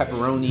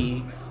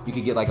pepperoni. You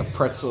could get like a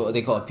pretzel.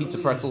 They call it pizza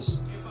pretzels.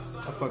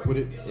 I fuck with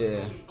it.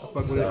 Yeah. I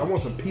fuck with it. I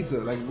want some pizza,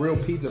 like real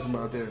pizza from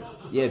out there.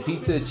 Yeah,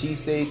 pizza,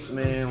 cheesesteaks,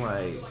 man,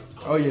 like.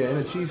 Oh yeah, and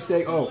a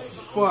cheesesteak. Oh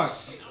fuck,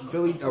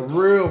 a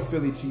real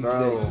Philly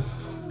cheesesteak.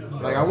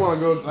 Like I want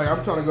to go. Like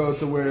I'm trying to go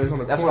to where it's on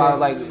the. That's corner.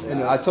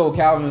 why, I told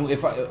Calvin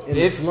if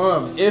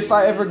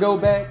I ever go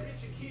back,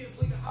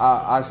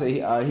 I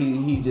say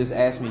he just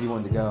asked me he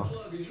wanted to go.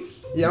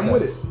 Yeah, I'm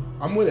with it.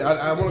 I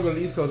want to go to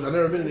the East Coast. I've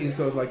never been to the East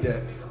Coast like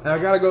that. And I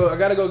gotta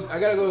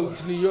go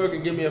to New York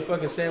and get me a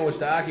fucking sandwich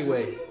the Aki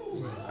way.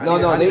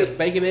 I need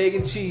bacon, egg,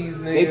 and cheese.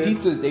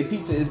 Nigga. They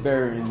pizza is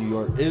better in New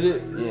York. Is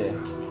it? Yeah.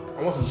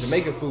 I want some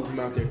Jamaican food from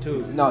out there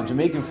too. No,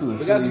 Jamaican food.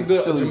 We got some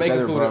good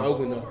Jamaican food in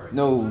Oakland though.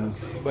 No,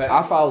 but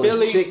I follow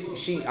this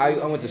chick.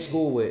 I went to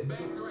school with.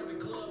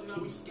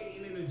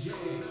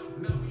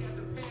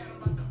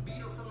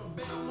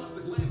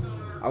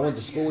 I went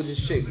to school with this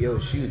chick. Yo,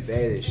 she was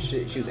bad as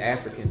shit. She was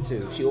African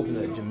too. She opened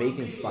a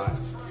Jamaican spot.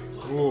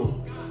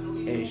 Ooh.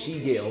 and she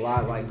get a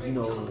lot like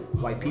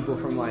like people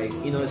from like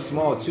it's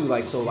small too,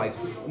 like so like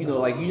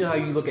how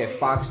you look at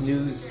Fox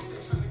News,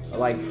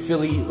 like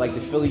Philly, like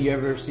the Philly, you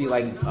ever see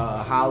like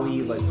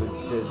Holly, like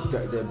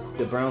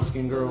the brown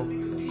skin girl,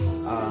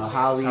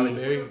 Holly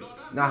Berry?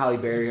 Not Holly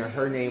Berry,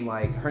 her name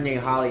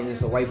Holly, and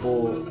it's a white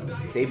bull.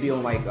 They be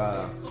on like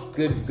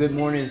Good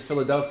Morning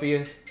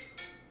Philadelphia,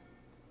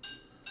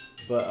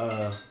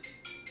 but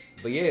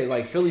yeah,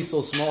 like Philly's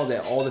so small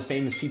that all the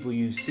famous people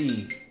you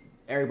see,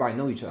 everybody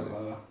know each other.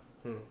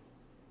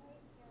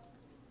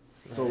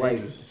 So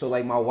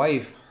like my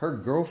wife, her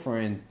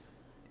girlfriend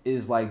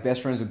is like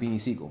best friends with Beanie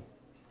Siegel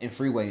and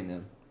Freeway and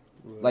them.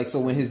 Like, so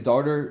when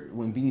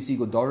Beanie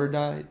Siegel's daughter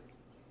died.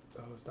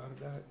 Oh, his daughter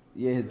died?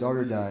 Yeah, his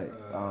daughter died.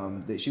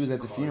 She was at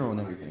the funeral and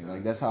everything.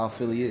 Like, that's how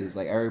Philly is.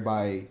 Like,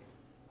 everybody,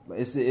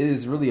 it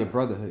is really a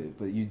brotherhood,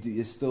 but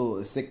it's still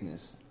a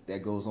sickness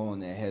that goes on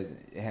that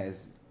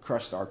has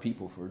crushed our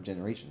people for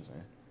generations,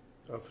 man.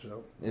 Oh, for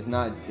sure. It's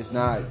not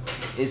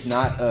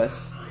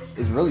us.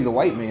 It's really the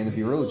white man, to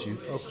be real with you.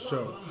 Oh, for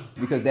sure.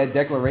 Because that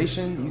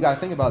declaration, you gotta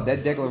think about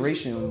that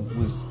declaration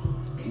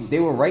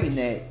they were writing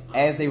that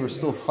as they were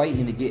still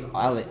fighting to get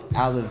out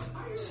of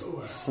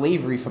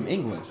slavery from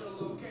England.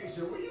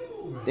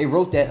 They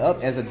wrote that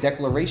up as a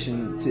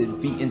declaration to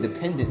be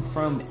independent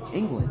from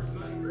England.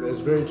 That's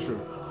very true.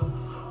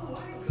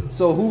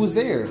 So who was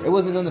there? It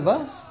wasn't none of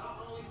us.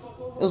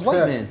 It was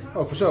white men.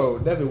 Oh, for sure.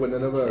 Definitely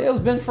wasn't none of us. It was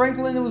Ben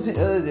Franklin. It was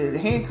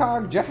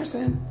Hancock,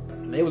 Jefferson.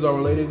 They was all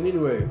related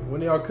anyway.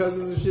 Weren't they all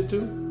cousins and shit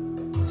too?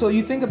 So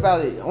you think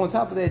about it, on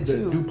top of that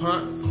too,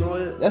 DuPonts and all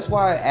that. That's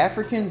why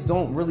Africans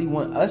don't really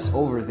want us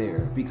over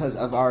there, because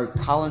of our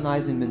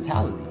colonizing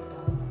mentality.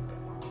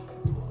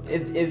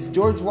 If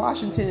George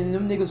Washington and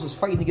them niggas was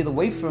fighting to get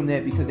away from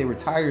that because they were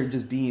tired of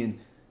just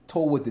being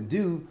told what to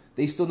do,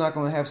 they still not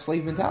gonna have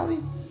slave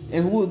mentality.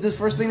 And who the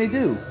first thing they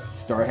do?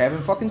 Start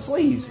having fucking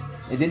slaves,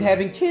 and then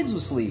having kids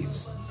with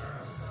slaves.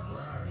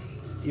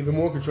 Even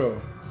more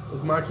control.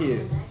 It's my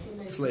kid,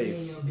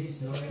 slave.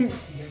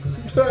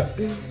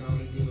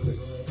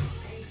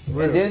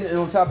 And then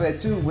on top of that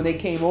too, when they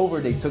came over,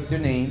 they took their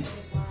names,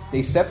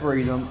 they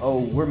separated them.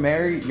 Oh, we're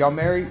married, y'all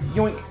married,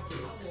 yoink.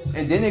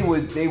 And then they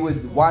would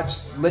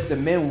let the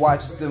men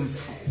watch them.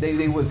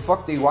 They would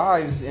fuck their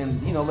wives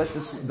and let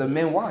the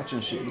men watch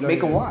and shit, make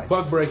them watch.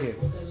 Buck breaking.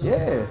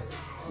 Yeah,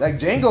 like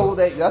Django.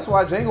 That's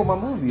why Django my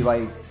movie.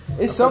 Like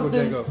it's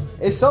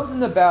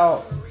something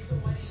about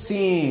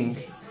seeing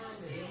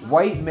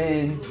white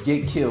men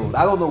get killed.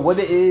 I don't know what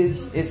it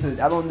is.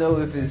 I don't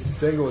know if it's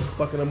Django was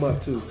fucking them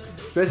up too.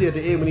 Especially at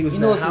the end when he was in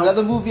the that house. house.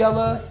 Another movie I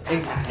love?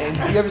 And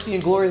you ever seen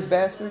Inglourious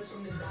Bastards?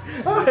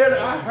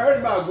 I heard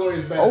about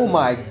Glorious Bastards. Oh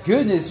my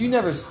goodness,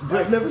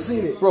 I've never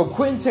seen it. Bro,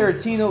 Quentin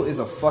Tarantino is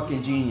a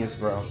fucking genius,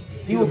 bro.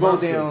 He will go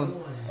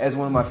down as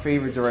one of my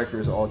favorite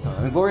directors of all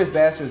time. Inglourious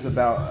Bastards is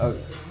about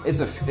it's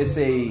a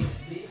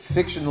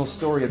fictional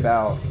story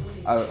about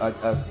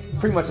a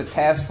pretty much a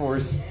task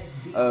force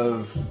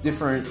of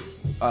different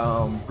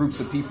groups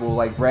of people.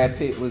 Like Brad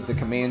Pitt was the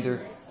commander.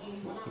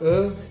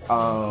 And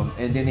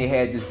then they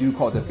had this dude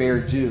called the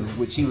Bear Jew,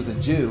 which he was a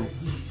Jew,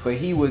 but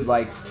he would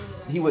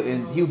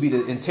be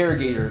the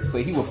interrogator,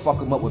 but he would fuck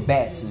him up with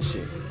bats and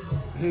shit.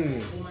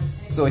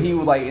 So he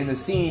would in the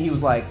scene, he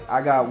was like,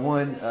 I got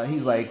one.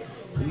 He's like,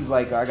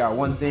 I got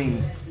one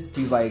thing.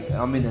 He's like,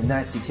 I'm in the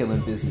Nazi killing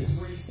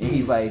business, and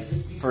he's like,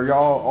 for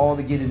y'all all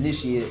to get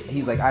initiated,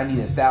 he's like, I need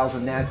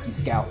 1,000 Nazi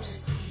scalps.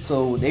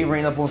 So they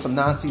ran up on some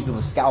Nazis and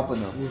was scalping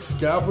them.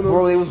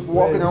 Bro, they was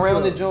walking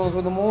around the Jones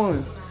with them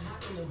on.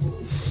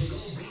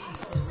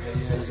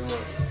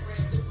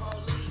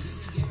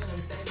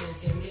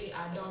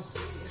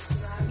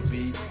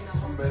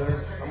 I'm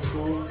better. I'm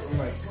cool. I'm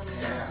like,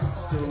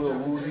 still a little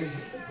woozy.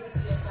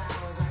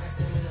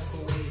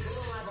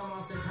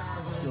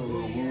 Still a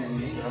little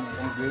woozy. I'm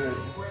good.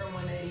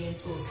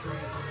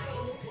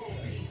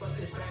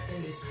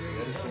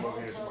 I just came over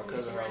here to my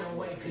cousin's house.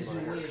 My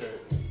haircut.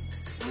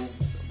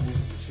 Move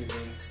some shit in.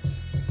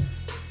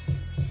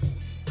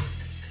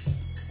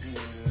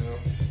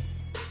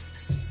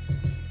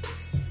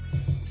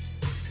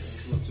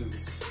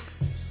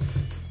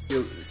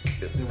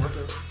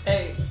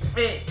 Hey.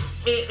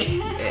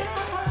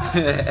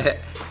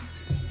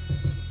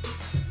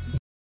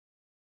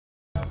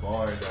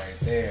 Bars right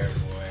there,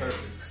 boy.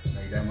 Perfect.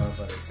 Make that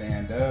motherfucker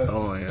stand up.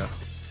 Oh yeah.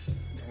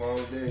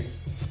 Long day.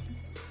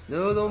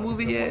 No, don't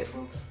move it yet.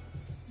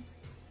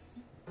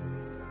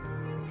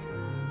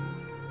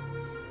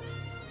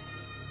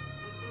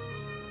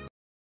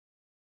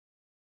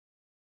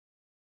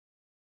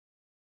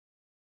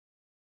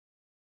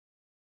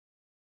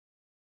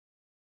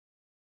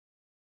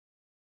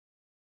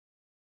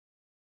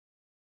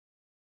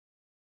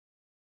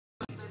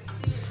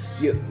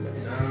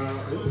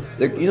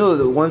 You know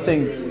the one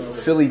thing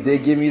Philly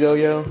did give me though,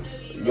 yo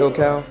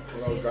Cal,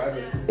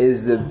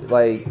 is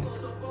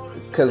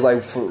cause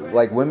for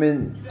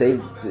women,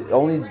 the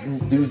only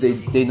dudes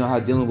they know how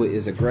dealing with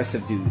is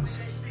aggressive dudes.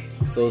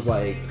 So it's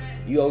like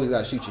you always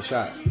gotta shoot your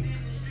shot.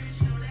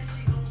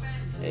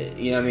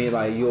 You know what I mean?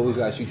 Like you always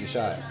gotta shoot your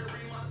shot.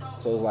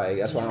 So it's like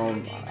that's why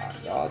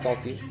I'll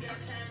talk to you.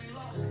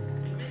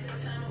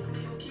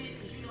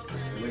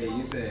 Wait,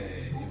 you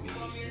said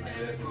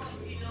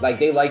like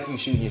they like you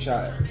shooting your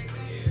shot.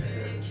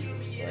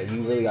 Like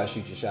you really gotta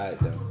shoot your shot at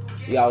them.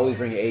 You gotta always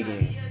bring your A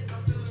game.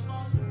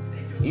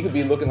 You could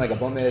be looking like a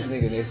bum ass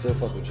nigga and they still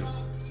fuck with you.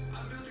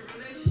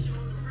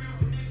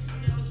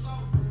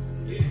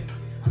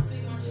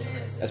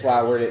 That's why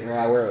I wear it. When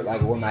I wear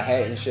like with my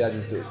hat and shit, I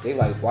just do it. They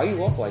like, why you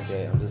walk like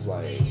that? I'm just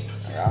like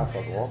I gotta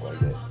fucking walk like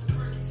that.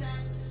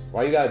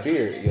 Why you got a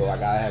beard? Yo, I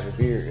gotta have a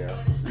beard, yo.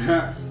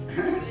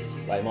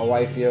 Like my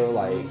wife, yo,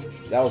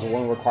 like that was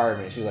one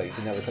requirement. She was like, you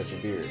can never cut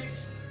your beard.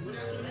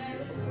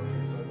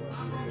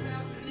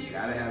 you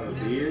gotta have a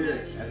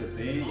beard. That's a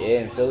thing.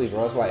 Yeah, in Philly,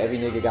 bro. That's why every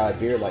nigga got a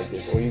beard like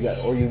this. Or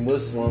you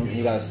Muslim and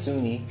you got a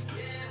Sunni,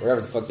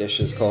 whatever the fuck that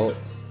shit's called.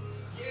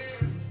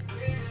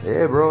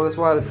 Yeah, bro. That's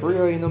why the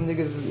Frio and them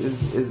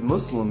niggas is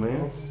Muslim,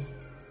 man.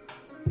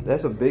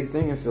 That's a big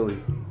thing in Philly.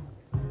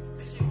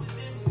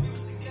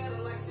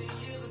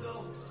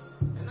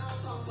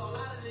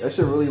 That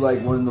shit really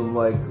like one of them,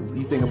 like,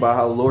 you think about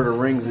how Lord of the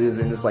Rings is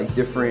and it's like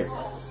different.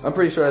 I'm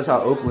pretty sure that's how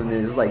Oakland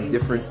is. It's like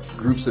different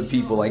groups of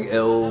people, like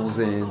elves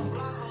and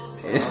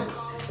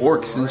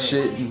orcs and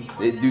shit. And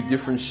they do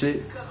different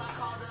shit.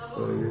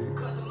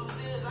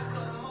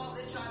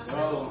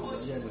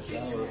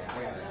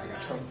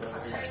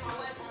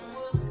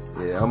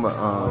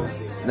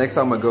 Yeah, next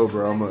time I go,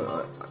 bro,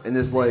 and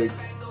it's like,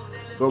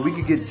 bro, we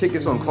could get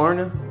tickets on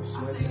Klarna.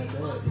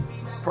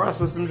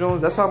 Process them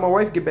Jones. That's how my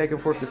wife get back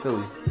and forth to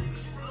Philly.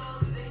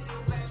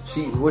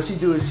 What she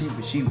do is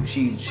she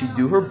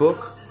do her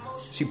book.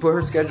 She put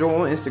her schedule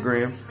on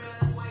Instagram.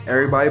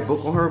 Everybody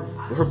book on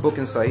her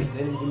booking site.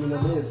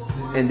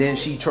 And then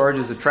she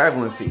charges a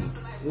traveling fee.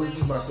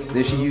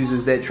 Then she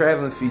uses that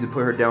traveling fee to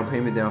put her down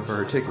payment down for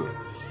her ticket.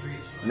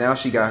 Now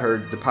she got her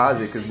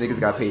deposit because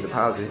niggas got paid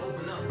deposit,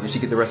 and she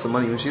get the rest of the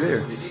money when she there.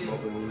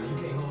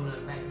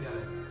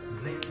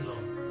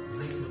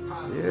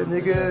 Yeah,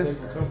 nigga.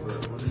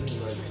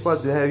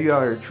 About to have you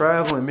out here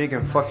traveling, making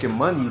fucking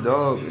money,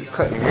 dog,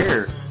 cutting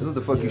hair. That's what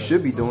the fuck you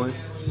should be doing.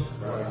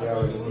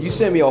 You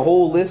sent me a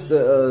whole list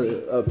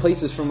of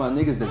places for my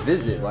niggas to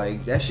visit.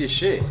 Like, that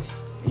shit.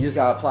 You just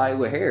gotta apply it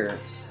with hair.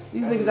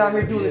 These niggas out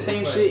here doing the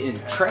same shit in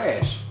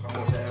trash.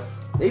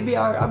 They be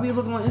out, I be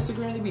looking on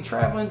Instagram, they be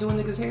traveling doing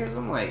niggas' hairs.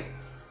 I'm like,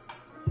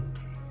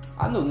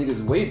 I know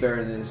niggas way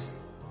better than this.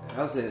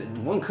 I said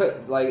one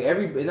cut, like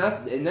and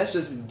that's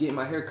just getting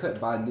my hair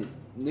cut by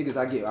niggas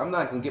I get. I'm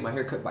not gonna get my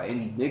hair cut by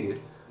any nigga.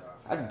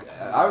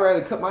 I'd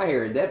rather cut my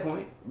hair at that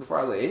point before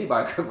I let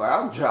anybody cut my.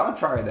 I'll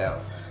try it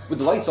out with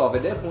the lights off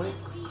at that point.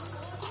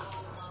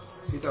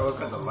 You thought we'll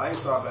cut the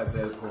lights off at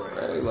that point?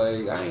 Right,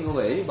 like I ain't gonna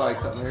let anybody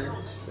cut my hair.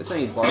 This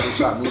ain't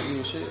barbershop movie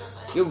and shit.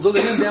 Yo, go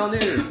to him down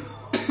there.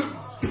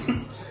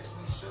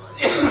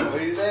 What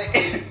do you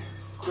think?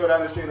 Go down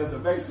the street at the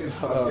Mexican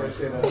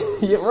shit.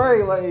 Yeah,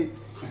 right,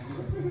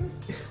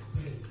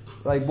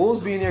 like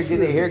bulls being there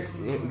getting their hair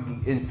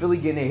in Philly,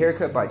 getting their hair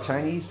cut by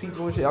Chinese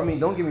people and shit. I mean,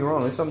 don't get me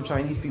wrong, there's some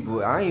Chinese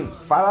people. I ain't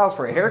 $5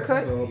 for a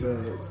haircut.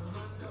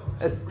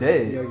 That's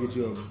dead. You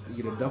gotta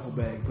get a duffel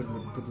bag, put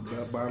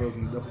the bottles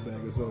in the duffel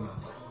bag or something.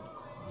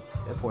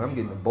 At that point, I'm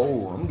getting a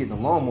bowl. I'm getting a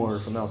lawnmower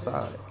from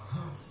outside.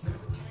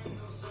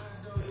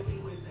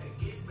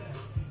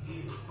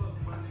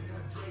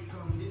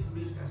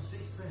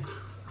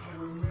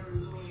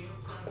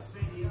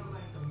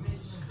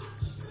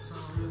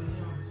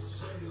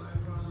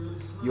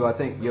 I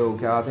think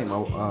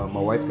my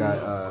wife got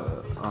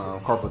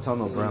carpal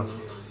tunnel, bro.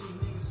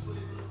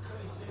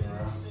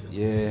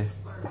 Yeah.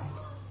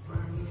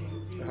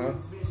 Huh?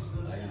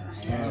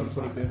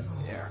 25th.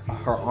 Yeah.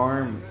 Her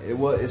arm,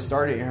 it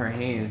started in her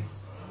hand,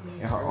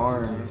 and her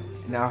arm.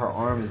 Now her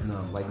arm is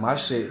numb. Like my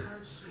shit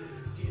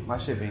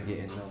been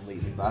getting numb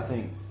lately, but I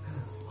think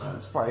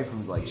it's probably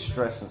from like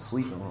stress and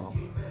sleeping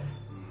wrong.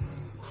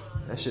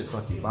 That shit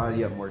fuck your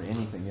body up more than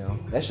anything, yo.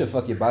 That shit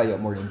fuck your body up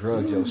more than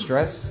drugs, yo.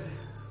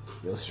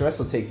 Stress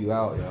will take you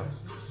out, yo.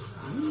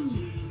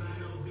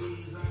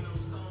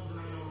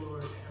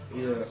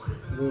 Yeah,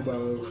 little by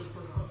little.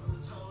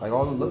 Like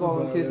look all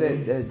the kids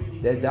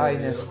that died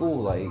in that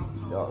school. Like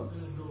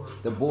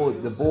the boy,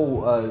 his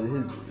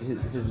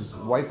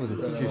wife was a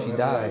teacher. She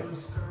died.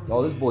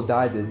 Oh, this boy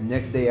died the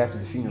next day after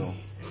the funeral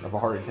of a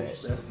heart attack.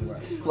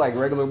 Like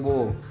regular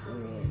bull.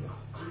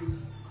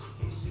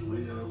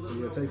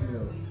 Yeah, take me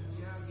out.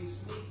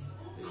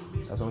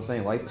 That's what I'm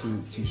saying. Life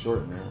too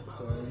short, man.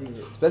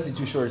 Especially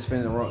too short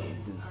spending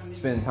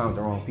time with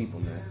the wrong people,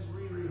 man.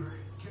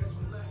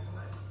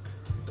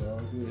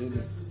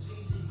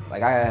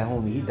 Like I had a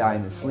homie, he died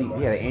in his sleep.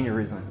 He had an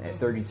aneurysm at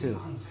 32.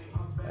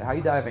 Like, how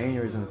you die of an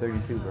aneurysm at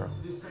 32, bro?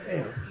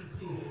 Damn.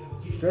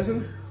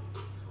 Stressing?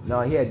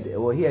 No, he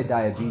had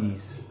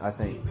diabetes. I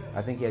think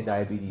he had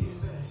diabetes,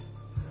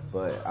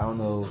 but I don't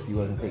know if he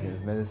wasn't taking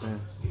his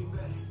medicine.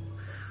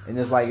 And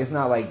it's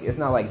not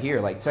like here.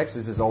 Like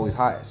Texas is always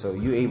hot, so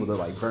you're able to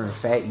like burn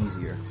fat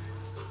easier.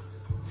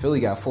 Philly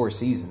got 4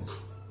 seasons.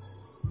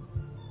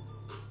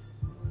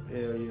 Yeah,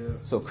 Hell yeah.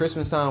 So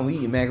Christmas time, we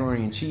eat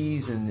macaroni and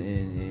cheese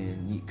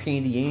and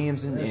candy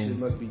yams and that shit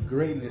must be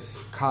greatness.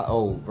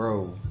 Oh,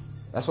 bro,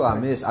 that's what I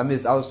miss. I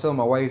was telling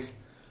my wife,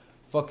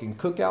 fucking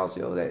cookouts,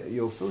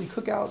 Philly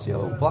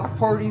cookouts, block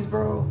parties,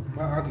 bro.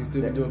 My auntie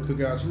still be doing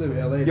cookouts. She live in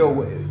LA.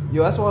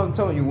 Yo, that's what I'm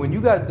telling you. When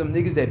you got them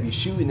niggas that be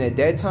shooting at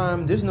that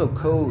time, there's no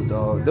code,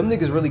 dog. Them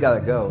niggas really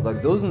gotta go.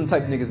 Like those are the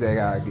type of niggas that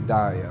gotta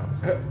die,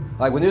 yo.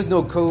 Like when there's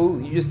no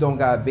code, you just don't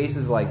got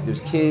bases. Like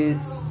there's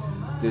kids,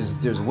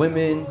 there's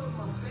women.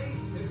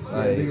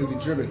 Like, niggas be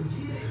tripping.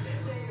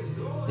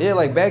 Yeah,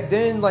 like back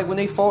then, like when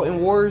they fought in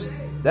wars,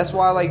 that's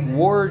why like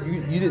war,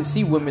 you didn't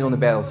see women on the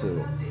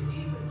battlefield.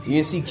 You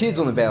didn't see kids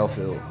on the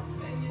battlefield.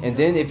 And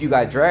then if you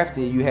got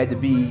drafted, you had to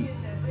be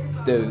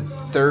the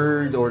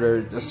third or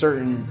the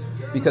certain,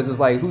 because it's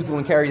like, who's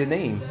going to carry the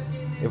name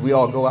if we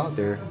all go out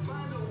there?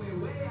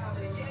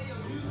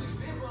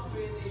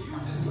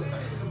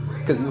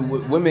 Because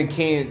women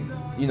can't,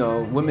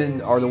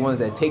 women are the ones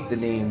that take the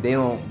name. They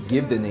don't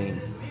give the name.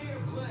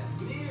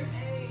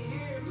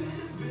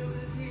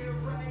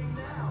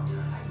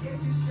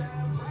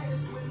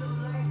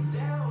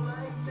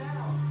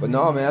 But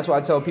no, man, that's why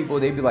I tell people,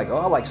 they be like, oh,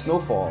 I like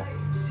Snowfall.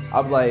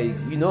 I'm like,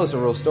 it's a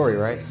real story,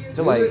 right?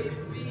 They're like,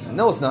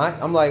 no, it's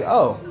not. I'm like,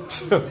 oh,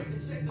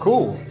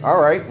 cool.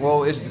 All right.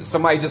 Well,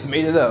 somebody just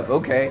made it up.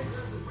 Okay.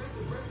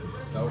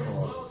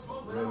 Snowfall.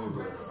 Really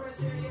good.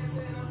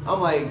 I'm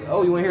like,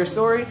 oh, you want to hear a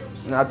story?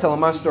 And I tell them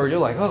my story. They're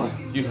like, oh,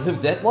 you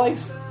lived that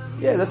life?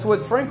 Yeah, that's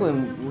what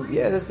Franklin,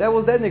 that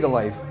was that nigga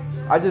life.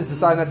 I just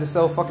decided not to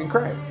sell fucking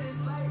crack.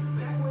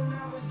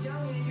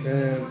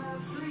 And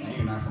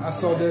I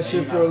sold that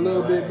shit for a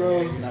little bit, bro.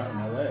 I ain't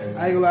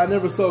gonna lie, I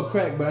never sold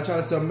crack, but I tried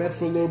to sell meth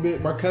for a little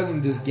bit. My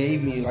cousin just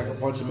gave me like a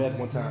bunch of meth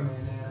one time.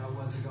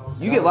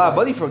 You get a lot of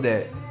money from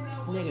that.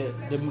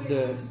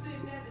 Nigga,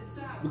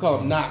 we call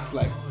them knocks,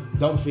 like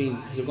dope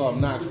fiends. We call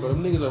them knocks, but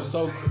them niggas are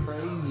so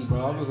crazy,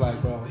 bro. I was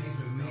like, bro,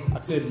 I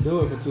couldn't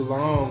do it for too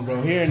long,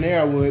 bro. Here and there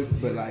I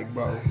would, but like,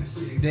 bro,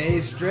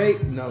 days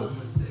straight, no.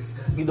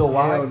 You know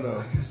why? Hell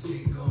no.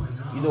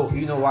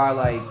 You know why,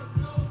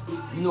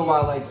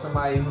 like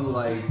somebody who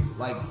like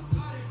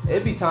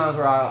it'd be times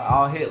where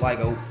I'll hit like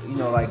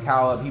like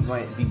how people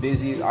might be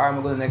busy. All right, I'm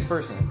gonna go to the next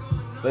person.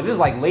 But if it's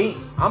like late,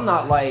 I'm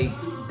not like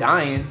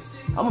dying.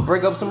 I'm gonna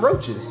break up some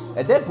roaches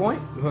at that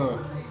point.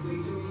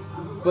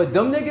 But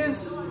them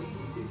niggas,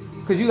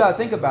 cause you gotta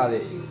think about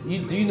it.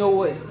 Do you know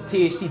what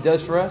THC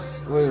does for us?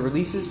 What it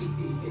releases?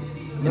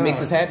 It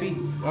makes us happy.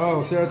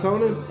 Oh,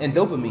 serotonin and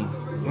dopamine.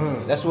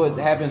 That's what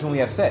happens when we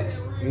have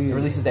sex. It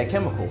releases that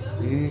chemical.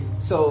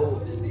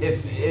 So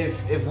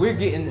if we're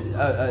getting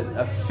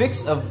a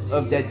fix of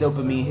that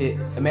dopamine hit,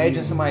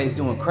 imagine somebody's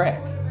doing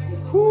crack.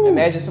 Woo.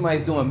 Imagine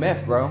somebody's doing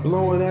meth, bro.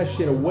 Blowing that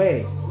shit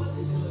away.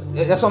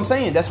 That's what I'm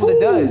saying. That's what it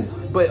does.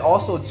 But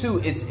also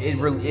too,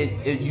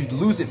 you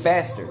lose it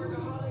faster.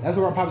 That's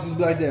why my pops used to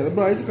be like that.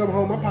 Bro, I used to come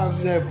home, my pops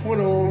used to have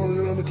porno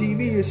on the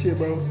TV and shit,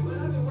 bro.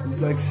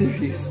 He's like,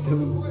 serious,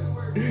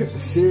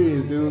 dude.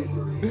 Serious, dude.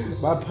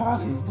 My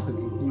pops is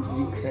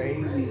fucking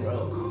crazy,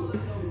 bro.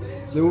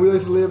 Then we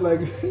used to live like,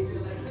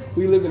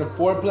 we lived in a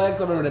fourplex. I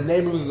remember the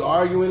neighbors was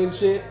arguing and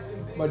shit.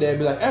 My dad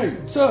be like, hey,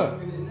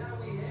 son.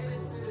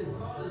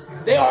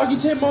 They argue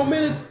 10 more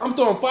minutes. I'm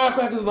throwing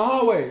firecrackers in the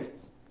hallway.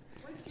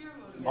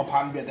 My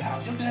partner be at the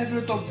house. Your dad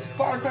gonna throw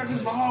firecrackers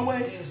in the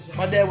hallway?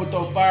 My dad would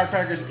throw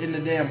firecrackers in the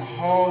damn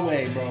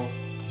hallway, bro.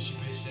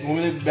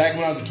 Back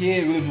when I was a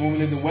kid, when we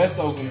lived in West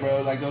Oakland,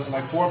 bro. Like those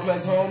like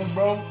fourplex homes,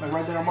 bro. Like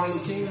right there on Martin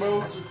Luther King, bro.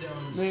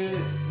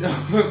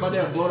 My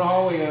dad would blow the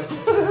hallway up.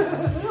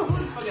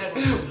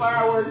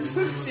 Fireworks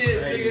and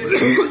shit,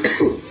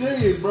 nigga.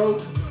 Serious, bro.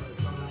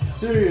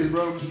 Serious,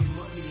 bro.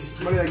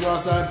 Somebody that go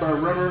outside,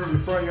 burn rubber in the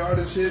front yard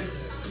and shit.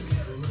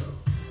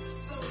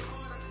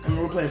 I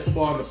remember playing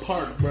football in the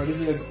park, bro. This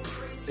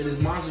nigga in his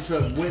monster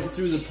truck went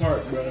through the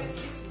park, bro.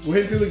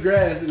 Went through the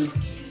grass.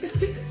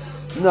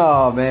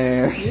 No,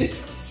 man.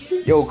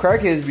 Yo,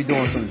 crackheads be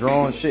doing some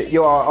drawn shit.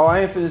 Yo, I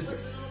ain't finished.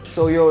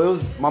 So, it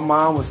was, my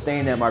mom was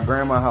staying at my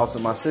grandma's house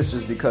with my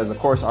sisters because, of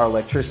course, our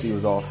electricity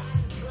was off.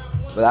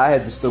 But I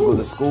had to still go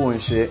to school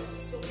and shit.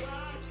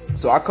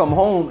 So I come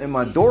home and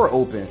my door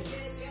open.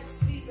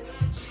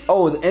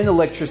 Oh, and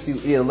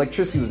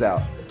electricity was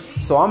out.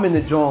 So I'm in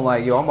the joint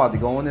like, yo, I'm about to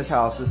go in this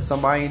house. There's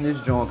somebody in this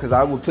joint. Because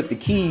I would put the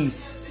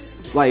keys,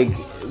 like,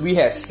 we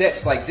had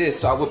steps like this.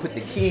 So I would put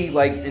the key,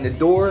 like, in the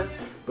door.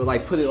 But,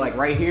 like, put it, like,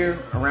 right here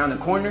around the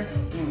corner.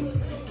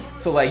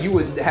 So, like, you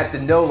would have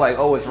to know, like,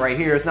 oh, it's right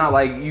here. It's not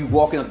like you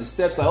walking up the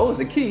steps, like, oh, it's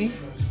a key.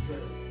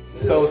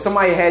 So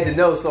somebody had to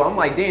know. So I'm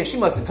like, damn, she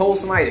must have told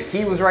somebody the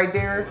key was right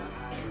there.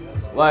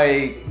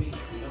 Like,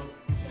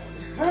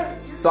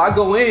 so I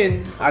go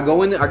in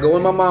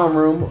my mom's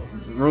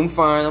room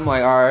fine. I'm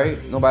like, all right,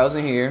 nobody was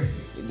in here.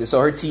 So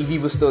her TV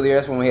was still there.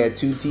 That's when we had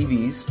 2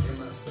 TVs.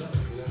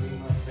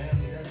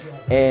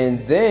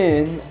 And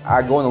then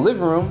I go in the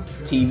living room.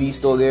 TV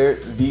still there.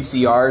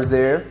 VCR's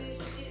there.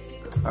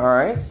 All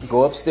right,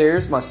 go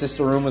upstairs. My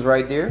sister's room was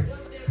right there.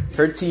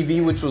 Her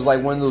TV, which was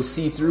like one of those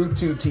see-through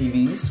tube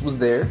TVs, was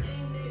there.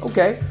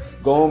 Okay,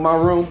 go in my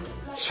room.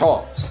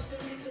 Chalked.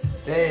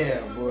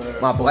 Damn, boy.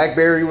 My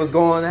BlackBerry was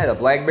gone. I had a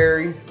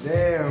BlackBerry.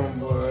 Damn,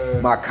 boy.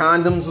 My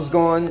condoms was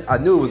gone. I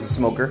knew it was a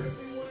smoker.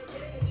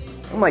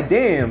 I'm like,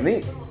 damn,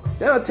 man.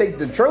 They'll take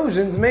the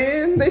Trojans,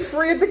 man. They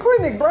free at the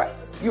clinic, bro.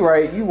 You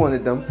right. You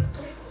wanted them.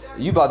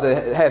 You about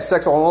to have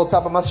sex on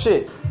top of my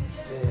shit.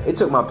 They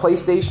took my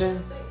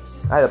PlayStation.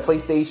 I had a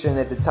PlayStation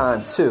at the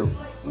time, too.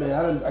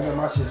 Man, I got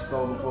my shit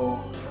stolen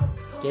before.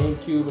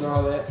 GameCube and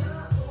all that.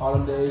 All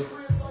them days.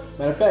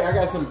 Matter of fact,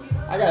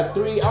 I got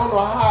 3, I don't know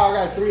how,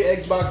 I got 3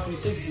 Xbox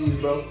 360s,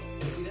 bro.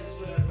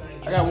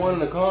 I got one in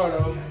the car,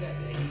 though.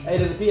 Hey,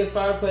 does the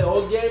PS5 play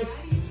old games?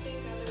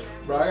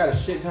 Bro, I got a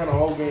shit ton of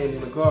old games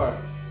in the car.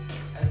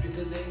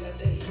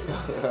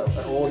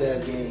 Old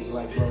ass games,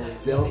 like, bro,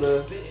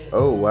 Zelda.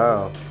 Oh,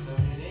 wow.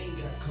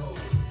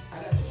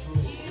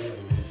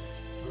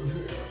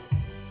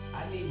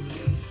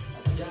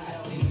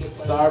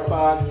 Star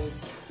Fox.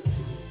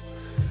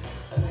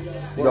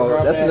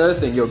 Yo, that's another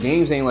thing. Yo,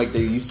 games ain't like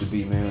they used to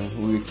be, man,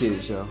 when we were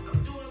kids, yo.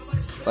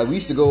 Like, we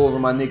used to go over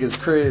my nigga's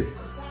crib.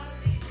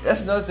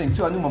 That's another thing,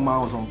 too. I knew my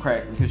mom was on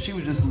crack because she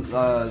would just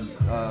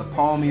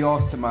palm me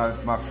off to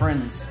my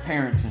friends'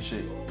 parents and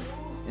shit.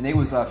 And they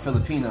was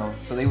Filipino,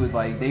 so they would,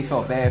 like, they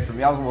felt bad for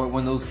me. I was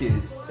one of those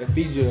kids. They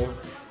feed you.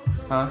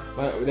 Huh?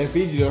 They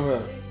feed you, huh?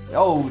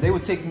 Oh, they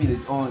would take me to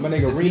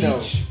the Reno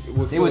beach.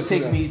 They would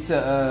take me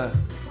to,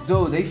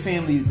 dude, they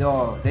family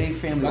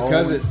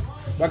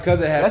My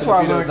cousin had. That's where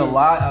I learned a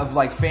lot of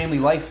like family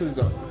life.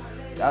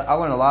 I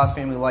learned a lot of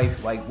family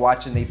life, like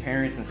watching their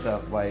parents and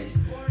stuff. Like,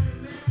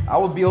 I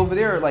would be over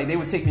there, like they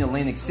would take me to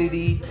Atlantic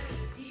City.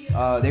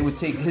 They would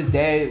take his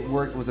dad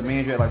was a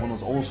manager at like one of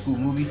those old school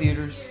movie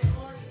theaters.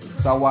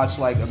 So I watched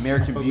like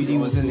American Beauty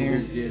was in there.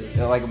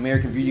 Yeah, like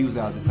American Beauty was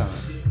out at the time.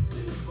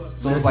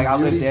 So it was like I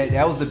lived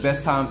that was the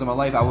best times of my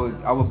life. I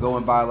would go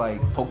and buy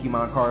like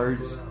Pokemon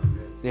cards.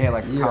 They had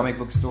like a comic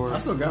book store. I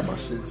still got my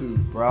shit too.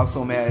 Bro, I was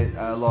so mad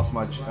I lost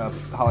my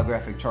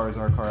holographic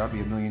Charizard card. I'd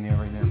be a millionaire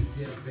right now.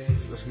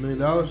 That's $1 million.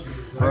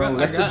 Bro,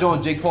 that's the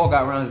joint Jake Paul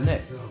got around his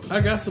neck.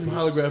 I got some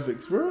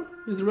holographics, bro.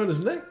 He's around his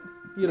neck.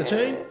 You get a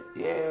chain?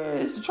 Yeah,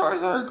 it's a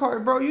Charizard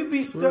card, bro. You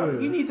need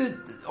to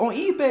on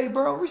eBay,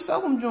 bro.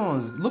 Resell them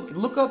joints. Look it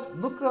up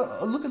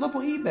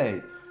on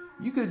eBay.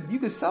 You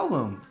could sell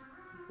them.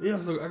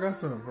 Yeah, so I got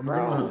some. I'm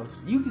bro, my house.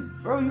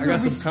 I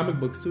got some comic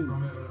books too.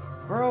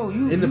 Bro,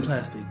 in the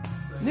plastic.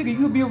 Nigga, you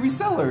could be a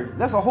reseller.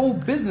 That's a whole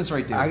business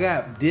right there. I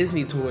got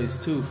Disney toys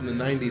too from the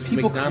 90s.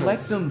 People McDonald's.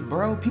 collect them,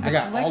 bro. I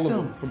got all of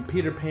them from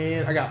Peter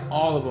Pan. I got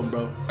all of them,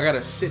 bro. I got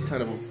a shit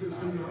ton of them.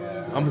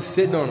 I'm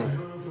sitting on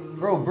them.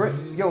 Bro,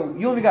 yo,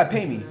 you don't even got to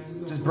pay me.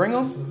 Just bring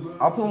them.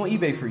 I'll put them on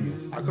eBay for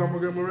you. I'll call my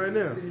grandma right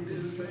now.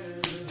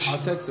 I'll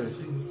text her.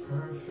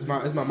 It's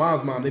my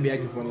mom's mom. They be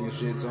acting funny and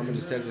shit, so I'm gonna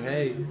just text her,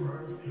 hey,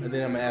 and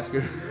then I'm gonna ask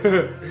her,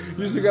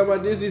 you still got my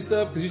Disney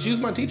stuff? Because she was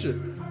my teacher.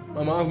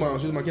 My mom's mom.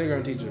 She was my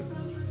kindergarten teacher.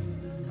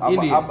 I'm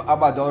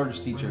my daughter's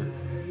teacher.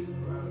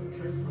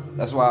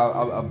 That's why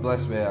I'm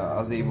blessed, man.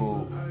 I was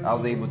able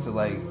to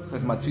like,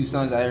 because my 2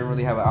 sons, I didn't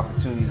really have an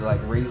opportunity to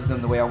like raise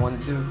them the way I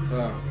wanted to,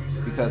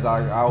 because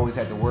I always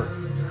had to work.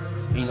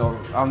 You know,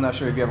 I'm not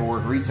sure if you ever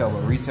work retail,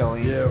 but retail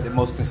ain't the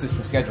most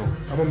consistent schedule.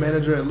 I'm a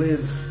manager at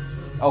Lids.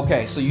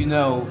 Okay, so you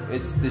know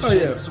it's the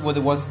shit's what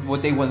it was,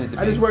 what they wanted to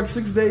be. I just worked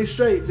 6 days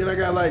straight. Then I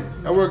got like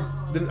I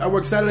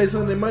work Saturday,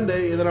 Sunday,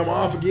 Monday, and then I'm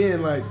off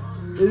again. Like,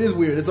 it is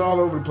weird. It's all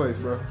over the place,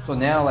 bro. So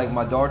now, like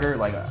my daughter,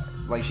 like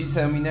she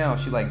telling me now,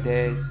 she like,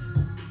 Dad,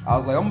 I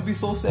was like, I'm gonna be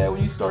so sad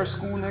when you start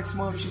school next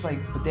month. She's like,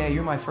 but Dad,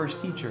 you're my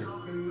first teacher.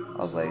 I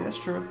was like, that's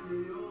true.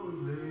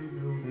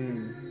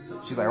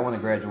 She's like, I want a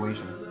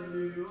graduation.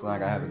 So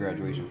like I have a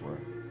graduation for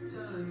her.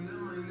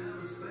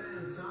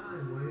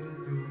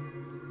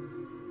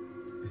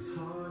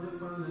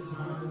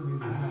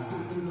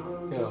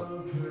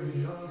 Yo,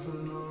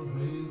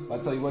 I'll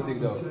tell you one thing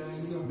though.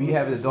 Me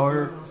having a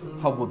daughter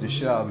humbled the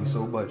shit out of me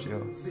so much, yo.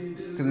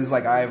 Because it's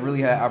like I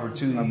really had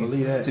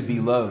opportunity to be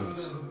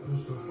loved.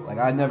 Like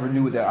I never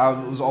knew that. I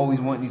was always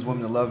wanting these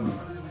women to love me.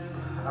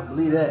 I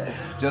believe that.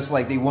 Just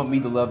like they want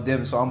me to love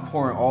them, so I'm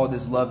pouring all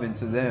this love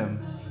into them.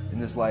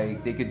 And it's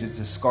like they could just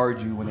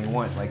discard you when they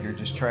want, like you're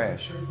just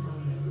trash.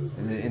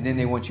 And then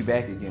they want you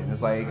back again.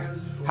 It's like,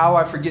 how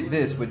I forget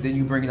this, but then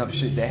you bringing up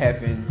shit that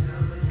happened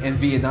in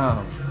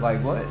Vietnam. Like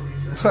what?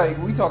 It's like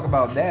we talk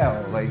about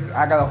now. Like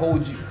I gotta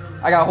hold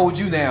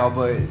you now,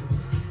 but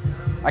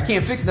I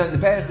can't fix nothing in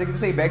the past. They can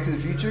say Back to the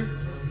Future.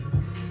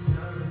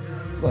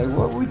 Like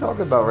what are we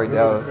talking about right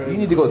now? You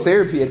need to go to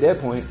therapy at that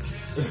point.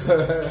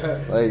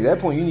 Like at that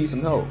point, you need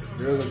some help.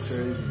 Girls are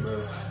crazy,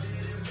 bro.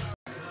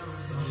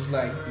 Just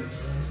like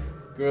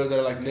girls that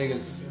are like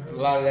niggas. A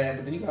lot of that,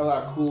 but then you got a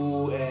lot of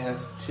cool ass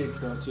chicks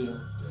though too.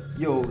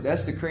 Yo,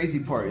 that's the crazy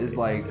part. Is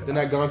like if they're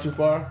not gone too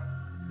far.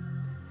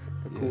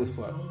 They're cool as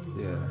fuck.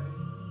 Yeah.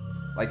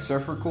 Like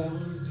surfer cool.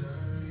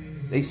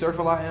 They surf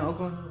a lot in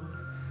Oakland.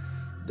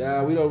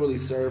 Nah, we don't really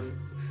surf.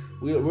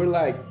 We're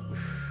like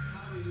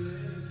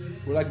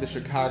the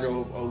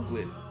Chicago of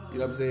Oakland. You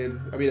know what I'm saying?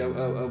 I mean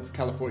of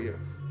California.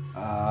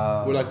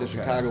 We're like the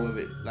Chicago of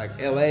it. Like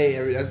LA,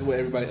 that's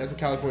what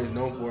California is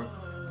known for.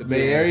 The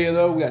Bay Area,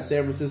 though, we got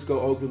San Francisco,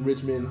 Oakland,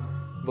 Richmond,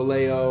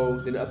 Vallejo,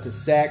 then up to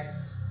Sac,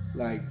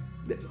 like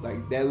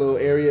that little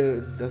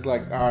area. That's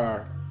like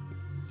our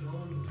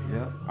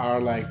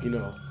like, you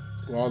know,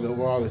 where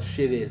all the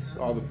shit is,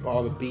 all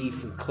the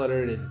beef and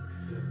cluttered, and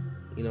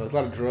you know, it's a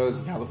lot of drugs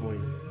in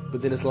California.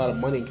 But then it's a lot of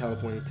money in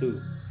California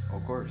too.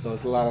 Of course. So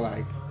it's a lot of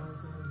like,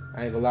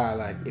 I ain't gonna lie,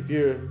 like if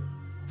you're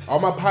all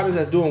my partners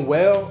that's doing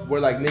well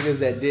were like niggas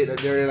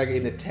they're like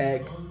in the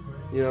tech.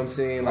 You know what I'm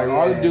saying? Like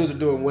all the dudes are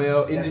doing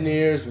well.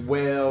 Engineers,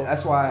 well.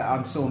 That's why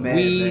I'm so mad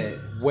Yeah,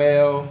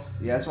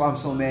 that's why I'm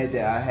so mad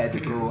that I had to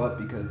grow up,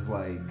 because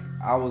like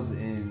I was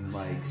in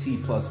like C++,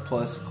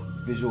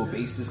 Visual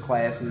Basic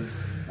classes.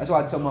 That's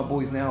why I tell my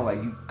boys now,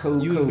 like, you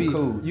code. You'd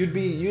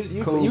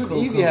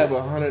easily have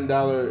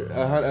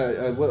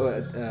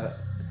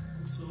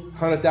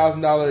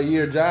 $100,000 a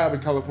year job in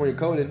California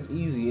coding,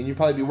 easy, and you'd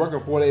probably be working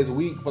 4 days a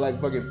week for like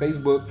fucking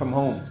Facebook from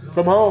home,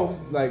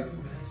 like.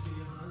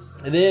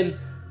 And then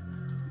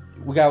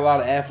we got a lot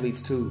of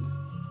athletes too.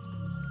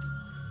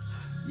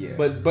 Yeah,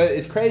 but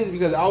it's crazy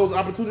because all those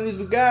opportunities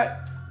we got,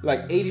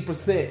 like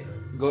 80%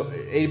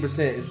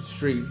 is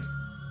streets.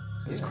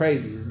 It's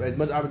crazy. As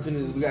much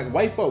opportunities as we got.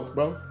 White folks,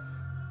 bro.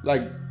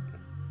 Like,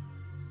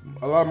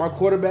 a lot of my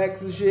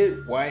quarterbacks and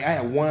shit, I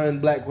had one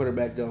black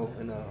quarterback, though,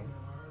 in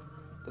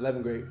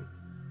 11th grade.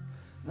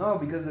 No,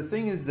 because the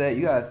thing is that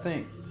you gotta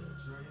think.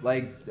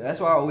 Like, that's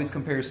why I always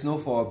compare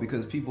Snowfall,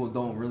 because people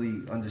don't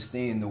really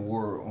understand the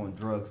war on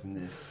drugs and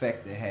the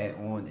effect it had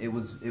on. It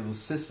was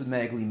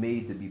systematically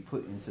made to be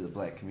put into the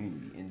black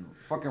community. And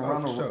fucking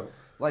Ronald... Sure.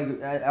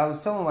 Like, I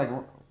was telling, like,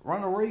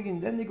 Ronald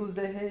Reagan, that nigga was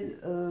the head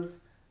of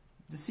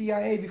the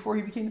CIA before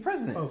he became the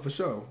president. Oh, for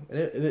sure.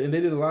 And they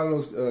did a lot of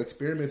those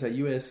experiments at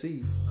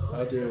USC.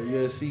 Out there at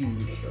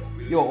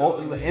USC. Yo,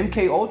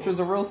 MK Ultra's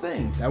a real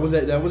thing. That was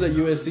at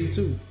USC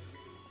too.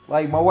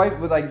 Like, my wife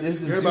was like, this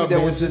dude that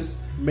Manson? was just...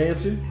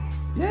 Manson?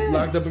 Yeah.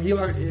 Locked up.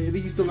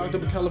 He's still locked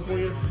up in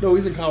California? No,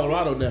 he's in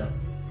Colorado now.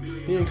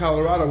 He in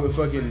Colorado with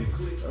fucking...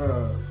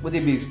 Would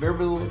they be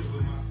experimental?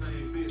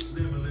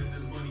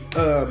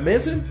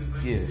 Manson?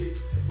 Yeah.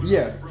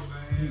 Yeah.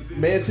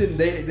 Manson,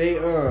 they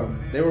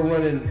were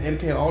running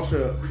MK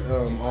Ultra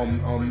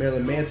on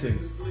Marilyn Manson,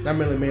 not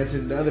Marilyn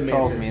Manson, the other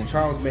Manson,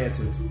 Charles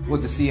Manson.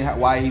 What, to see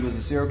why he was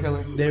a serial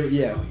killer?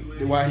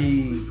 Why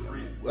he,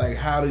 like,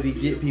 how did he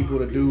get people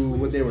to do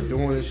what they were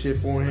doing and shit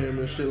for him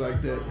and shit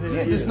like that?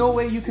 There's no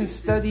way you can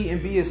study and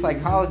be a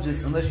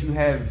psychologist unless you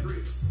have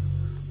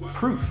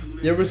proof.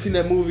 You ever seen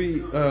that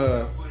movie?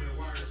 You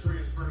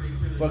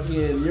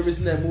ever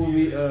seen that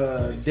movie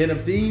Den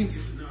of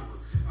Thieves?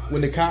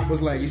 When the cop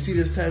was like, "You see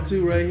this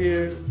tattoo right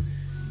here?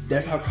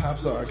 That's how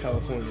cops are in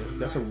California.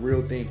 That's a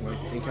real thing, like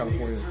in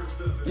California.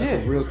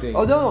 That's a real thing."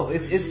 Oh no,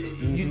 it's do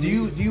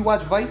you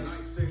watch Vice?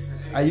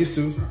 I used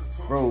to,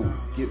 bro.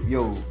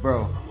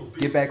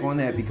 Get back on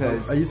that,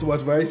 because I used to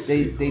watch Vice.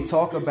 They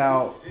talk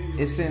about,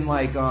 it's in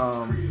like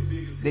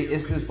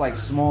it's this like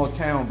small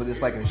town, but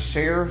it's like a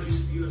sheriff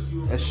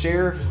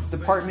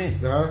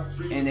department,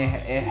 and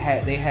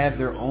they have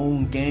their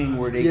own gang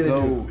where they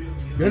go.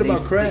 You heard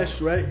about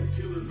Crash, right?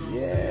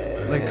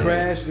 Yeah. Like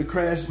Crash, the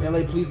Crash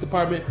LA Police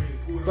Department.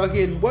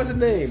 Fucking, what's his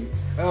name?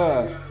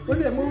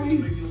 What's that movie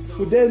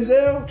with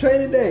Denzel?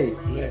 Training Day.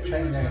 Yeah,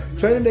 Training Day.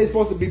 Training Day is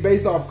supposed to be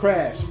based off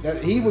Crash.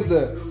 But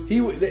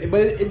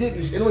it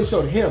didn't. It only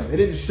showed him. It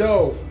didn't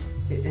show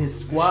his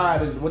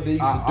squad and what they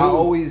used to do. I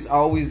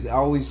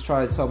always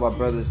try to tell my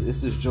brothers,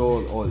 it's this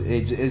Joel, or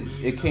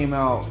it came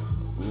out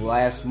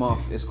last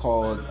month. It's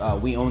called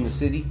We Own the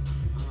City.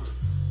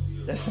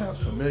 That sounds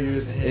familiar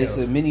as hell. It's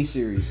a mini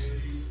series.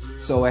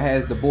 So it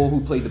has the boy who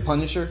played the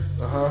Punisher.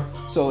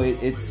 So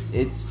it's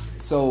the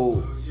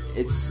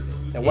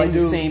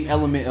same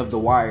element of The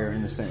Wire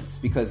in a sense,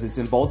 because it's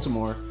in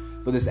Baltimore,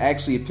 but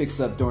it picks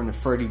up during the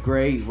Freddie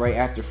Gray, right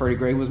after Freddie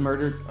Gray was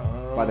murdered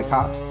by the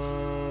cops.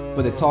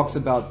 But it talks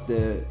about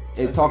they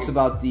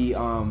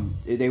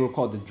were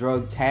called the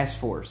Drug Task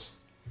Force.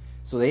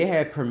 So they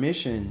had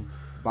permission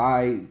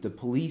by the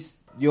police.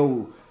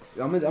 Yo,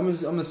 I'm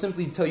gonna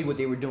simply tell you what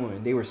they were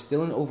doing. They were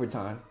stealing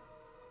overtime.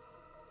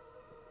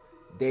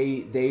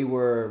 They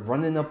were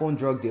running up on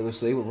drug dealers,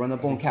 so they would run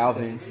up on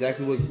Calvin. That's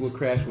exactly what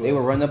Crash was. They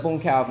would run up on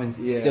Calvin,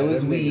 steal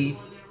his weed.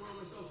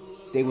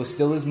 They would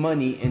steal his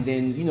money, and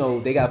then,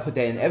 they got to put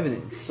that in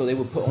evidence. So they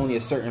would put only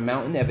a certain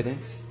amount in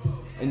evidence.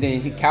 And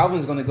then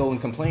Calvin's going to go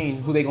and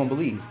complain. Who they going to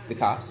believe? The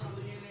cops.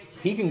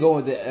 He can go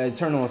into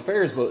internal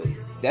affairs, but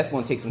that's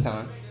going to take some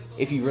time.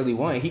 If he really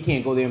want, he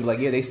can't go there and be like,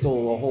 yeah, they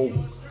stole a whole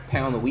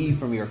pound of weed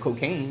from your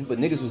cocaine, but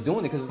niggas was doing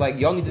it because it's like,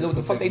 y'all need to know what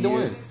the fuck they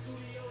doing.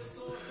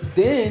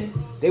 Then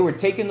they were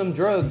taking them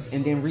drugs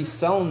and then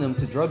reselling them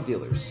to drug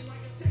dealers.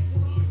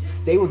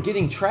 They were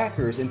getting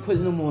trackers and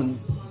putting them on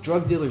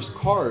drug dealers'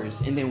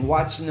 cars and then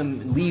watching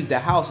them leave the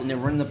house and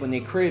then running up on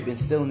their crib and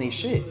stealing their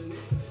shit.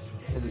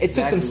 It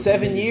took them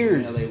 7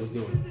 years,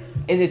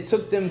 and it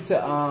took them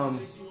to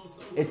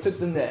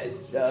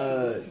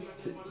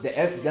the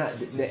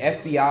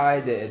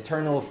FBI, the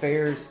Internal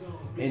Affairs,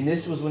 and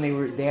this was when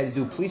they had to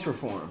do police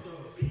reform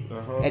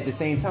at the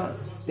same time.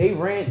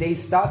 They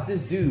stopped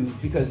this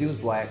dude because he was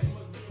black.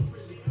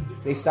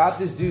 They stopped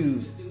this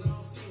dude,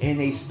 and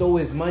they stole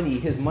his money.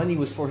 His money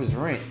was for his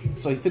rent,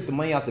 so he took the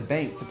money out the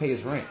bank to pay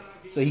his rent.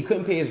 So he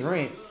couldn't pay his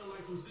rent.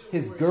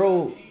 His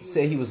girl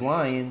said he was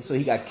lying, so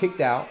he got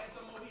kicked out.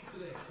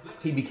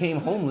 He became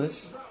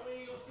homeless.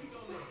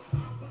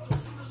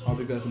 All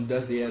because some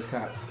dusty ass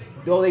cops.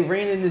 Though they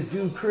ran in this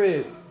dude's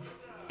crib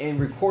and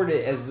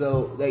recorded as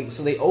though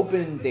so they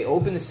opened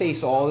the safe,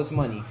 so all this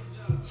money,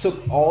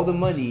 took all the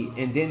money,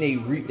 and then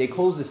they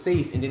closed the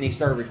safe, and then they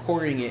started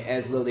recording it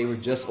as though they were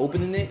just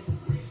opening it,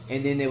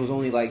 and then it was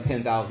only like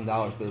 $10,000,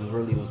 but it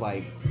really was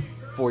like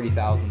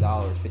 $40,000,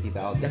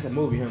 $50,000. That's a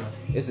movie, huh?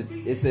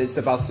 It's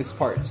about 6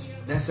 parts.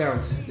 That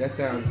sounds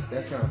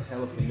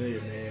hella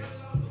familiar, man.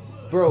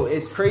 Bro,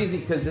 it's crazy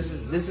because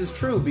this is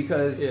true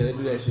because yeah, they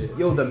do that shit.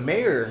 Yo, the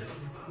mayor,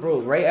 bro,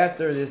 right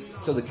after this,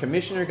 so the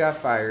commissioner got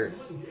fired,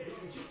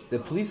 the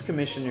police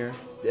commissioner,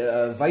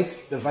 the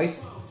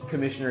vice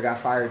commissioner got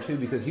fired too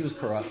because he was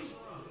corrupt.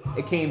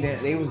 It came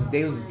down, they was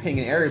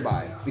pinging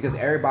everybody because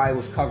everybody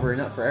was covering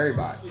up for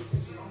everybody.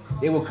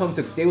 They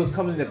was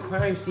coming to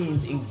crime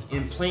scenes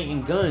and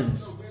planting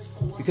guns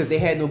because they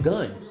had no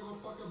gun.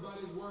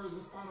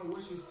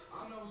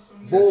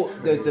 Bull,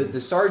 the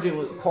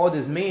sergeant called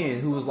this man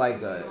who was like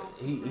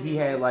he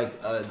had like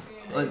a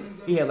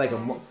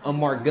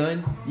unmarked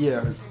gun.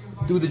 Yeah,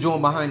 threw the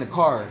joint behind the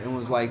car and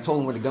was like told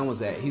him where the gun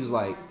was at. He was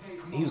like,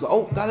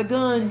 oh, got a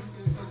gun.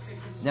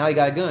 Now he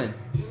got a gun.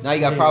 Now you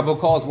got probable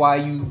cause why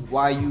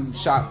you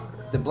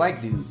shot the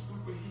black dude.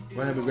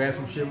 Wanna have me grab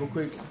some shit real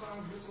quick?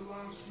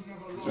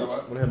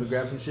 Wanna have me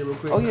grab some shit real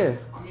quick? Oh yeah,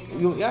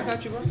 I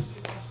got you, bro.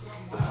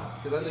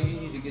 Cause I know you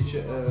need to get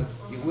your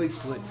wig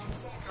split.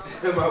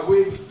 My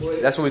wig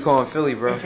split. That's what we call in Philly, bro.